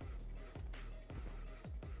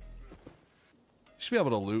 Should be able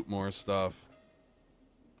to loot more stuff.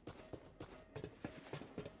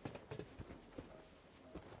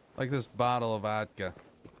 Like this bottle of vodka.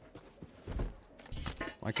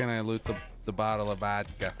 Why can't I loot the bottle of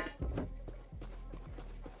vodka?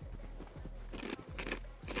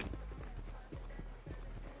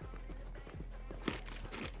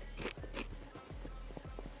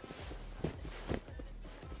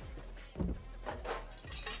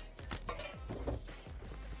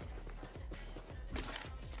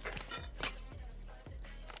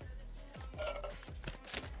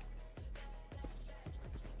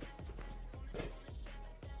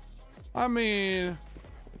 I mean,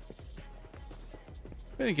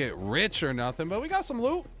 we didn't get rich or nothing, but we got some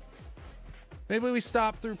loot. Maybe we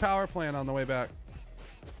stop through power plant on the way back.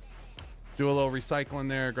 Do a little recycling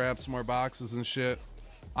there, grab some more boxes and shit.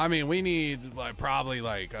 I mean, we need like probably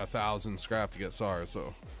like 1,000 scrap to get SAR,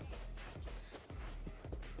 so.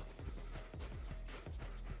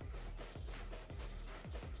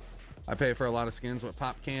 I pay for a lot of skins with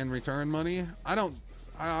pop can return money. I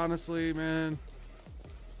honestly, man,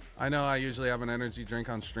 I know I usually have an energy drink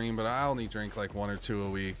on stream, but I only drink like 1 or 2 a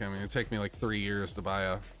week. I mean, it'd take me like 3 years to buy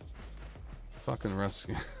a fucking rust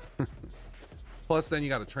skin. Plus, then you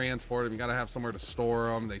got to transport them. You got to have somewhere to store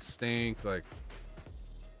them. They stink. Like,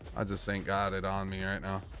 I just ain't got it on me right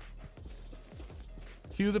now.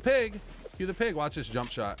 Cue the pig. Cue the pig. Watch this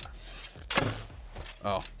jump shot.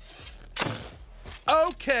 Oh.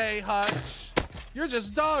 Okay, Hutch. You're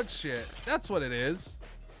just dog shit. That's what it is.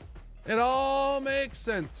 It all makes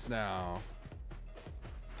sense now.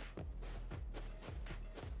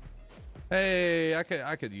 Hey, I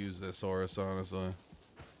could use this Horus, honestly.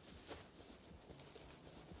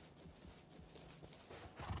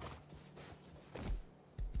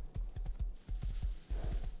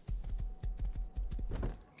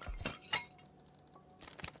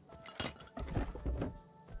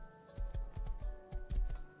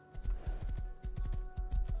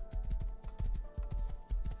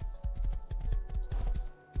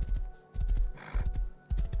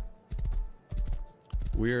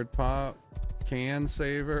 Weird pop can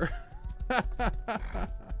saver.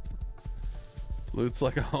 Loot's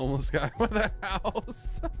like a homeless guy with a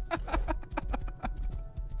house.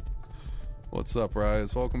 What's up,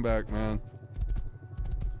 Rise? Welcome back, man.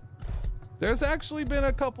 There's actually been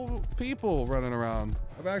a couple people running around.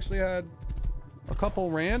 I've actually had a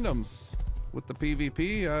couple randoms with the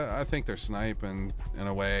PvP. I think they're sniping in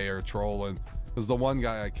a way or trolling. Because the one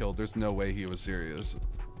guy I killed, there's no way he was serious.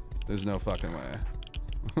 There's no fucking way.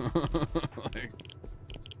 Like,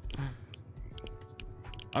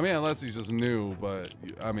 I mean, unless he's just new, but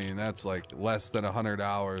I mean, that's like less than 100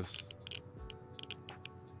 hours.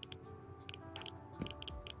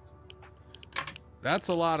 That's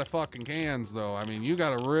a lot of fucking cans, though. I mean, you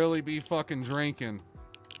gotta really be fucking drinking.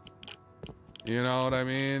 You know what I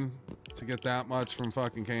mean? To get that much from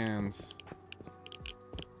fucking cans.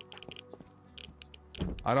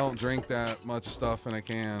 I don't drink that much stuff in a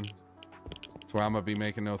can. That's why I'm gonna be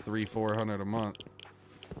making no 300-400 a month.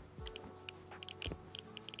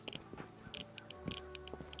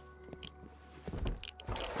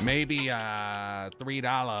 Maybe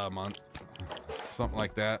 $3 a month, something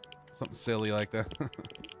like that, something silly like that.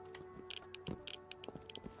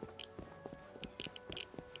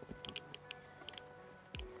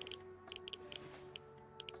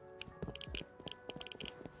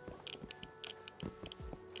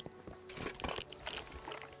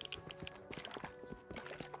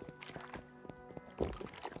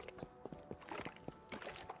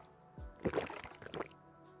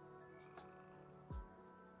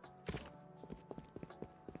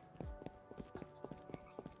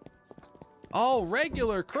 All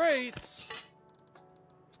regular crates.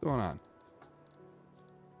 What's going on?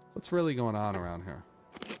 What's really going on around here?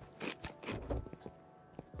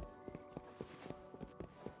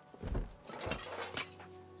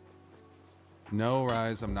 No,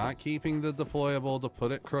 Rise, I'm not keeping the deployable to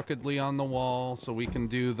put it crookedly on the wall so we can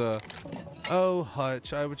do the, oh,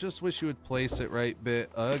 Hutch, I would just wish you would place it right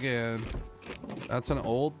bit again. That's an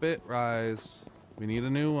old bit, Rise. We need a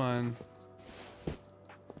new one.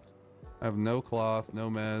 I have no cloth,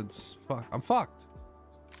 no meds. Fuck, I'm fucked.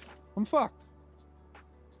 I'm fucked.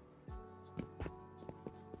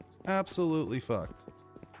 Absolutely fucked.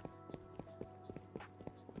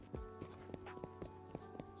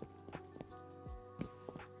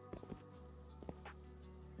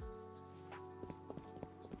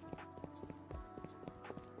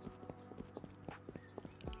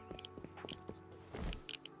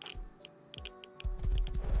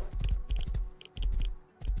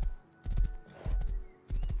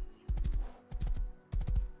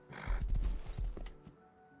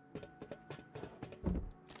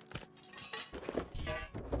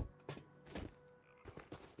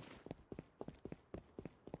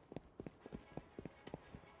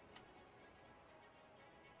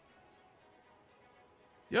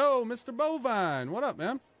 Yo, Mr. Bovine, what up,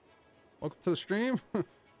 man? Welcome to the stream.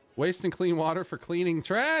 Wasting clean water for cleaning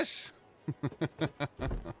trash?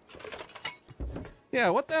 Yeah,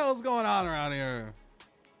 what the hell is going on around here?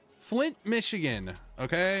 Flint, Michigan,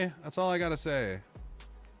 okay? That's all I gotta say.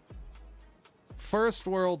 First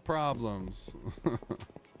world problems.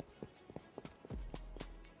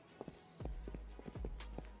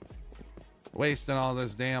 Wasting all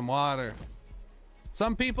this damn water.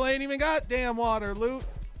 Some people ain't even got damn water, Loot.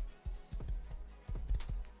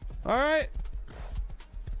 All right.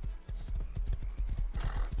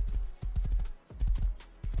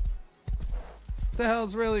 What the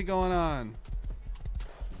hell's really going on?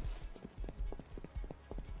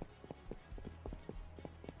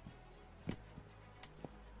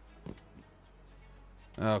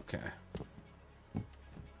 Okay.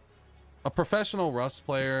 A professional Rust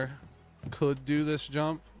player could do this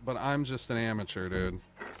jump, but I'm just an amateur, dude.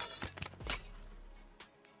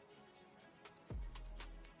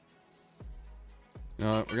 You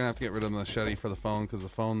know what? We're gonna have to get rid of the machete for the phone because the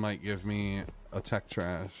phone might give me a tech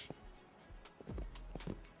trash.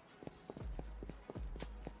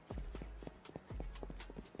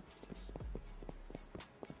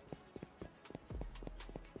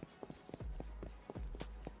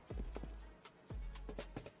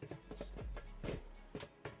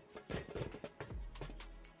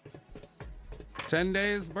 $10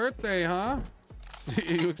 days birthday, huh? So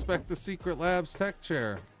you expect the Secret Labs tech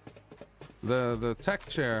chair. The tech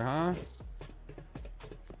chair, huh?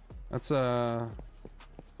 That's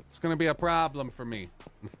it's gonna be a problem for me.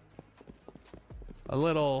 A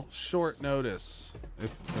little short notice,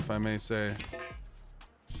 if I may say.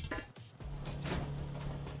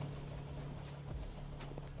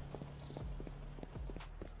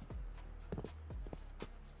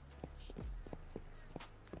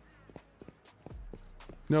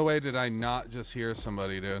 No way did I not just hear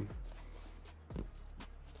somebody, dude.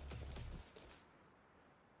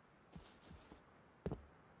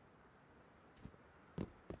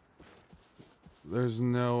 There's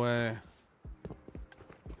no way.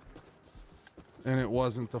 And it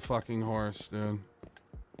wasn't the fucking horse, dude.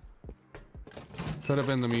 Could have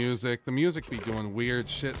been the music. The music be doing weird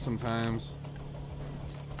shit sometimes.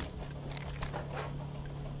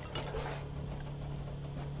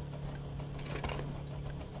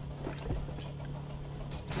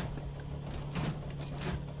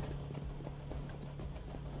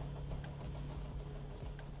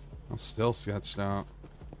 I'm still sketched out.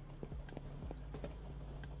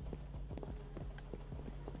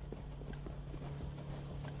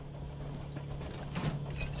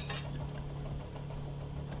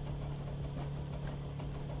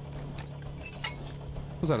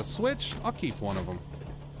 Was that a switch? I'll keep one of them.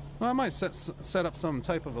 Well, I might set up some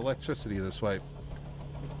type of electricity this way.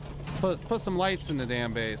 Put some lights in the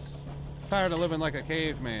damn base. Tired of living like a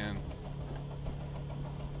caveman.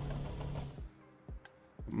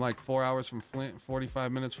 I'm like 4 hours from Flint,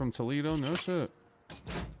 45 minutes from Toledo. No shit.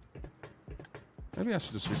 Maybe I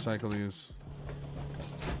should just recycle these.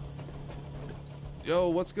 Yo,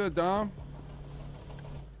 what's good, Dom?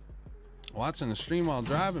 Watching the stream while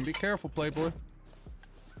driving. Be careful, Playboy.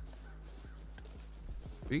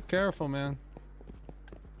 Be careful, man.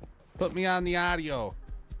 Put me on the audio.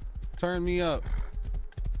 Turn me up.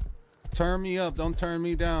 Turn me up. Don't turn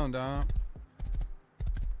me down, Dom.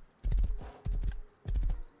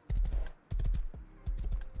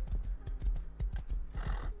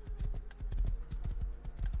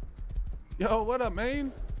 Yo, what up,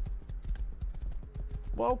 man?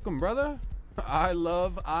 Welcome, brother. I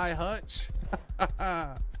love iHutch.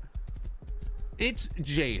 It's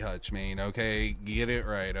J Hutch, man, okay? Get it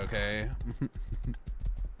right, okay?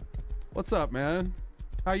 What's up, man?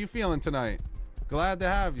 How you feeling tonight? Glad to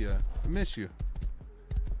have you. I miss you.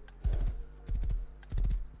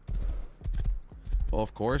 Well,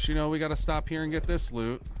 of course, you know, we gotta stop here and get this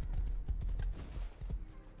loot.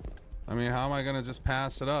 I mean, how am I gonna just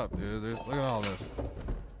pass it up, dude? Look at all this.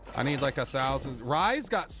 I need like 1,000. Rise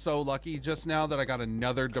got so lucky just now that I got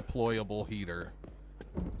another deployable heater.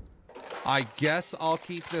 I guess I'll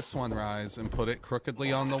keep this one, Rise, and put it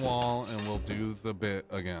crookedly on the wall, and we'll do the bit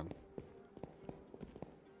again.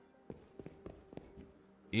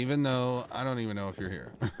 Even though I don't even know if you're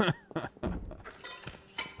here.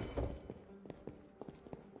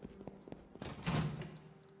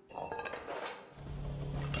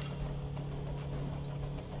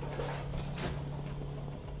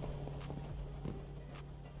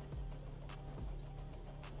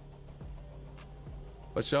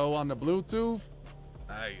 But show on the Bluetooth,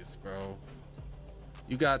 nice, bro.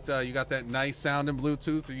 You got that nice sounding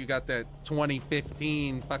Bluetooth, or you got that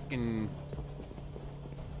 2015 fucking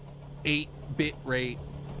 8-bit rate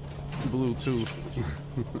Bluetooth.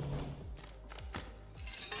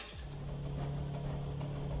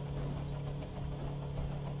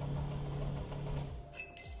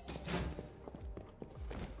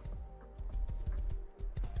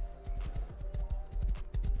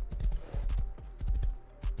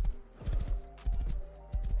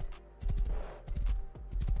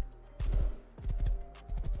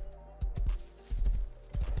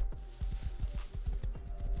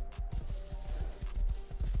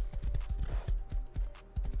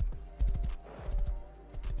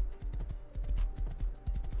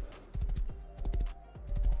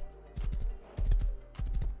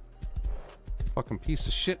 Fucking piece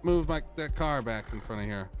of shit moved that car back in front of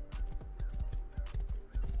here.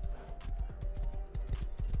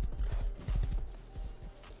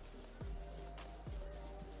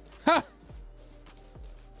 Ha!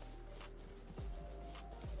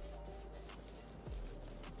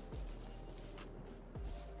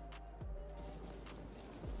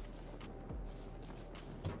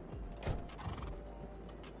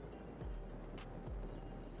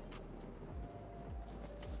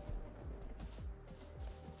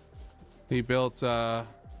 He built, I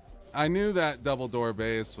knew that double door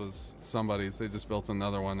base was somebody's. They just built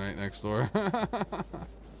another one right next door.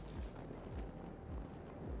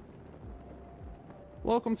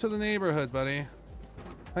 Welcome to the neighborhood, buddy.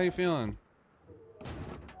 How you feeling?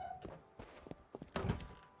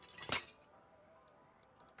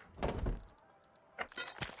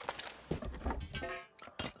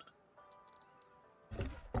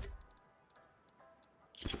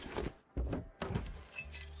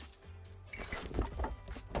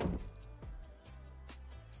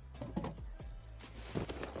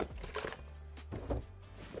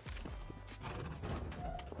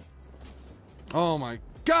 Oh my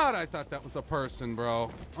God, I thought that was a person, bro.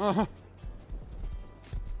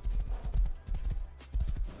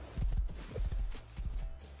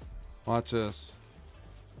 Watch this.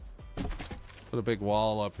 Put a big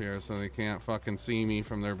wall up here so they can't fucking see me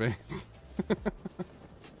from their base.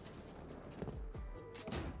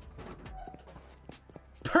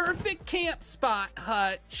 Perfect camp spot,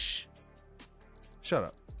 Hutch. Shut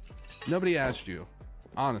up. Nobody asked you.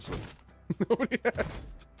 Honestly. Nobody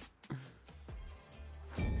asked.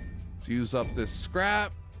 Let's use up this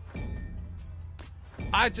scrap.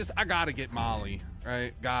 I gotta get Molly,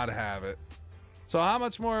 right? Gotta have it. So how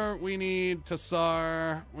much more we need to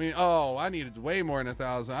SAR? I needed way more than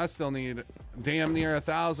 1,000. I still need damn near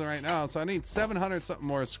 1,000 right now. So I need 700 something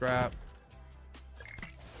more scrap.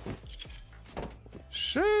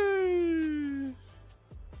 Sheesh.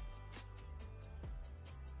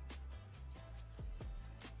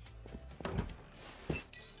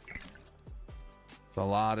 It's a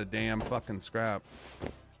lot of damn fucking scrap.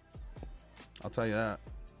 I'll tell you that.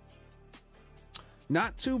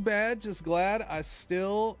 Not too bad, just glad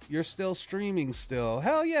you're still streaming still.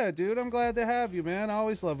 Hell yeah, dude. I'm glad to have you, man. I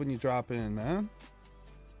always love when you drop in, man.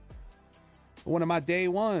 One of my day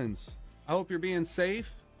ones. I hope you're being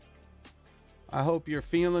safe. I hope you're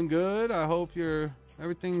feeling good. I hope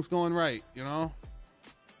everything's going right, you know?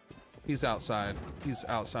 He's outside. He's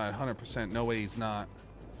outside 100%. No way he's not.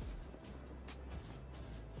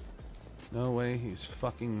 No way he's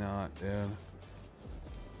fucking not, dude.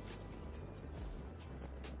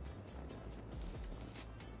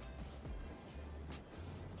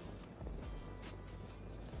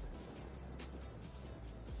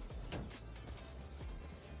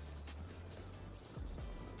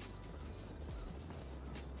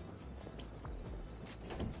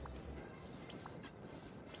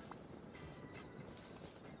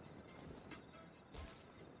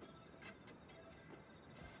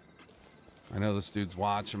 I know this dude's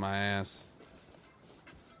watching my ass.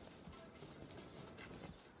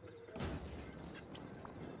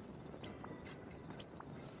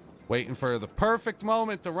 Waiting for the perfect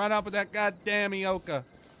moment to run up with that goddamn Ioka.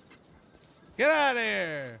 Get out of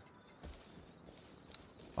here.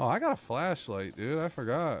 Oh, I got a flashlight, dude. I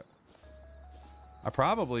forgot. I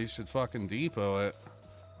probably should fucking depot it.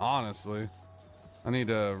 Honestly. I need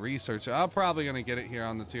to research it. I'm probably going to get it here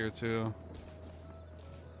on the tier 2.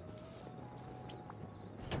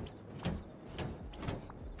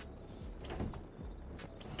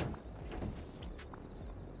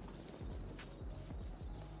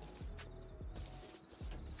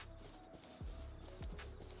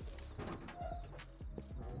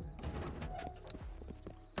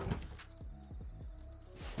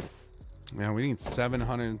 Man, we need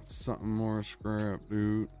 700 something more scrap,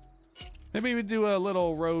 dude. Maybe we do a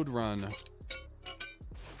little road run.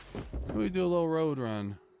 Maybe we do a little road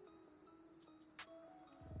run.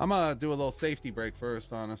 I'm gonna do a little safety break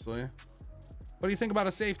first, honestly. What do you think about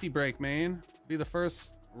a safety break, man? Be the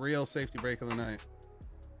first real safety break of the night.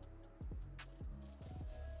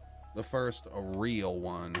 The first real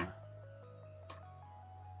one.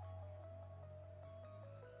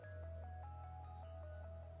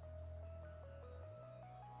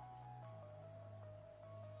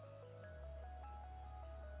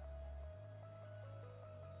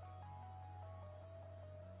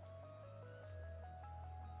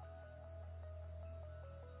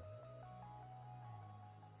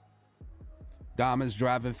 Diamonds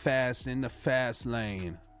driving fast in the fast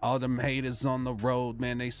lane. All them haters on the road,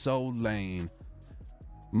 man, they so lame.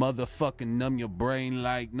 Motherfucking numb your brain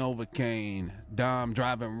like Novocaine. Dom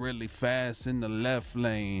driving really fast in the left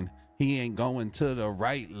lane. He ain't going to the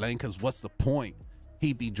right lane, cause what's the point?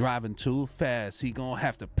 He be driving too fast. He gonna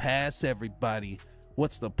have to pass everybody.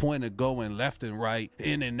 What's the point of going left and right,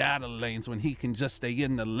 in and out of lanes, when he can just stay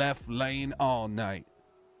in the left lane all night?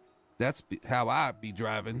 That's how I be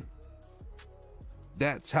driving.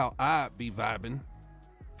 That's how I be vibing.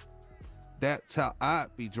 That's how I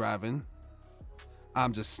be driving.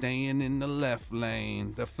 I'm just staying in the left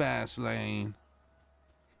lane, the fast lane.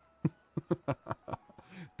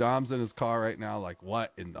 Dom's in his car right now like,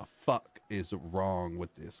 what in the fuck is wrong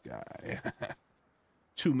with this guy?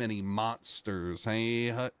 Too many monsters, hey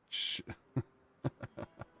Hutch?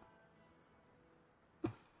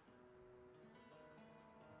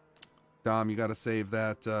 Dom, you gotta save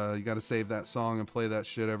that. You gotta save that song and play that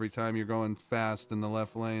shit every time you're going fast in the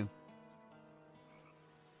left lane.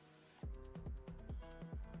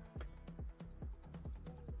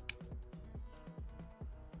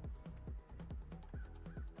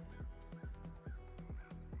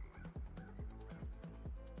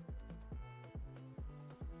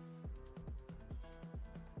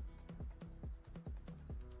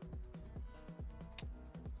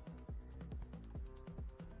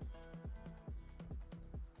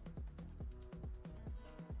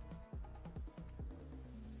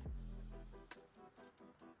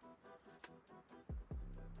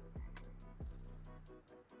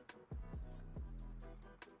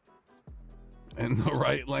 In the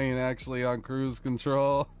right lane, actually, on cruise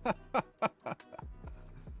control.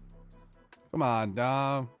 Come on,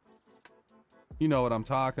 Dom. You know what I'm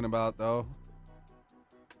talking about, though.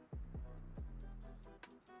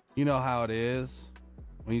 You know how it is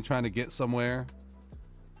when you're trying to get somewhere.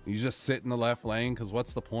 You just sit in the left lane, because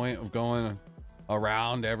what's the point of going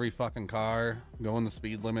around every fucking car, going the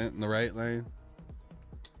speed limit in the right lane?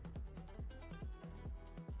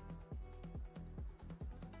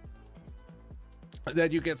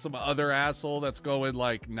 Then you get some other asshole that's going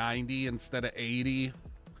like 90 instead of 80,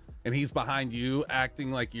 and he's behind you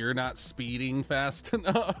acting like you're not speeding fast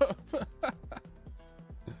enough.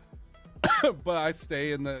 But I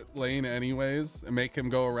stay in the lane anyways and make him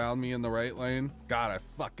go around me in the right lane. God, I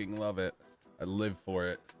fucking love it. I live for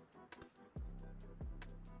it.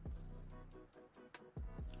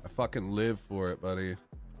 I fucking live for it, buddy.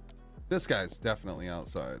 This guy's definitely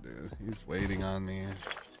outside, dude. He's waiting on me.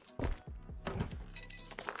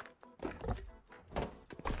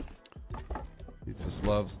 He just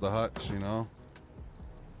loves the hutch, you know?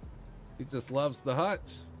 He just loves the hutch.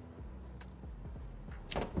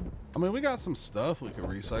 I mean, we got some stuff we could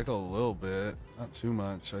recycle a little bit. Not too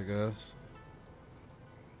much, I guess.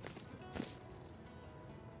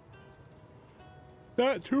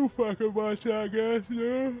 Not too fucking much, I guess,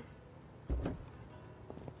 yeah.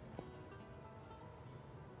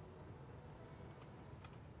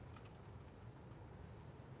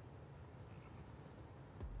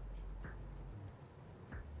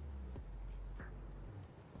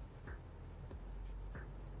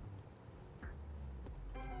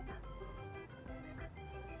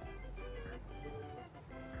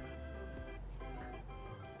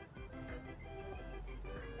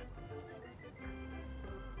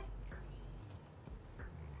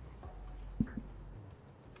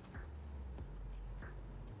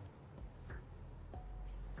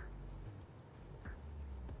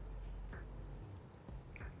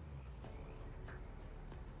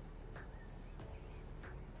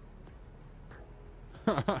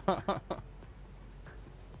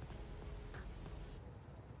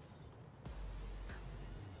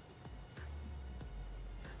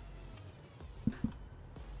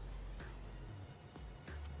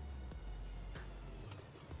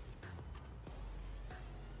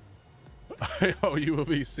 Oh, you will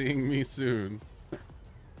be seeing me soon.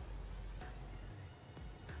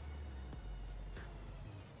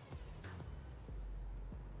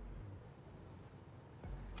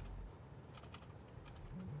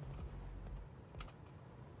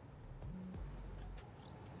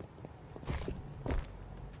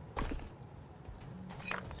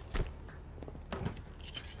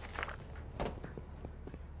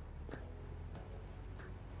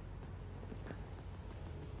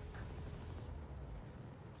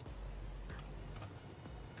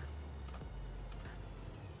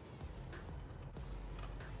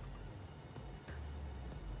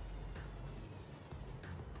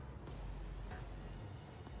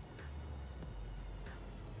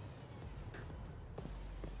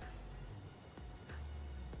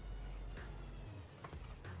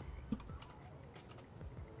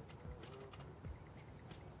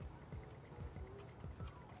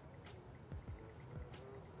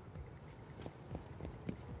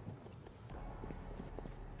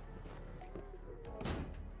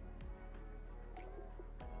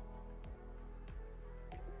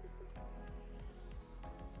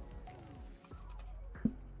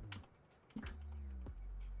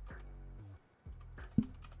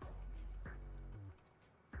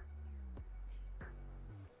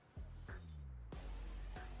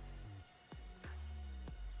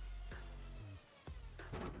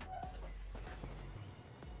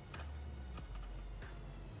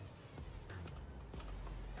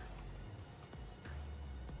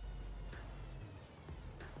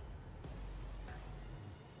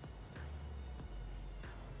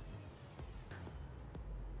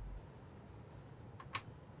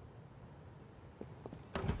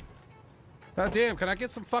 God damn, can I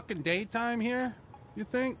get some fucking daytime here? You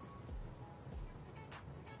think?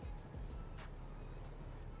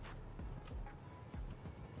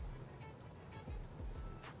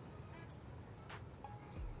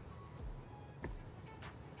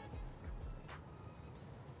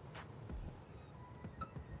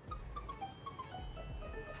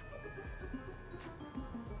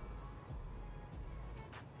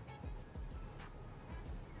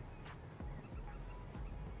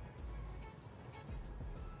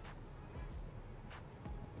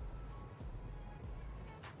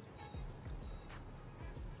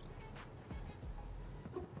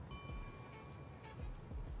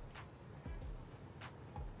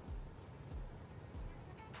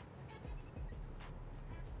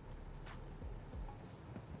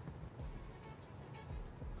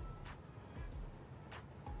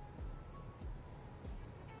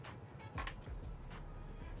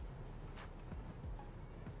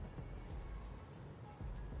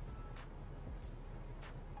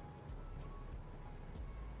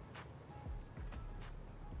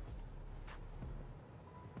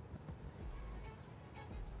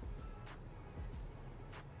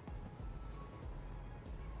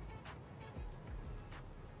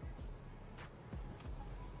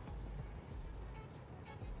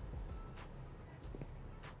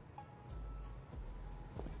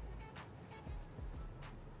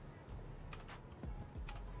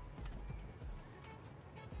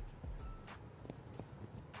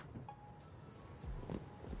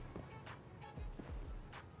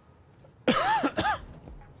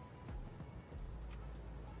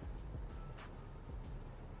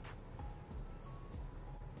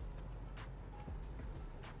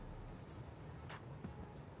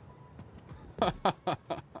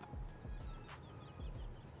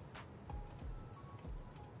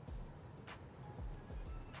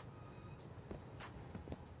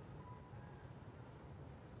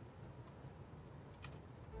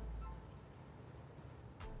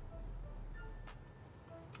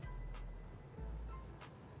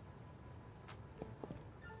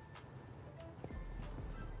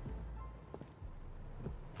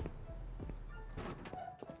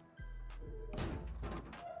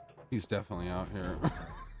 He's definitely out here.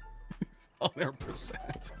 He's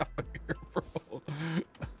 100% out here, bro.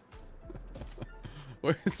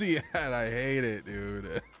 Where's he at? I hate it,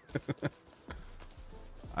 dude.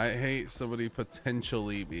 I hate somebody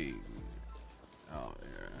potentially being out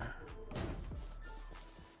here.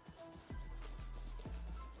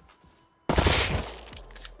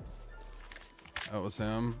 That was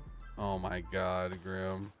him. Oh my God,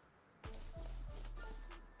 Grim.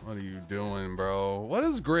 What are you doing, bro? What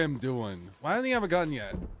is Grim doing? Why doesn't he have a gun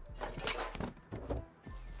yet?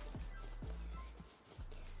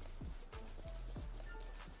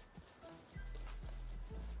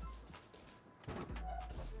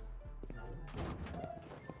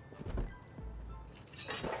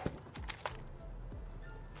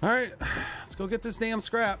 All right, let's go get this damn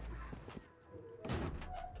scrap.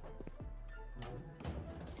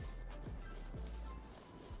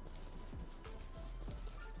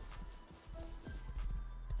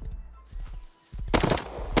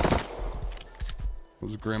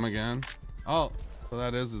 Was Grim again? Oh, so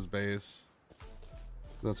that is his base.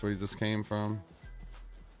 That's where he just came from.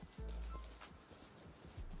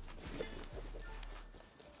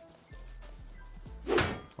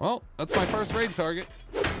 Well, that's my first raid target.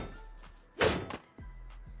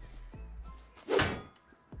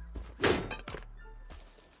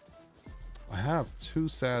 I have 2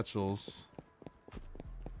 satchels.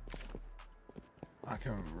 I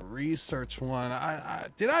can research one.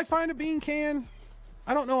 Did I find a bean can?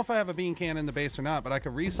 I don't know if I have a bean can in the base or not, but I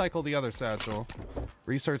could recycle the other satchel,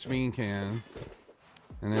 research bean can,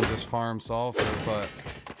 and then just farm sulfur. But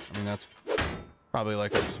I mean, that's probably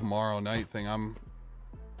like a tomorrow night thing. I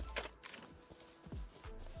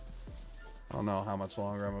don't know how much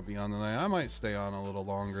longer I'm gonna be on tonight. I might stay on a little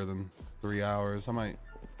longer than 3 hours. I might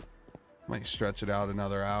stretch it out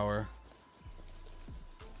another hour.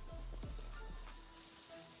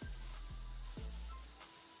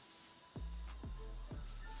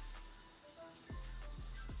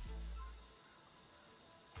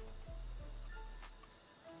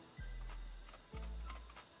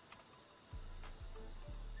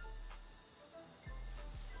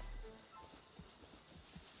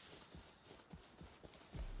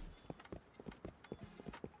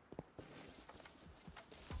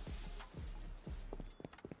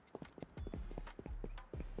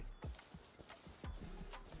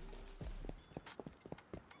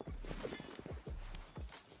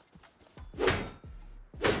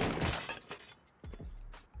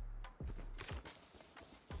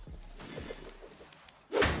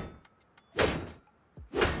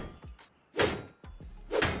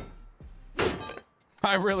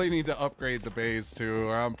 I really need to upgrade the base too,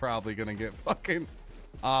 or I'm probably gonna get fucking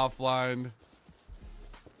offline.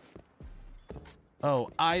 Oh,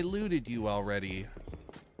 I looted you already.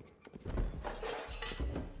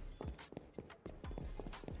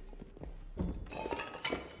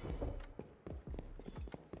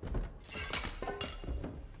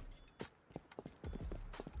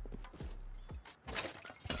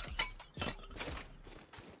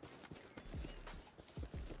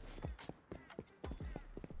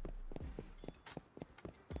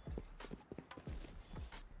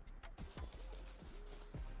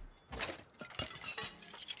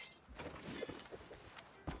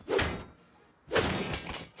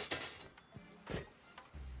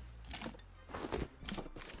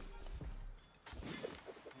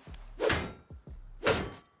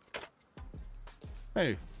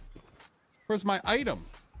 Hey, where's my item?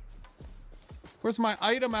 Where's my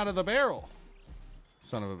item out of the barrel?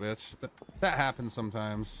 Son of a bitch. That happens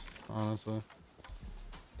sometimes, honestly.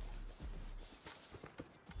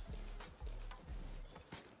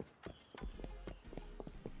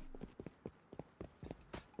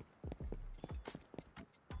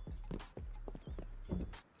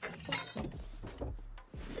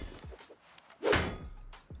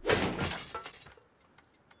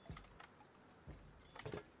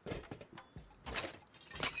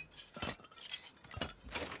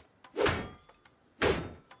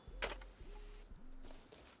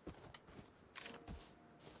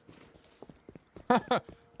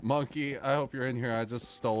 Monkey, I hope you're in here. I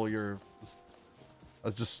just stole your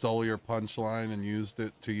punchline and used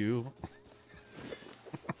it to you.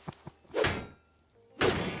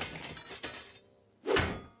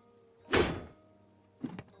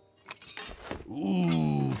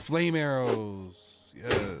 Ooh, flame arrows.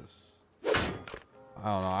 Yes. I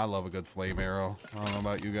don't know. I love a good flame arrow. I don't know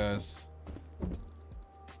about you guys.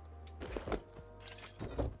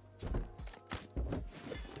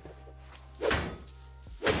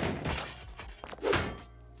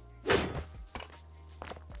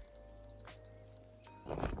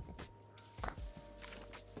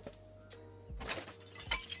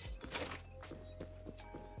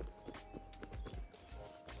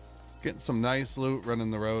 Getting some nice loot running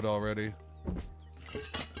the road already.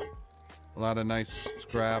 A lot of nice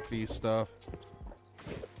scrappy stuff.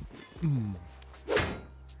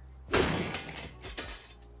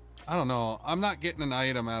 I don't know. I'm not getting an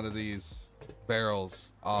item out of these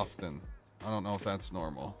barrels often. I don't know if that's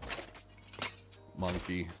normal.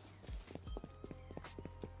 Monkey.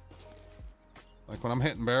 Like when I'm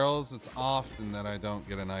hitting barrels, it's often that I don't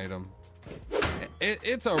get an item.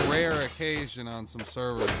 It's a rare occasion on some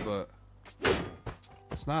servers, but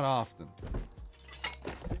it's not often.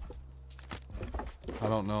 I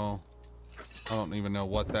don't know. I don't even know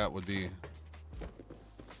what that would be.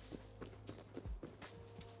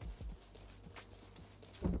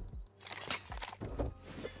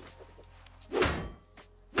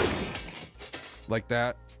 Like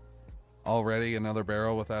that? Already another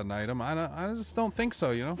barrel without an item? I just don't think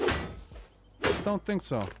so, you know? Just don't think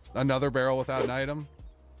so. Another barrel without an item?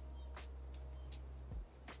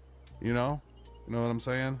 You know? You know what I'm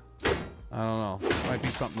saying? I don't know. Might be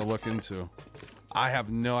something to look into. I have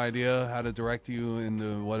no idea how to direct you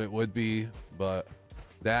into what it would be, but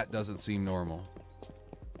that doesn't seem normal.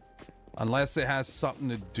 Unless it has something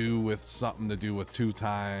to do with 2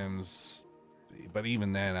 times. But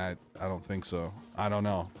even then, I don't think so. I don't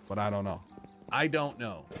know. But I don't know. I don't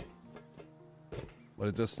know. But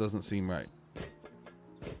it just doesn't seem right.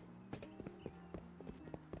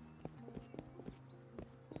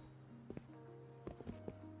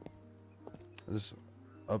 Just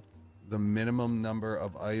up the minimum number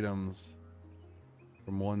of items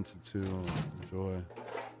from 1 to 2. Enjoy.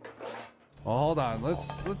 Well, hold on. Let's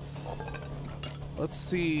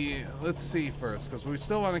see first, because we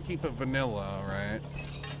still want to keep it vanilla, right?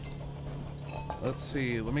 Let's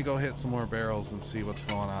see. Let me go hit some more barrels and see what's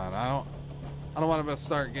going on. I don't want to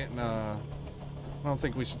start getting I don't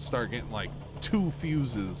think we should start getting like 2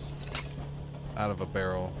 fuses out of a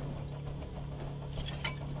barrel.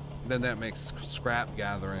 Then that makes scrap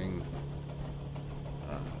gathering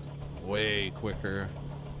way quicker.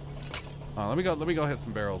 Let me go hit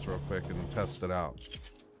some barrels real quick and test it out.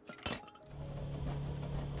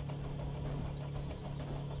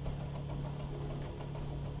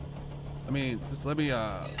 Let me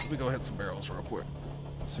go hit some barrels real quick.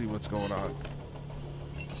 See what's going on.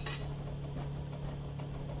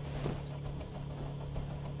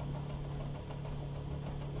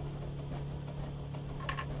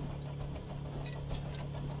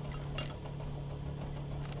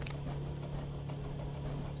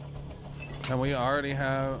 And we already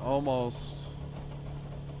have almost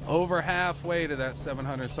over halfway to that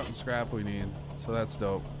 700 something scrap we need. So that's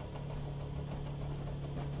dope.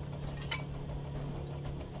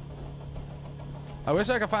 I wish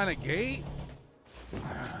I could find a gate.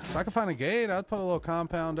 If I could find a gate, I'd put a little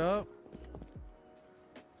compound up.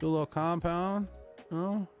 Do a little compound, you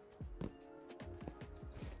know?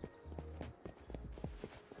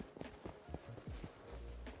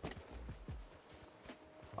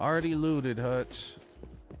 Already looted, Hutch.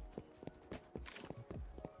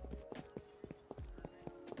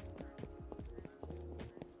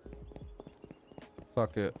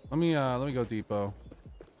 Fuck it. Let me go depot.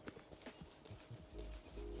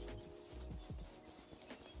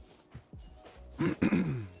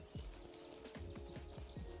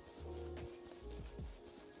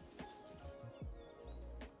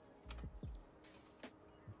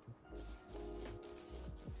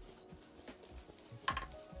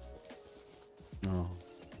 No.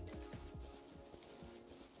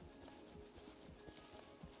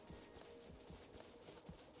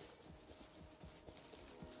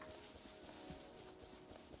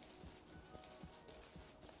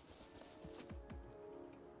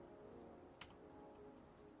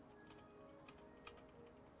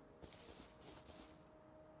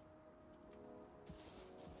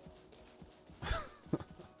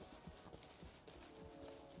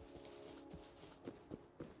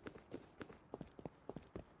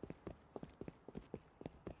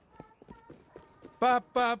 Ba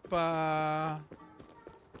ba ba.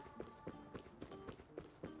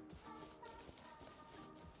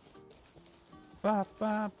 Ba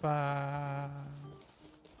ba ba.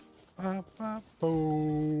 Ba ba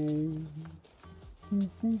boom. Boo,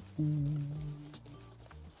 boo, boo.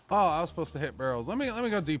 Oh, I was supposed to hit barrels. Let me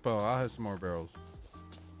go depot. I'll hit some more barrels.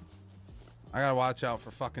 I gotta watch out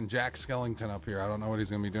for fucking Jack Skellington up here. I don't know what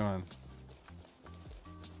he's gonna be doing.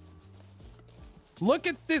 Look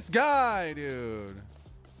at this guy, dude.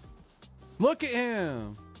 Look at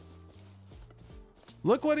him.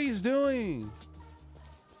 Look what he's doing.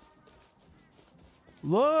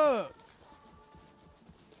 Look.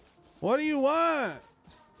 What do you want?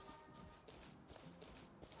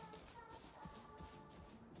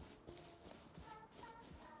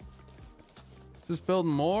 Just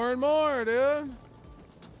building more and more, dude.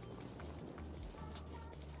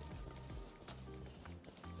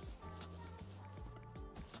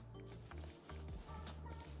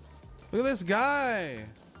 Look at this guy.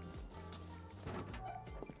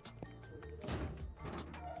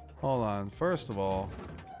 Hold on. First of all,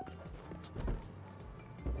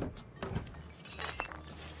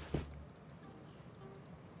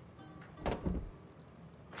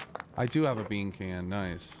 I do have a bean can.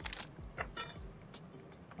 Nice.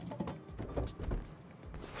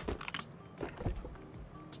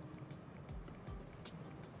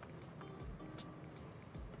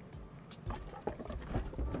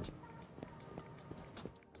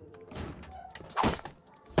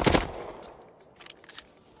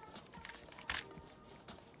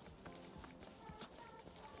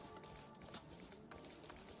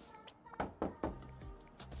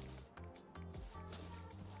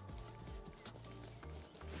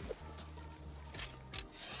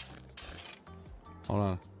 Hold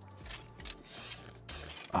on.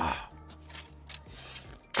 Ah.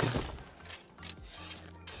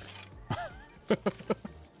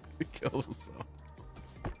 He killed himself.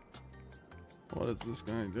 What is this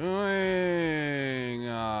guy doing?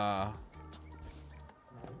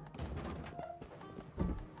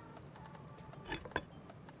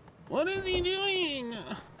 What is he doing?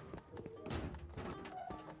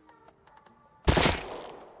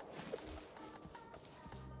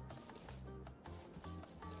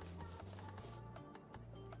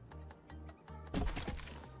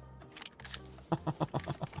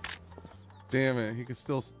 Damn it, he can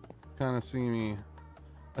still kind of see me.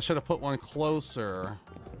 I should have put one closer.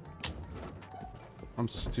 I'm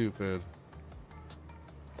stupid.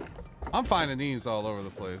 I'm finding these all over the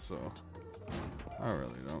place, so I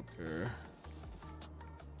really don't care.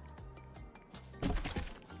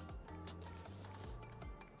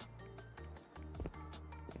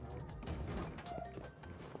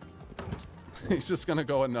 He's just gonna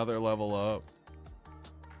go another level up.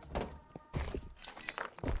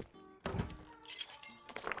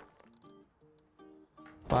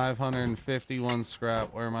 $551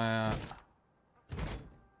 scrap. Where am I at?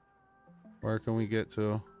 Where can we get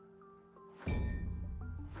to?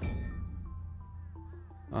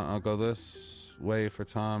 I'll go this way for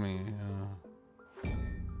Tommy.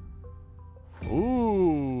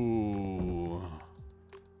 Ooh.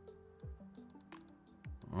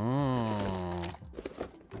 Oh.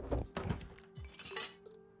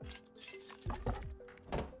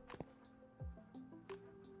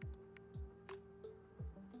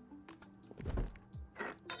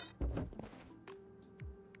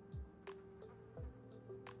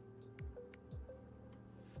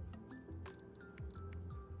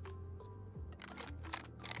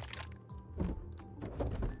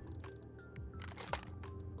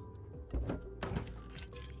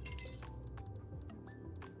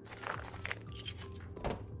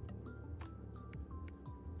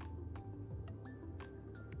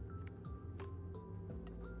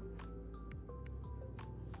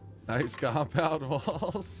 Nice compound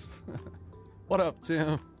walls. What up,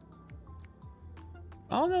 Tim?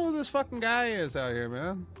 I don't know who this fucking guy is out here,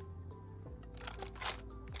 man.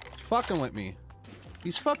 He's fucking with me.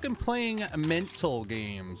 He's fucking playing mental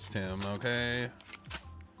games, Tim, okay?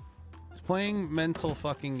 He's playing mental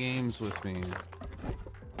fucking games with me.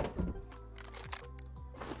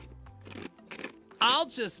 I'll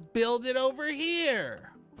just build it over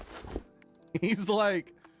here. He's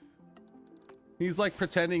like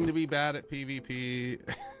pretending to be bad at PvP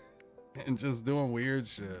and just doing weird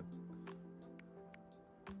shit.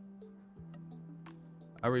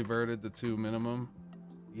 I reverted the 2 minimum.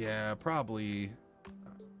 Yeah, probably.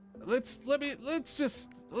 Let's just,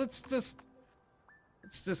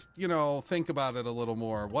 you know, think about it a little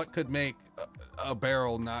more. What could make a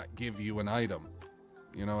barrel not give you an item?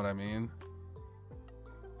 You know what I mean?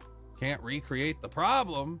 Can't recreate the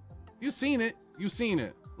problem. You've seen it. You've seen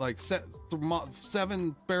it. Like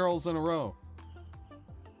 7 barrels in a row.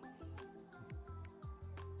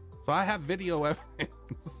 So I have video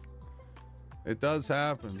evidence. It does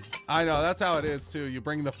happen. I know, that's how it is too. You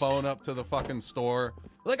bring the phone up to the fucking store.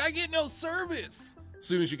 Like, I get no service. As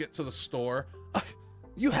soon as you get to the store,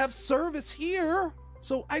 you have service here,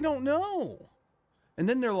 so I don't know. And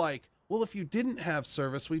then they're like, well, if you didn't have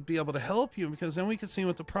service, we'd be able to help you because then we could see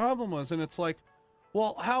what the problem was. And it's like,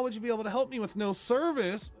 well, how would you be able to help me with no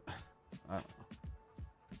service? I don't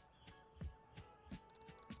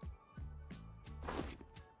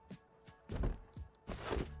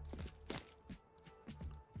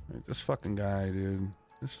know. This fucking guy, dude.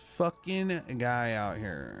 This fucking guy out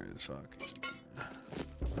here is fucking...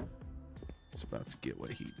 He's about to get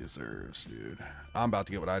what he deserves, dude. I'm about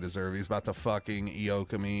to get what I deserve. He's about to fucking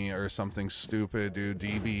Ioka me or something stupid, dude.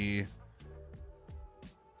 DB.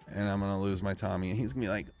 And I'm gonna lose my Tommy. And he's gonna be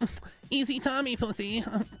like, easy Tommy, pussy.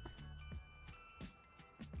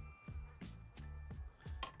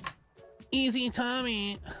 Easy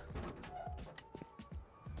Tommy.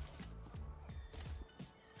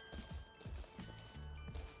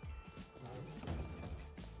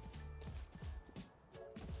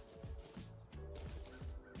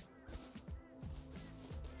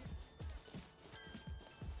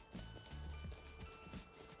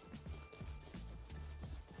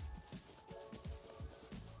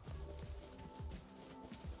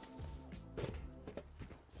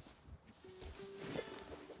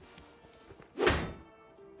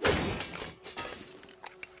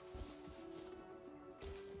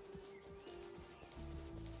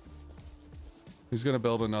 He's gonna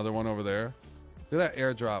build another one over there. Look at that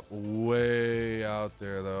airdrop way out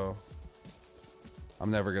there, though.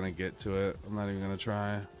 I'm never gonna get to it. I'm not even gonna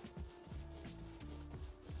try.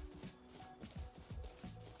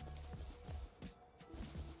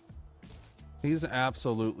 He's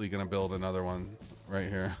absolutely gonna build another one right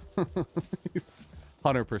here. He's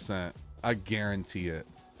 100%. I guarantee it.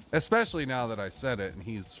 Especially now that I said it and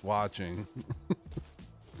he's watching.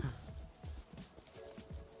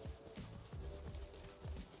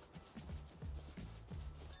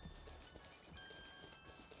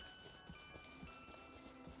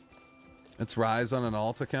 It's Rise on an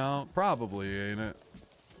alt account? Probably, ain't it?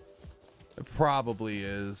 It probably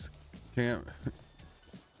is. Can't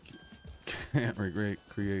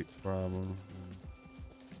create problem.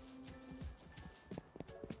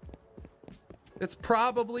 It's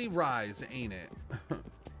probably Rise, ain't it?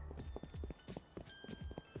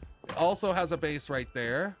 It also has a base right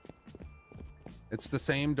there. It's the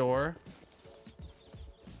same door.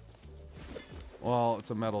 Well, it's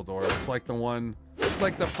a metal door. It's like the one... It's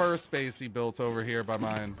like the first base he built over here by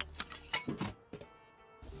mine.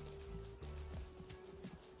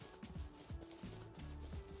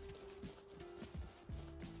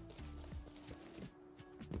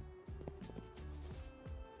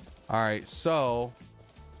 All right, so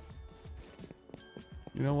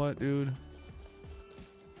you know what, dude?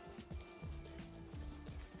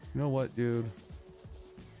 You know what, dude?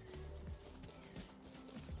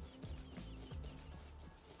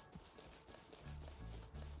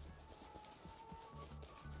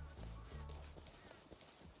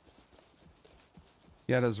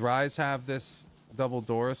 Yeah, does Rise have this double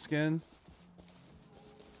door skin?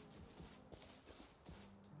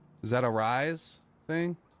 Is that a Rise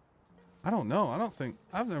thing? I don't know. I don't think...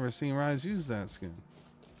 I've never seen Rise use that skin.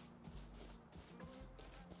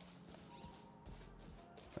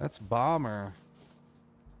 That's Bomber.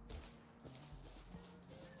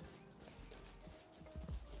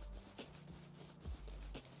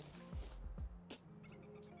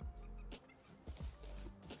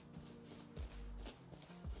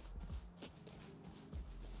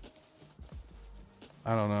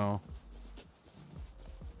 I don't know.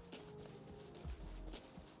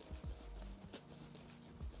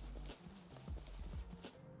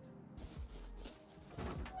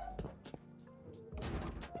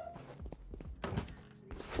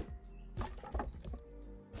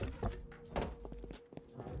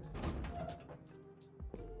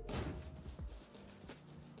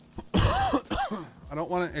 don't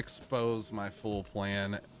want to expose my full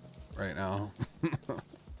plan right now.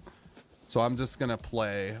 So I'm just gonna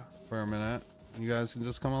play for a minute. You guys can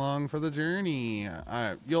just come along for the journey.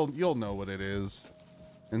 You'll know what it is,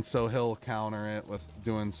 and so he'll counter it with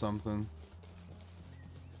doing something.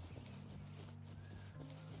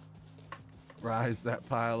 Rise that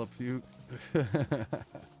pile of puke.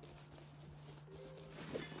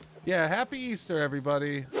 Yeah, happy Easter,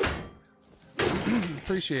 everybody.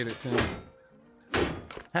 Appreciate it, Tim.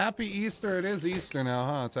 Happy Easter. It is Easter now,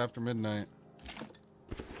 huh? It's after midnight.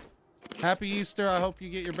 Happy Easter. I hope you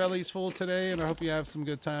get your bellies full today, and I hope you have some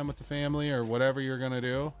good time with the family or whatever you're going to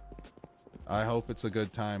do. I hope it's a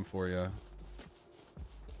good time for you.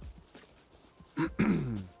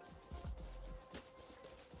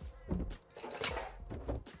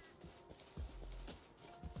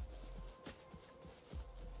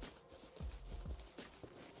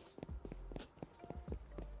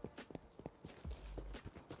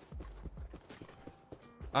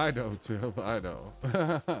 I know, Tim. I know.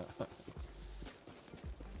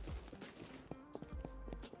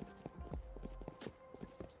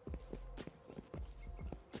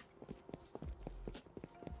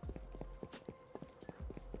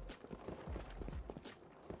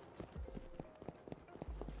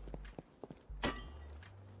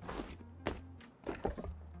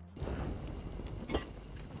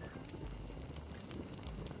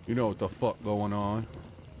 You know what the fuck going on.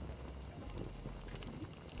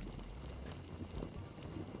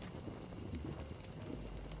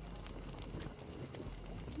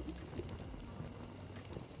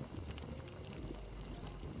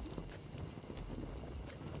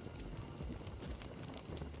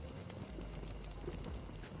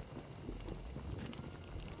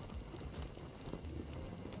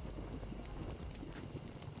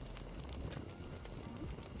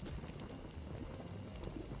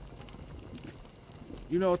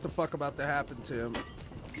 You know what the fuck about to happen, Tim.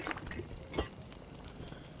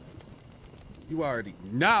 You already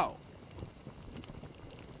know.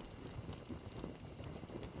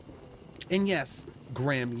 And yes,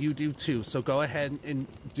 Graham, you do too. So go ahead and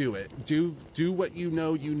do it. Do what you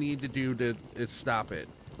know you need to do to stop it.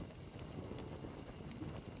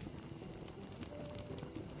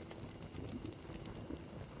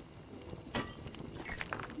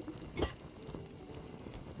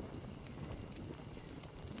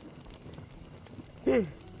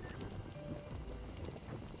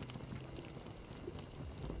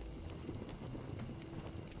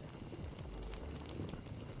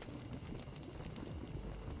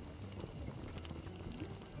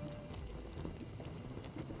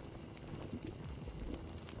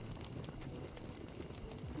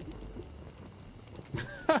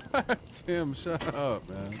 Tim, shut up,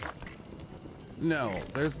 man. No,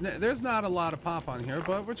 there's not a lot of pop on here,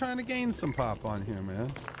 but we're trying to gain some pop on here, man.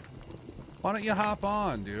 Why don't you hop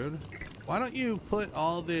on, dude? Why don't you put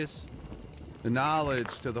all this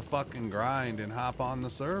knowledge to the fucking grind and hop on the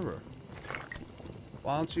server?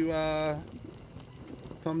 Why don't you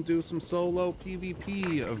come do some solo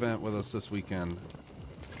PvP event with us this weekend?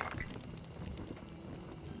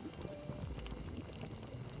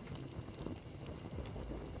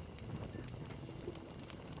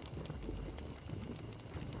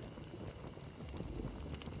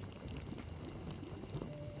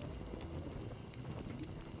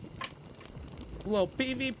 Well,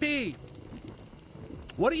 PvP.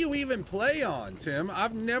 What do you even play on, Tim?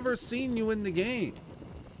 I've never seen you in the game.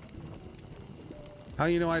 How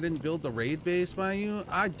you know I didn't build the raid base by you?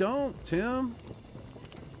 I don't, Tim.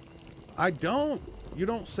 I don't. You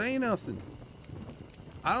don't say nothing.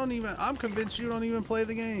 I'm convinced you don't even play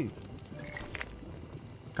the game.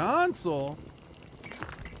 Console?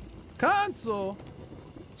 Console?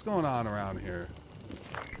 What's going on around here?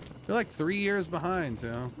 You're like 3 years behind,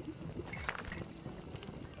 Tim.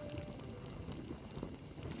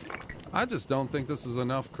 I just don't think this is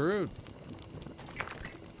enough crude.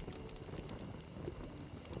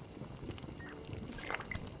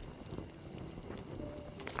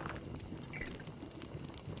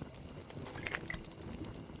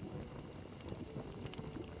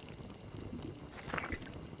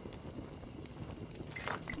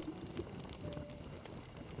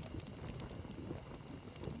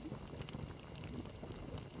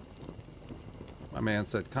 My man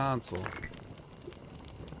said console.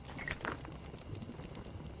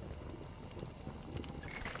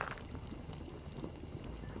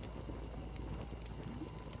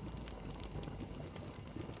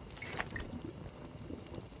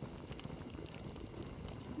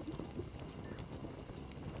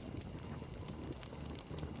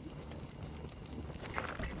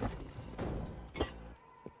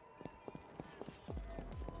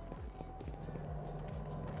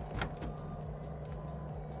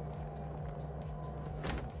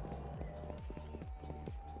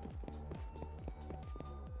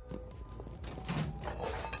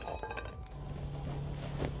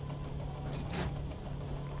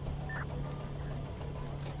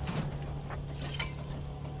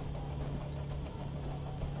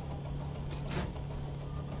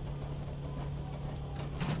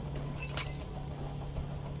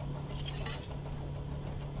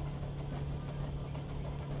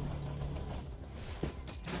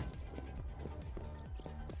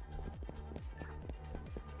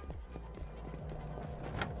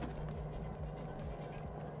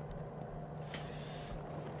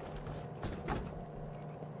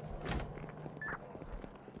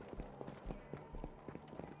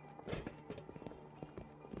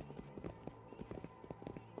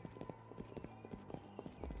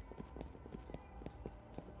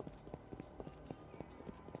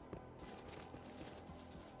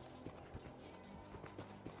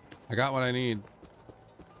 I got what I need.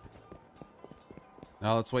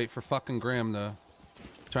 Now let's wait for fucking Grim to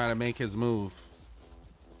try to make his move.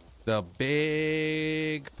 The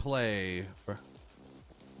big play.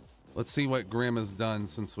 Let's see what Grim has done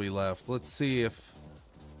since we left. Let's see if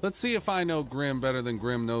I know Grim better than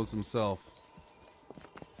Grim knows himself.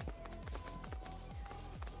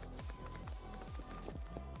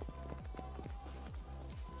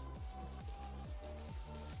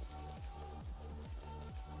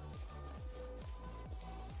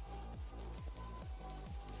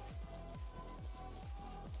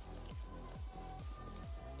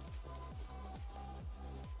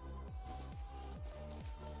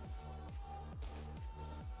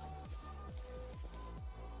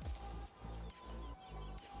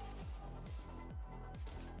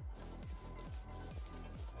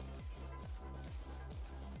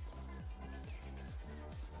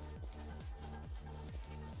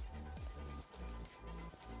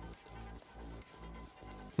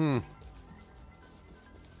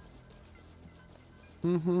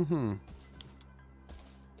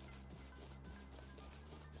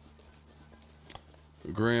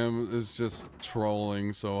 Grim is just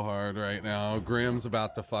trolling so hard right now. Grim's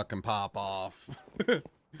about to fucking pop off.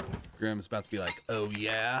 Grim's about to be like, oh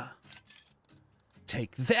yeah?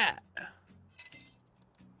 Take that!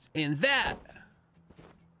 And that!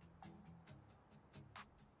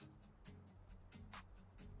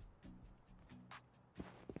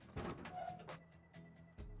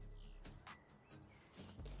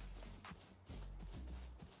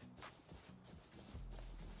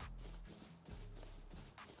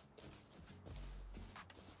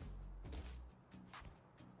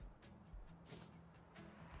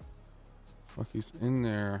 Fuck, he's in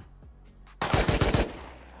there.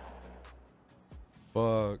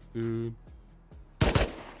 Fuck, dude.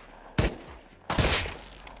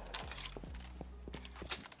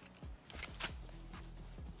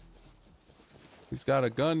 He's got a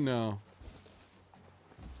gun now.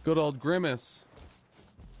 Good old Grimace.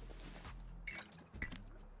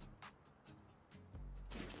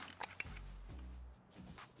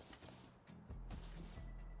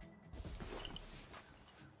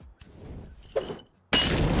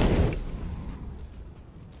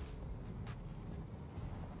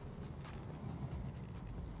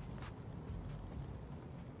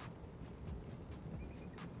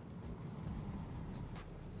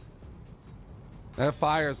 That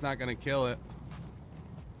fire's not gonna kill it.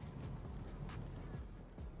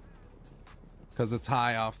 Because it's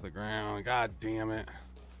high off the ground. God damn it.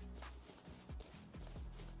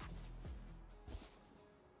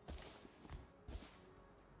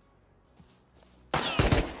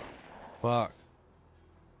 Fuck.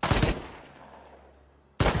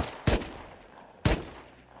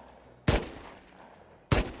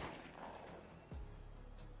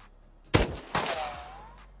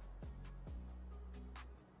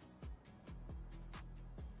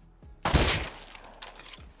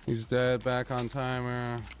 He's dead. Back on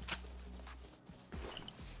timer.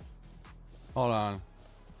 Hold on.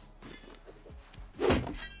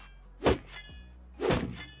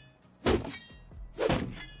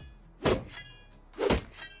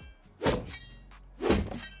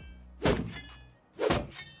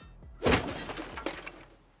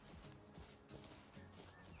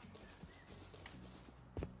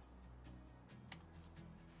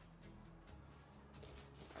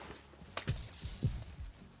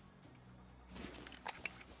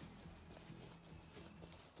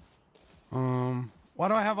 Why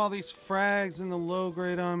do I have all these frags in the low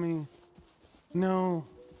grade on me? No.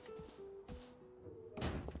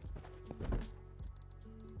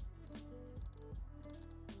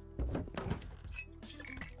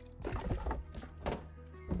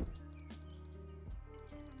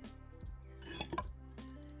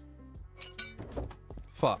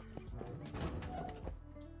 Fuck.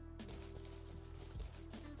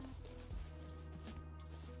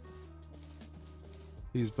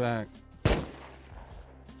 He's back.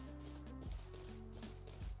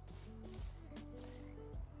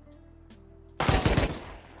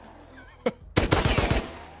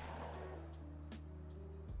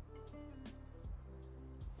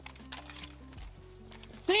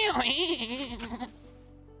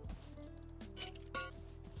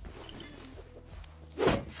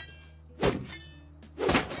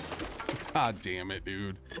 God damn it,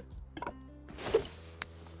 dude.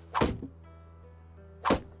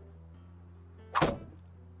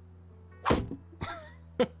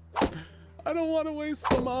 I don't want to waste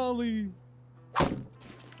the molly. I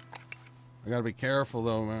gotta be careful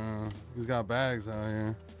though, man. He's got bags out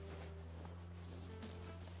here.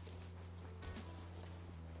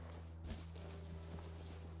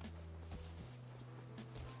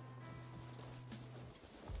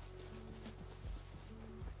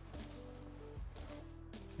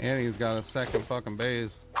 And he's got a second fucking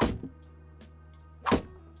base.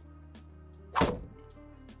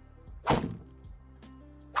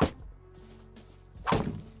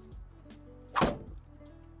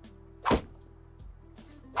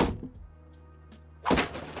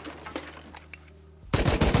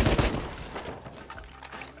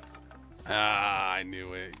 Ah, I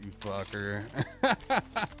knew it, you fucker.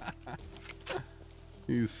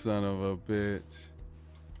 You son of a bitch.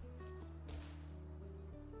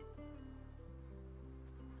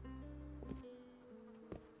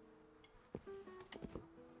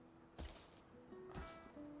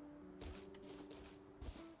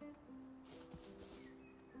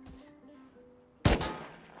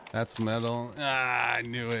 That's metal. Ah, I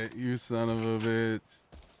knew it, you son of a bitch.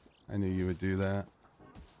 I knew you would do that.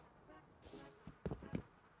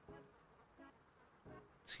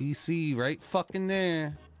 TC right fucking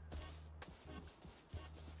there.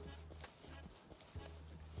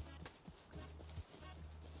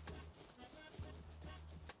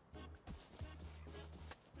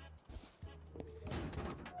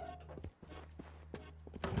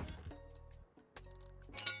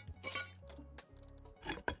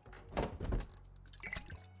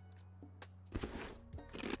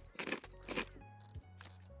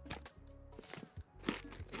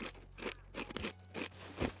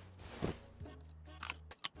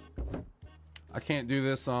 I can't do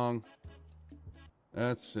this song.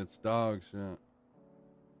 That shit's dog shit.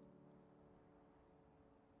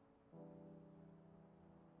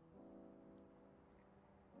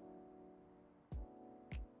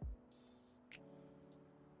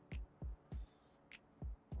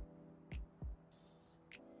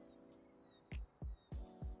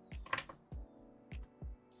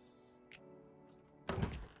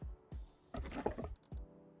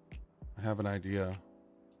 I have an idea.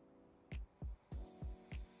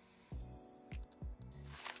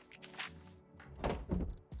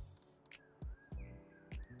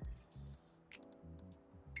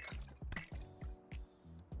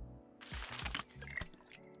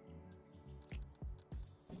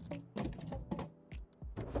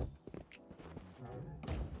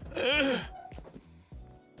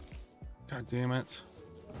 God damn it.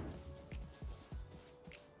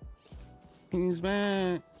 He's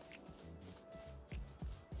back.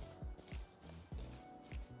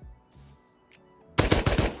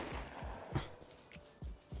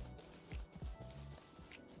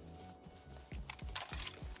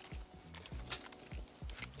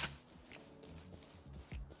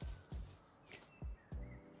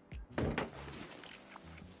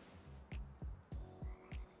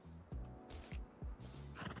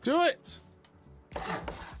 Do it.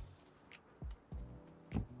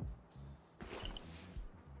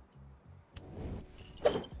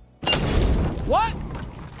 What?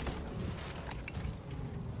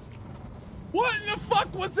 What in the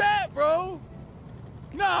fuck was that, bro?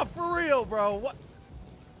 Nah, for real, bro. What?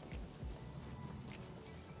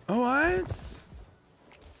 What?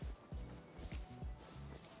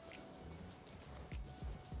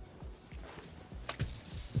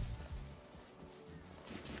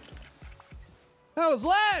 That was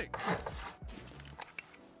lag.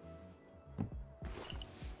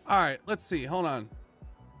 All right, let's see. Hold on.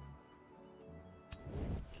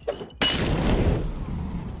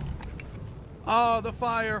 Oh, the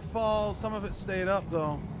fire falls. Some of it stayed up,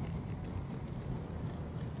 though.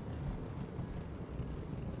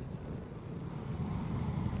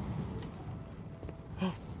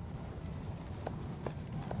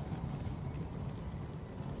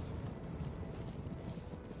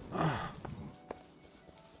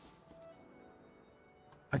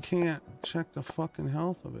 I can't check the fucking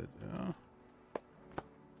health of it. Yeah.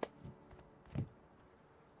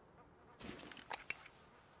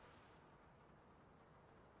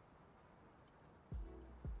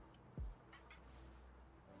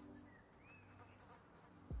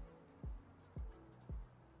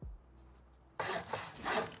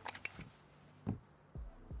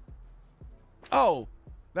 Oh,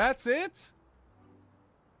 that's it?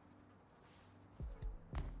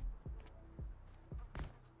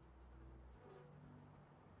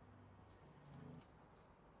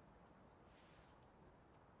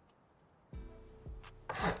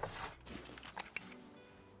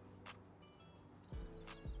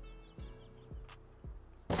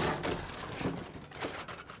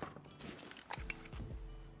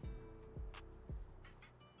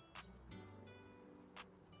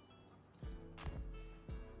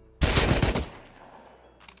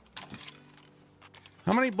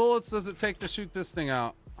 How many bullets does it take to shoot this thing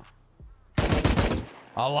out?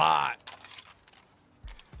 A lot.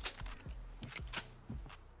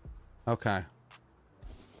 Okay.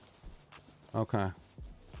 Okay.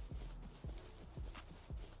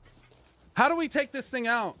 How do we take this thing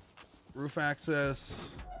out? Roof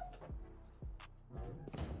access.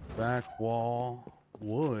 Back wall.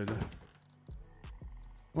 Wood.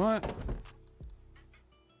 What?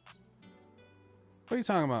 What are you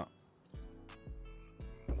talking about?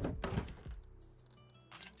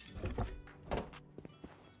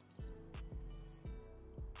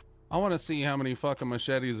 I want to see how many fucking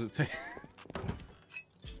machetes it takes.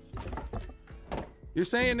 You're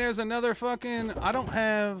saying there's another fucking...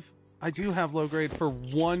 I do have low grade for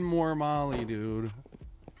one more molly, dude.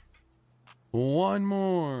 One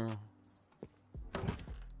more.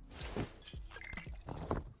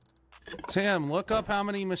 Tim, look up how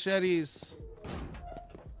many machetes.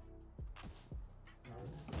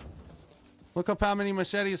 Look up how many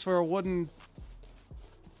machetes for a wooden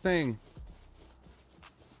thing.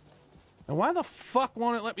 And why the fuck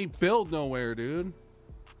won't it let me build nowhere, dude?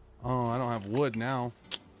 Oh, I don't have wood now.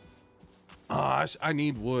 Oh, I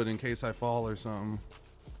need wood in case I fall or something.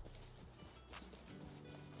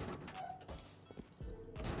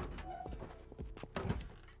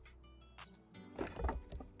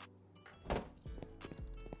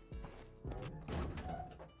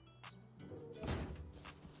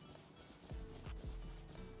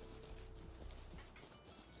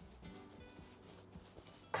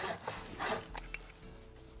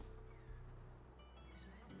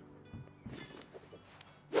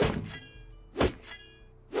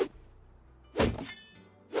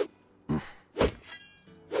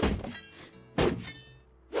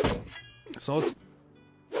 So it's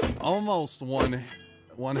almost one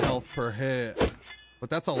health per hit, but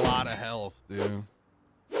that's a lot of health, dude.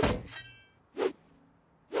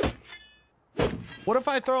 What if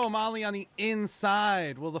I throw a molly on the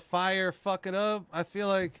inside? Will the fire fuck it up? I feel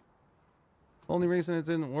like the only reason it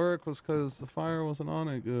didn't work was because the fire wasn't on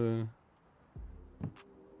it good.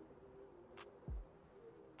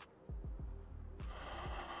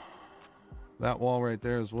 That wall right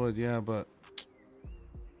there is wood, yeah, but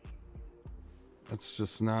it's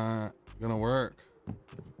just not gonna work.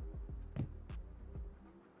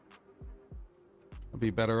 I'd be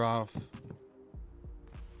better off.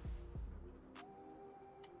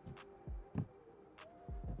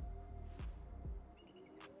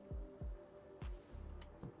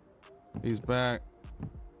 He's back.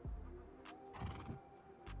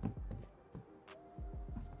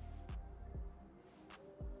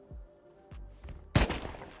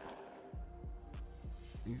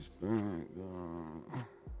 He's back.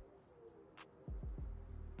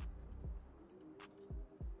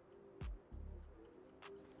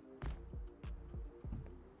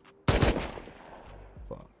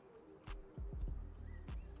 Fuck.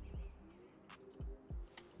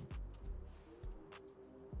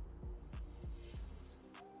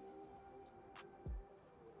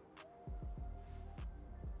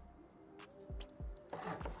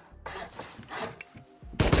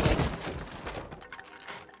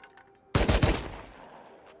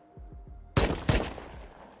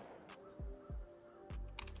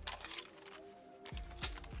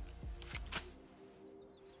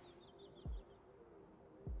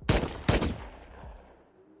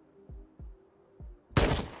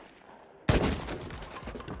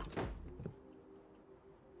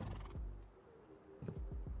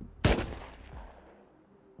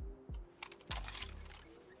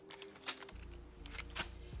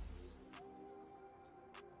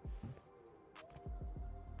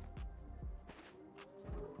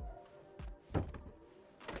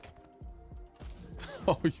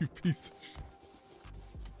 Oh, you piece of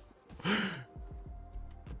shit.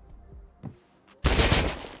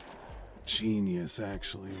 Genius,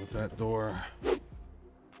 actually, with that door.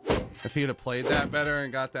 If he'd have played that better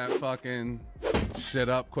and got that fucking shit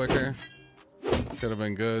up quicker, could have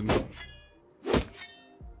been good.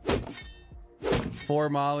 4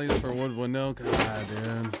 mollies for wood window. God,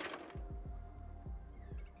 dude.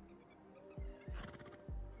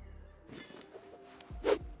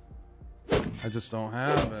 I just don't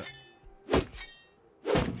have it.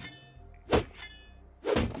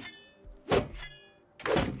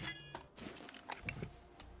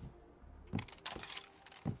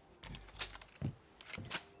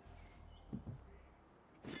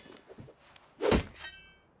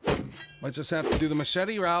 Might just have to do the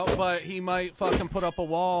machete route, but he might fucking put up a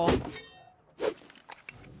wall.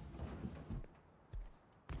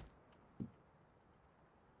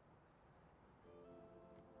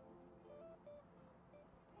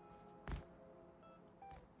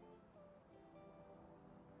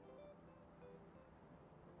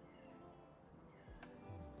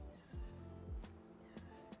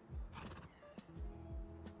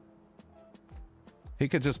 He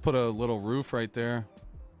could just put a little roof right there.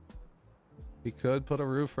 He could put a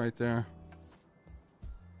roof right there.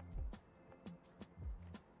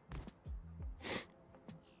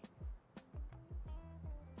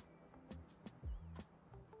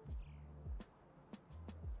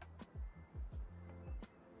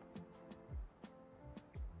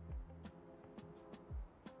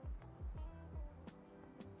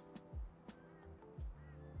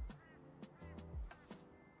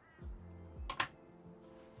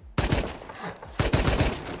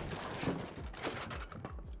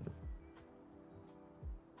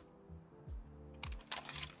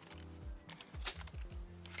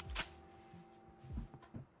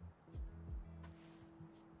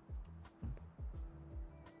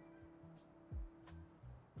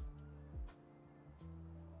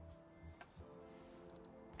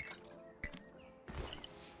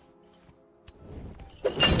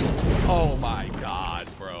 Oh my God,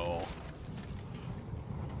 bro.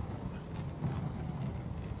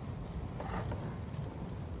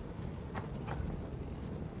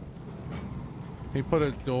 He put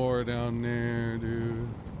a door down there, dude.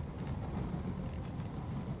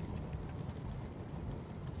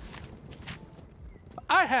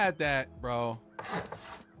 I had that, bro.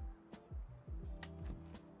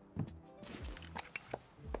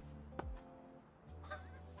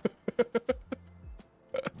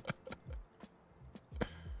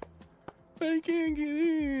 I can't get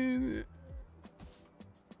in.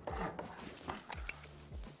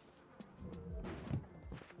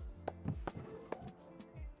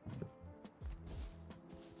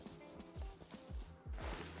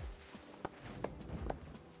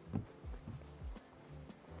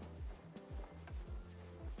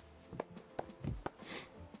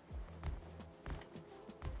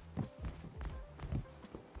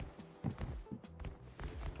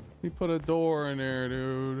 He put a door in there,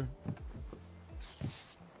 dude.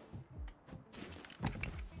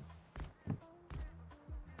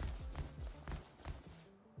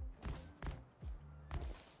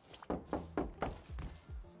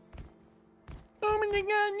 Open the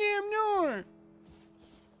goddamn door.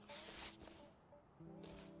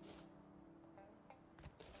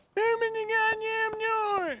 Open the goddamn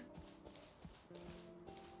door.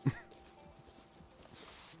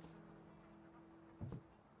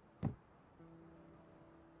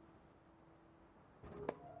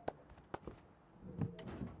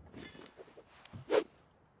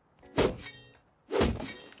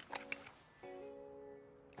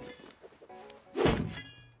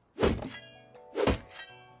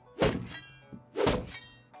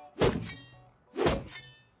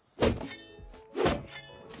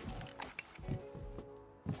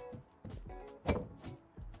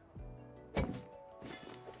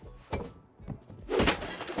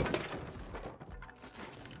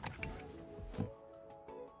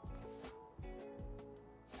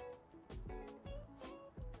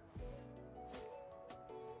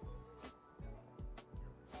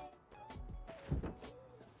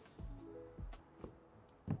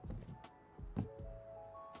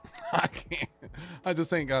 I can't. I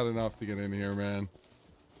just ain't got enough to get in here, man.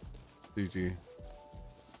 GG.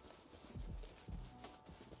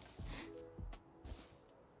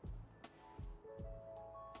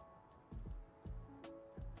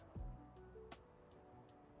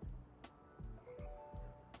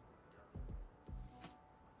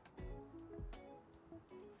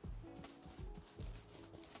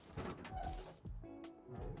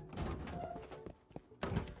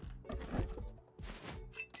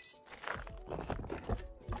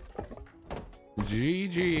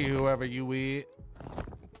 GG, whoever you eat.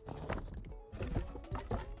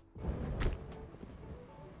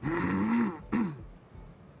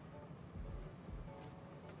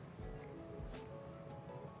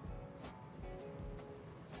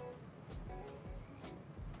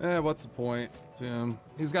 What's the point, Tim?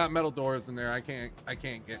 He's got metal doors in there. I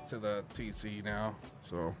can't get to the TC now,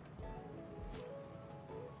 so.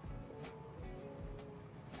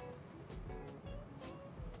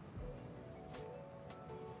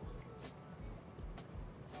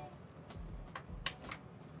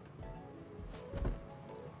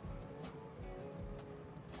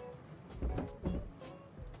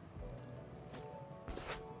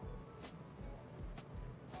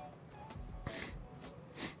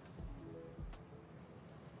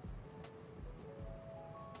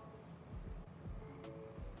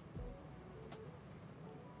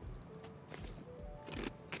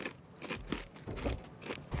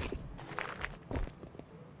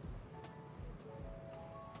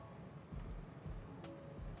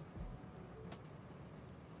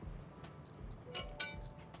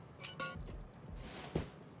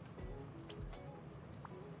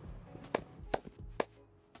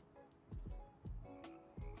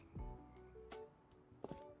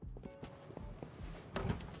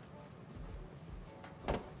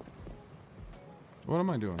 What am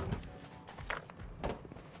I doing?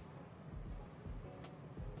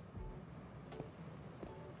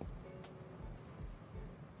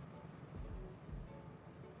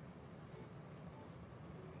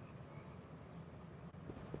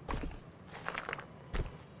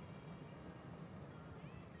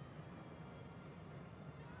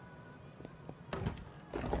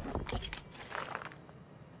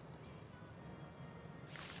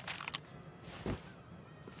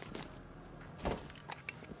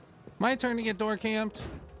 My turn to get door camped.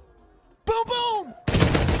 Boom, boom!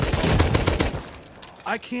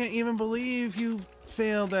 I can't even believe you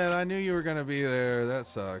failed that. I knew you were going to be there. That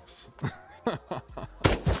sucks.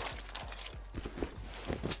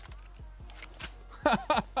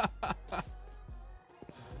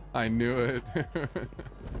 I knew it.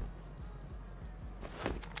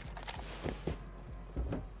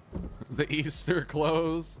 The Easter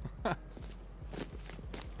clothes.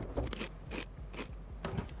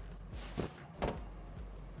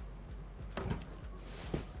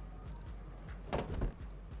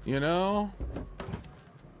 You know?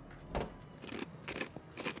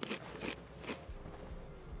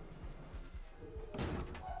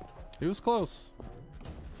 He was close.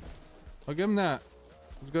 I'll give him that.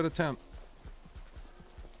 It was a good attempt.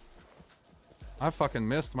 I fucking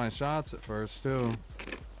missed my shots at first, too.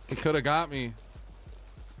 He could have got me.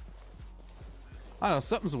 I don't know,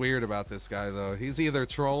 something's weird about this guy, though. He's either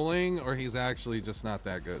trolling or he's actually just not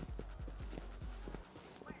that good.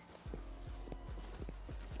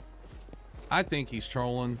 I think he's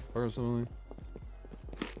trolling, personally.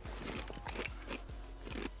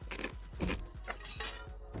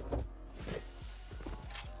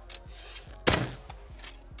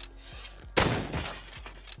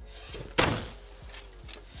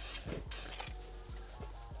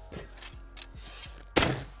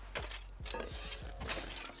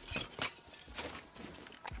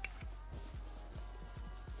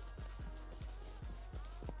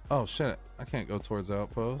 Oh shit, I can't go towards the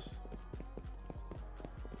outpost.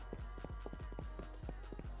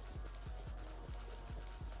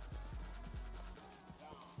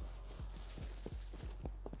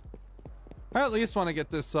 I at least want to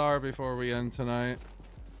get this SAR before we end tonight.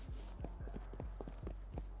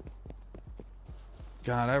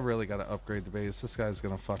 God, I really got to upgrade the base. This guy's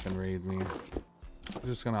gonna fucking raid me. He's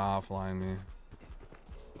just gonna offline me.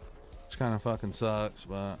 Which kind of fucking sucks,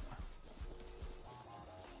 but...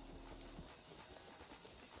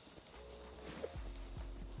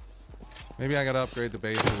 maybe I gotta upgrade the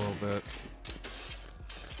base a little bit.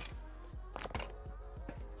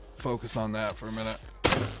 Focus on that for a minute.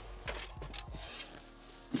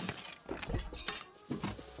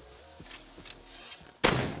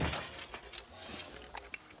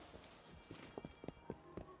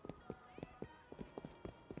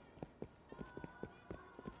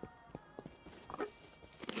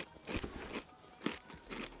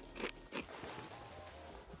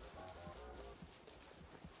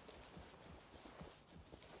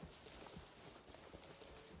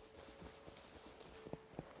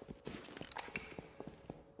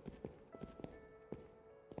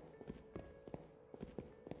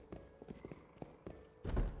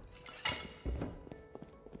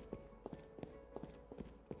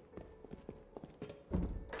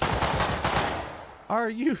 Are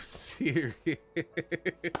you serious?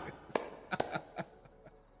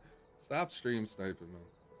 Stop stream sniping,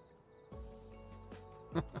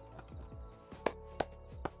 man.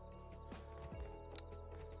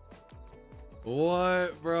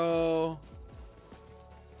 What, bro?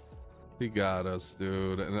 He got us,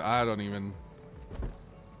 dude. And I don't even...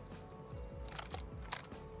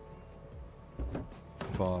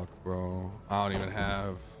 fuck, bro. I don't even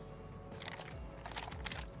have...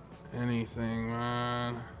 anything,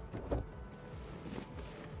 man.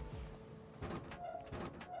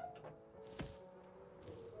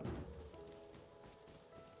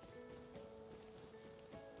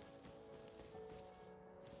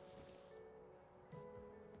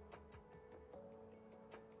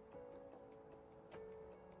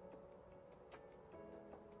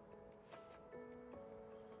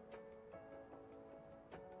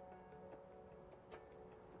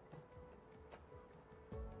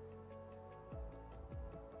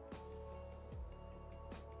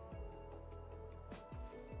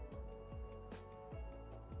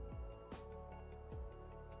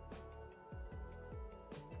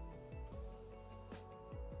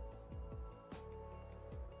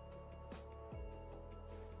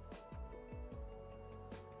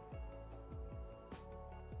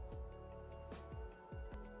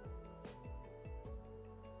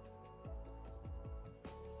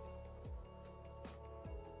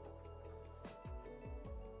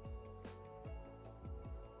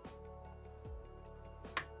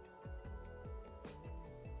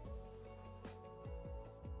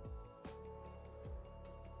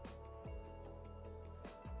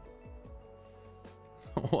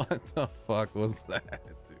 What the fuck was that,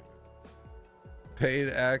 dude? Paid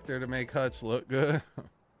actor to make Hutch look good?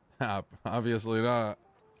 Obviously not.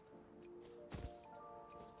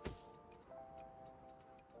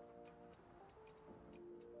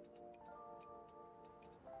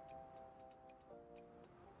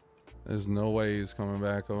 There's no way he's coming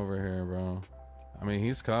back over here, bro. I mean,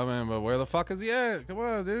 he's coming, but where the fuck is he at? Come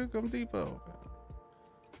on, dude. Come depot.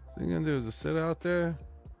 What you gonna do? Just sit out there?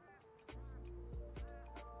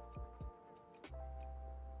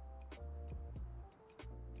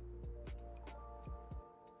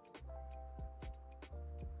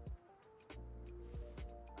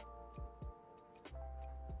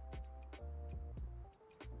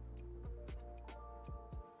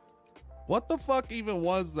 What the fuck even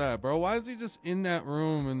was that, bro? Why is he just in that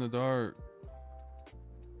room in the dark?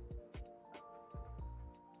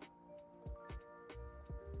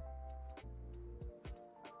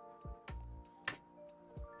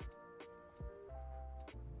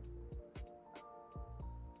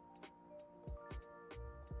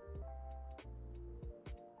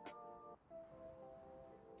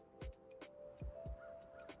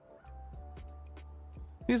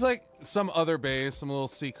 He's like some other base, some little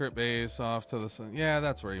secret base off to the side. Yeah,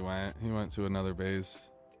 that's where he went. He went to another base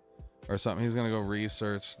or something. He's gonna go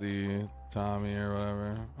research the Tommy or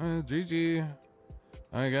whatever. GG,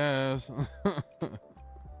 I guess.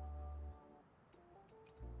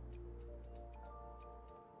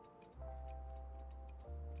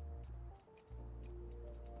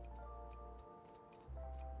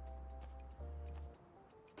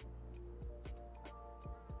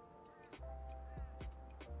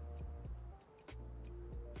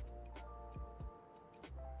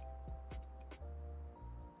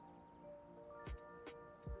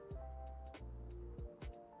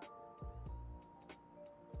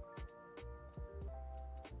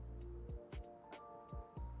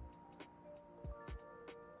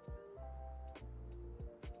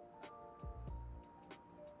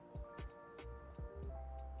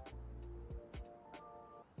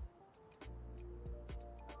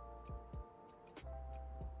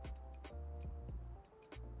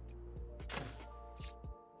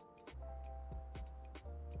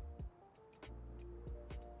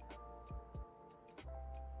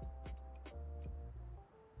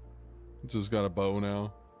 Just got a bow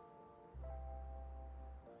now.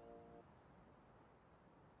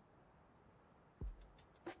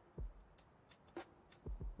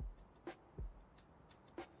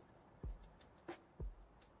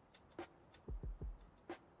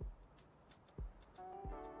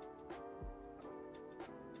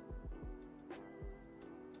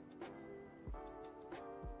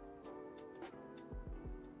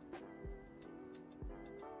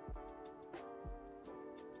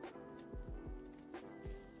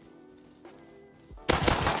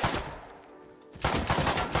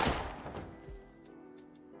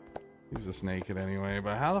 He's just naked anyway,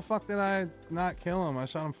 but how the fuck did I not kill him? I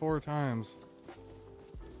shot him 4 times.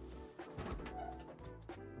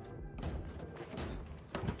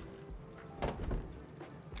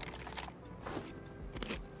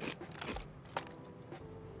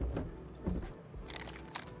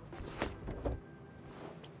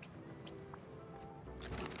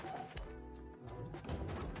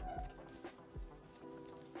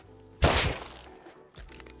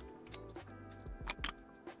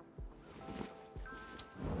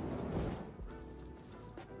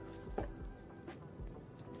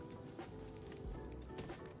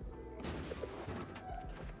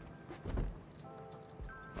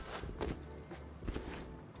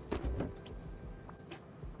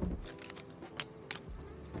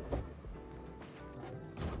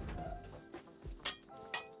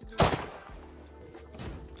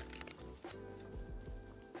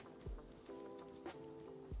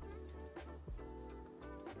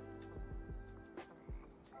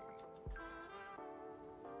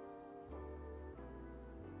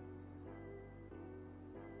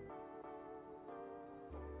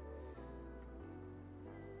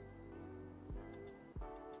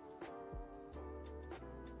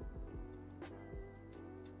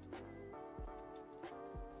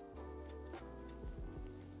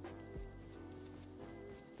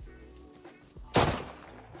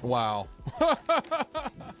 Wow.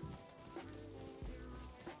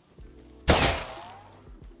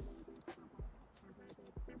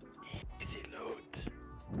 Easy load.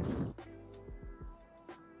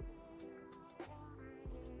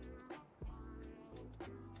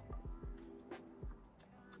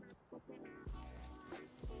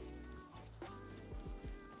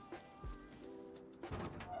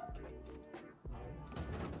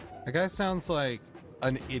 That guy sounds like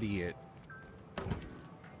an idiot.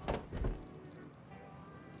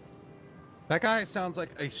 That guy sounds like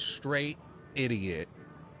a straight idiot.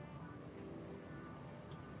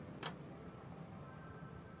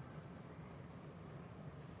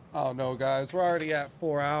 Oh no, guys, we're already at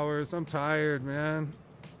 4 hours. I'm tired, man.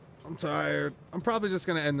 I'm tired. I'm probably just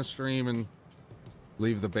gonna end the stream and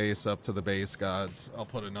leave the base up to the base gods. I'll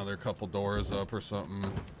put another couple doors up or something.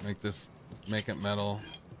 Make it metal.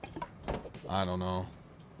 I don't know.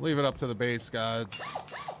 Leave it up to the base gods.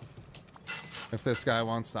 If this guy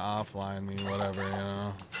wants to offline me, whatever, you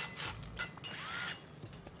know.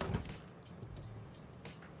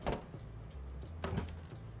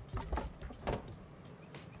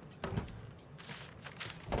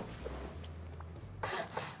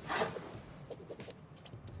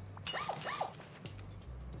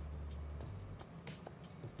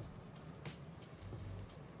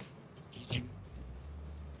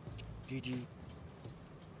 GG.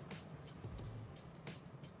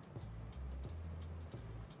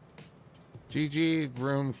 GG,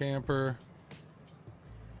 room camper.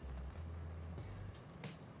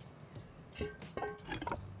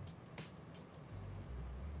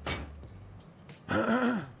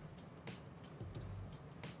 Did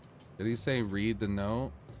he say read the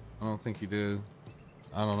note? I don't think he did.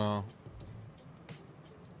 I don't know.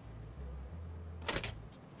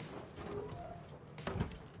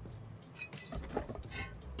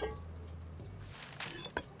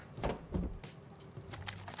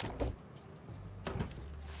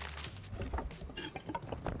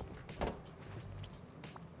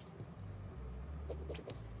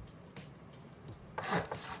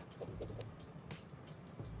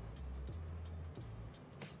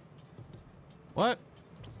 What?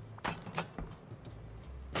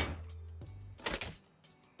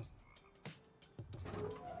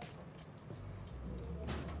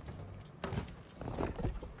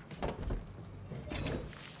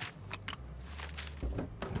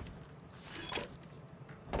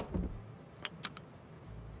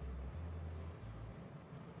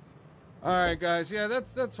 All right, guys. Yeah,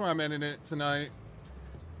 that's where I'm ending it tonight.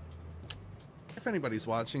 If anybody's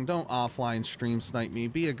watching, don't offline stream snipe me.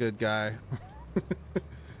 Be a good guy.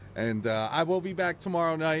 And I will be back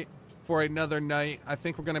tomorrow night for another night. I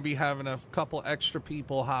think we're going to be having a couple extra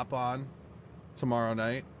people hop on tomorrow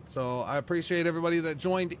night. So I appreciate everybody that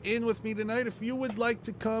joined in with me tonight. If you would like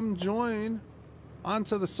to come join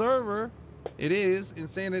onto the server, it is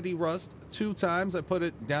Insanity Rust 2 times. I put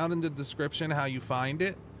it down in the description how you find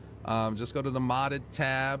it. Just go to the modded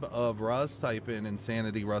tab of Rust, type in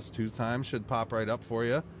Insanity Rust 2 times, should pop right up for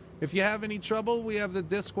you. If you have any trouble, we have the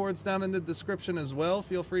Discords down in the description as well.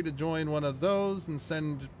 Feel free to join one of those and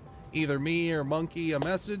send either me or Monkey a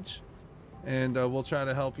message, and we'll try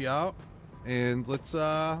to help you out. And let's,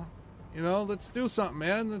 you know, let's do something,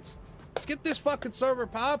 man. Let's get this fucking server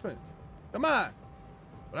popping. Come on.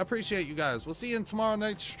 But I appreciate you guys. We'll see you in tomorrow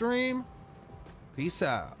night's stream. Peace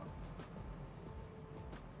out.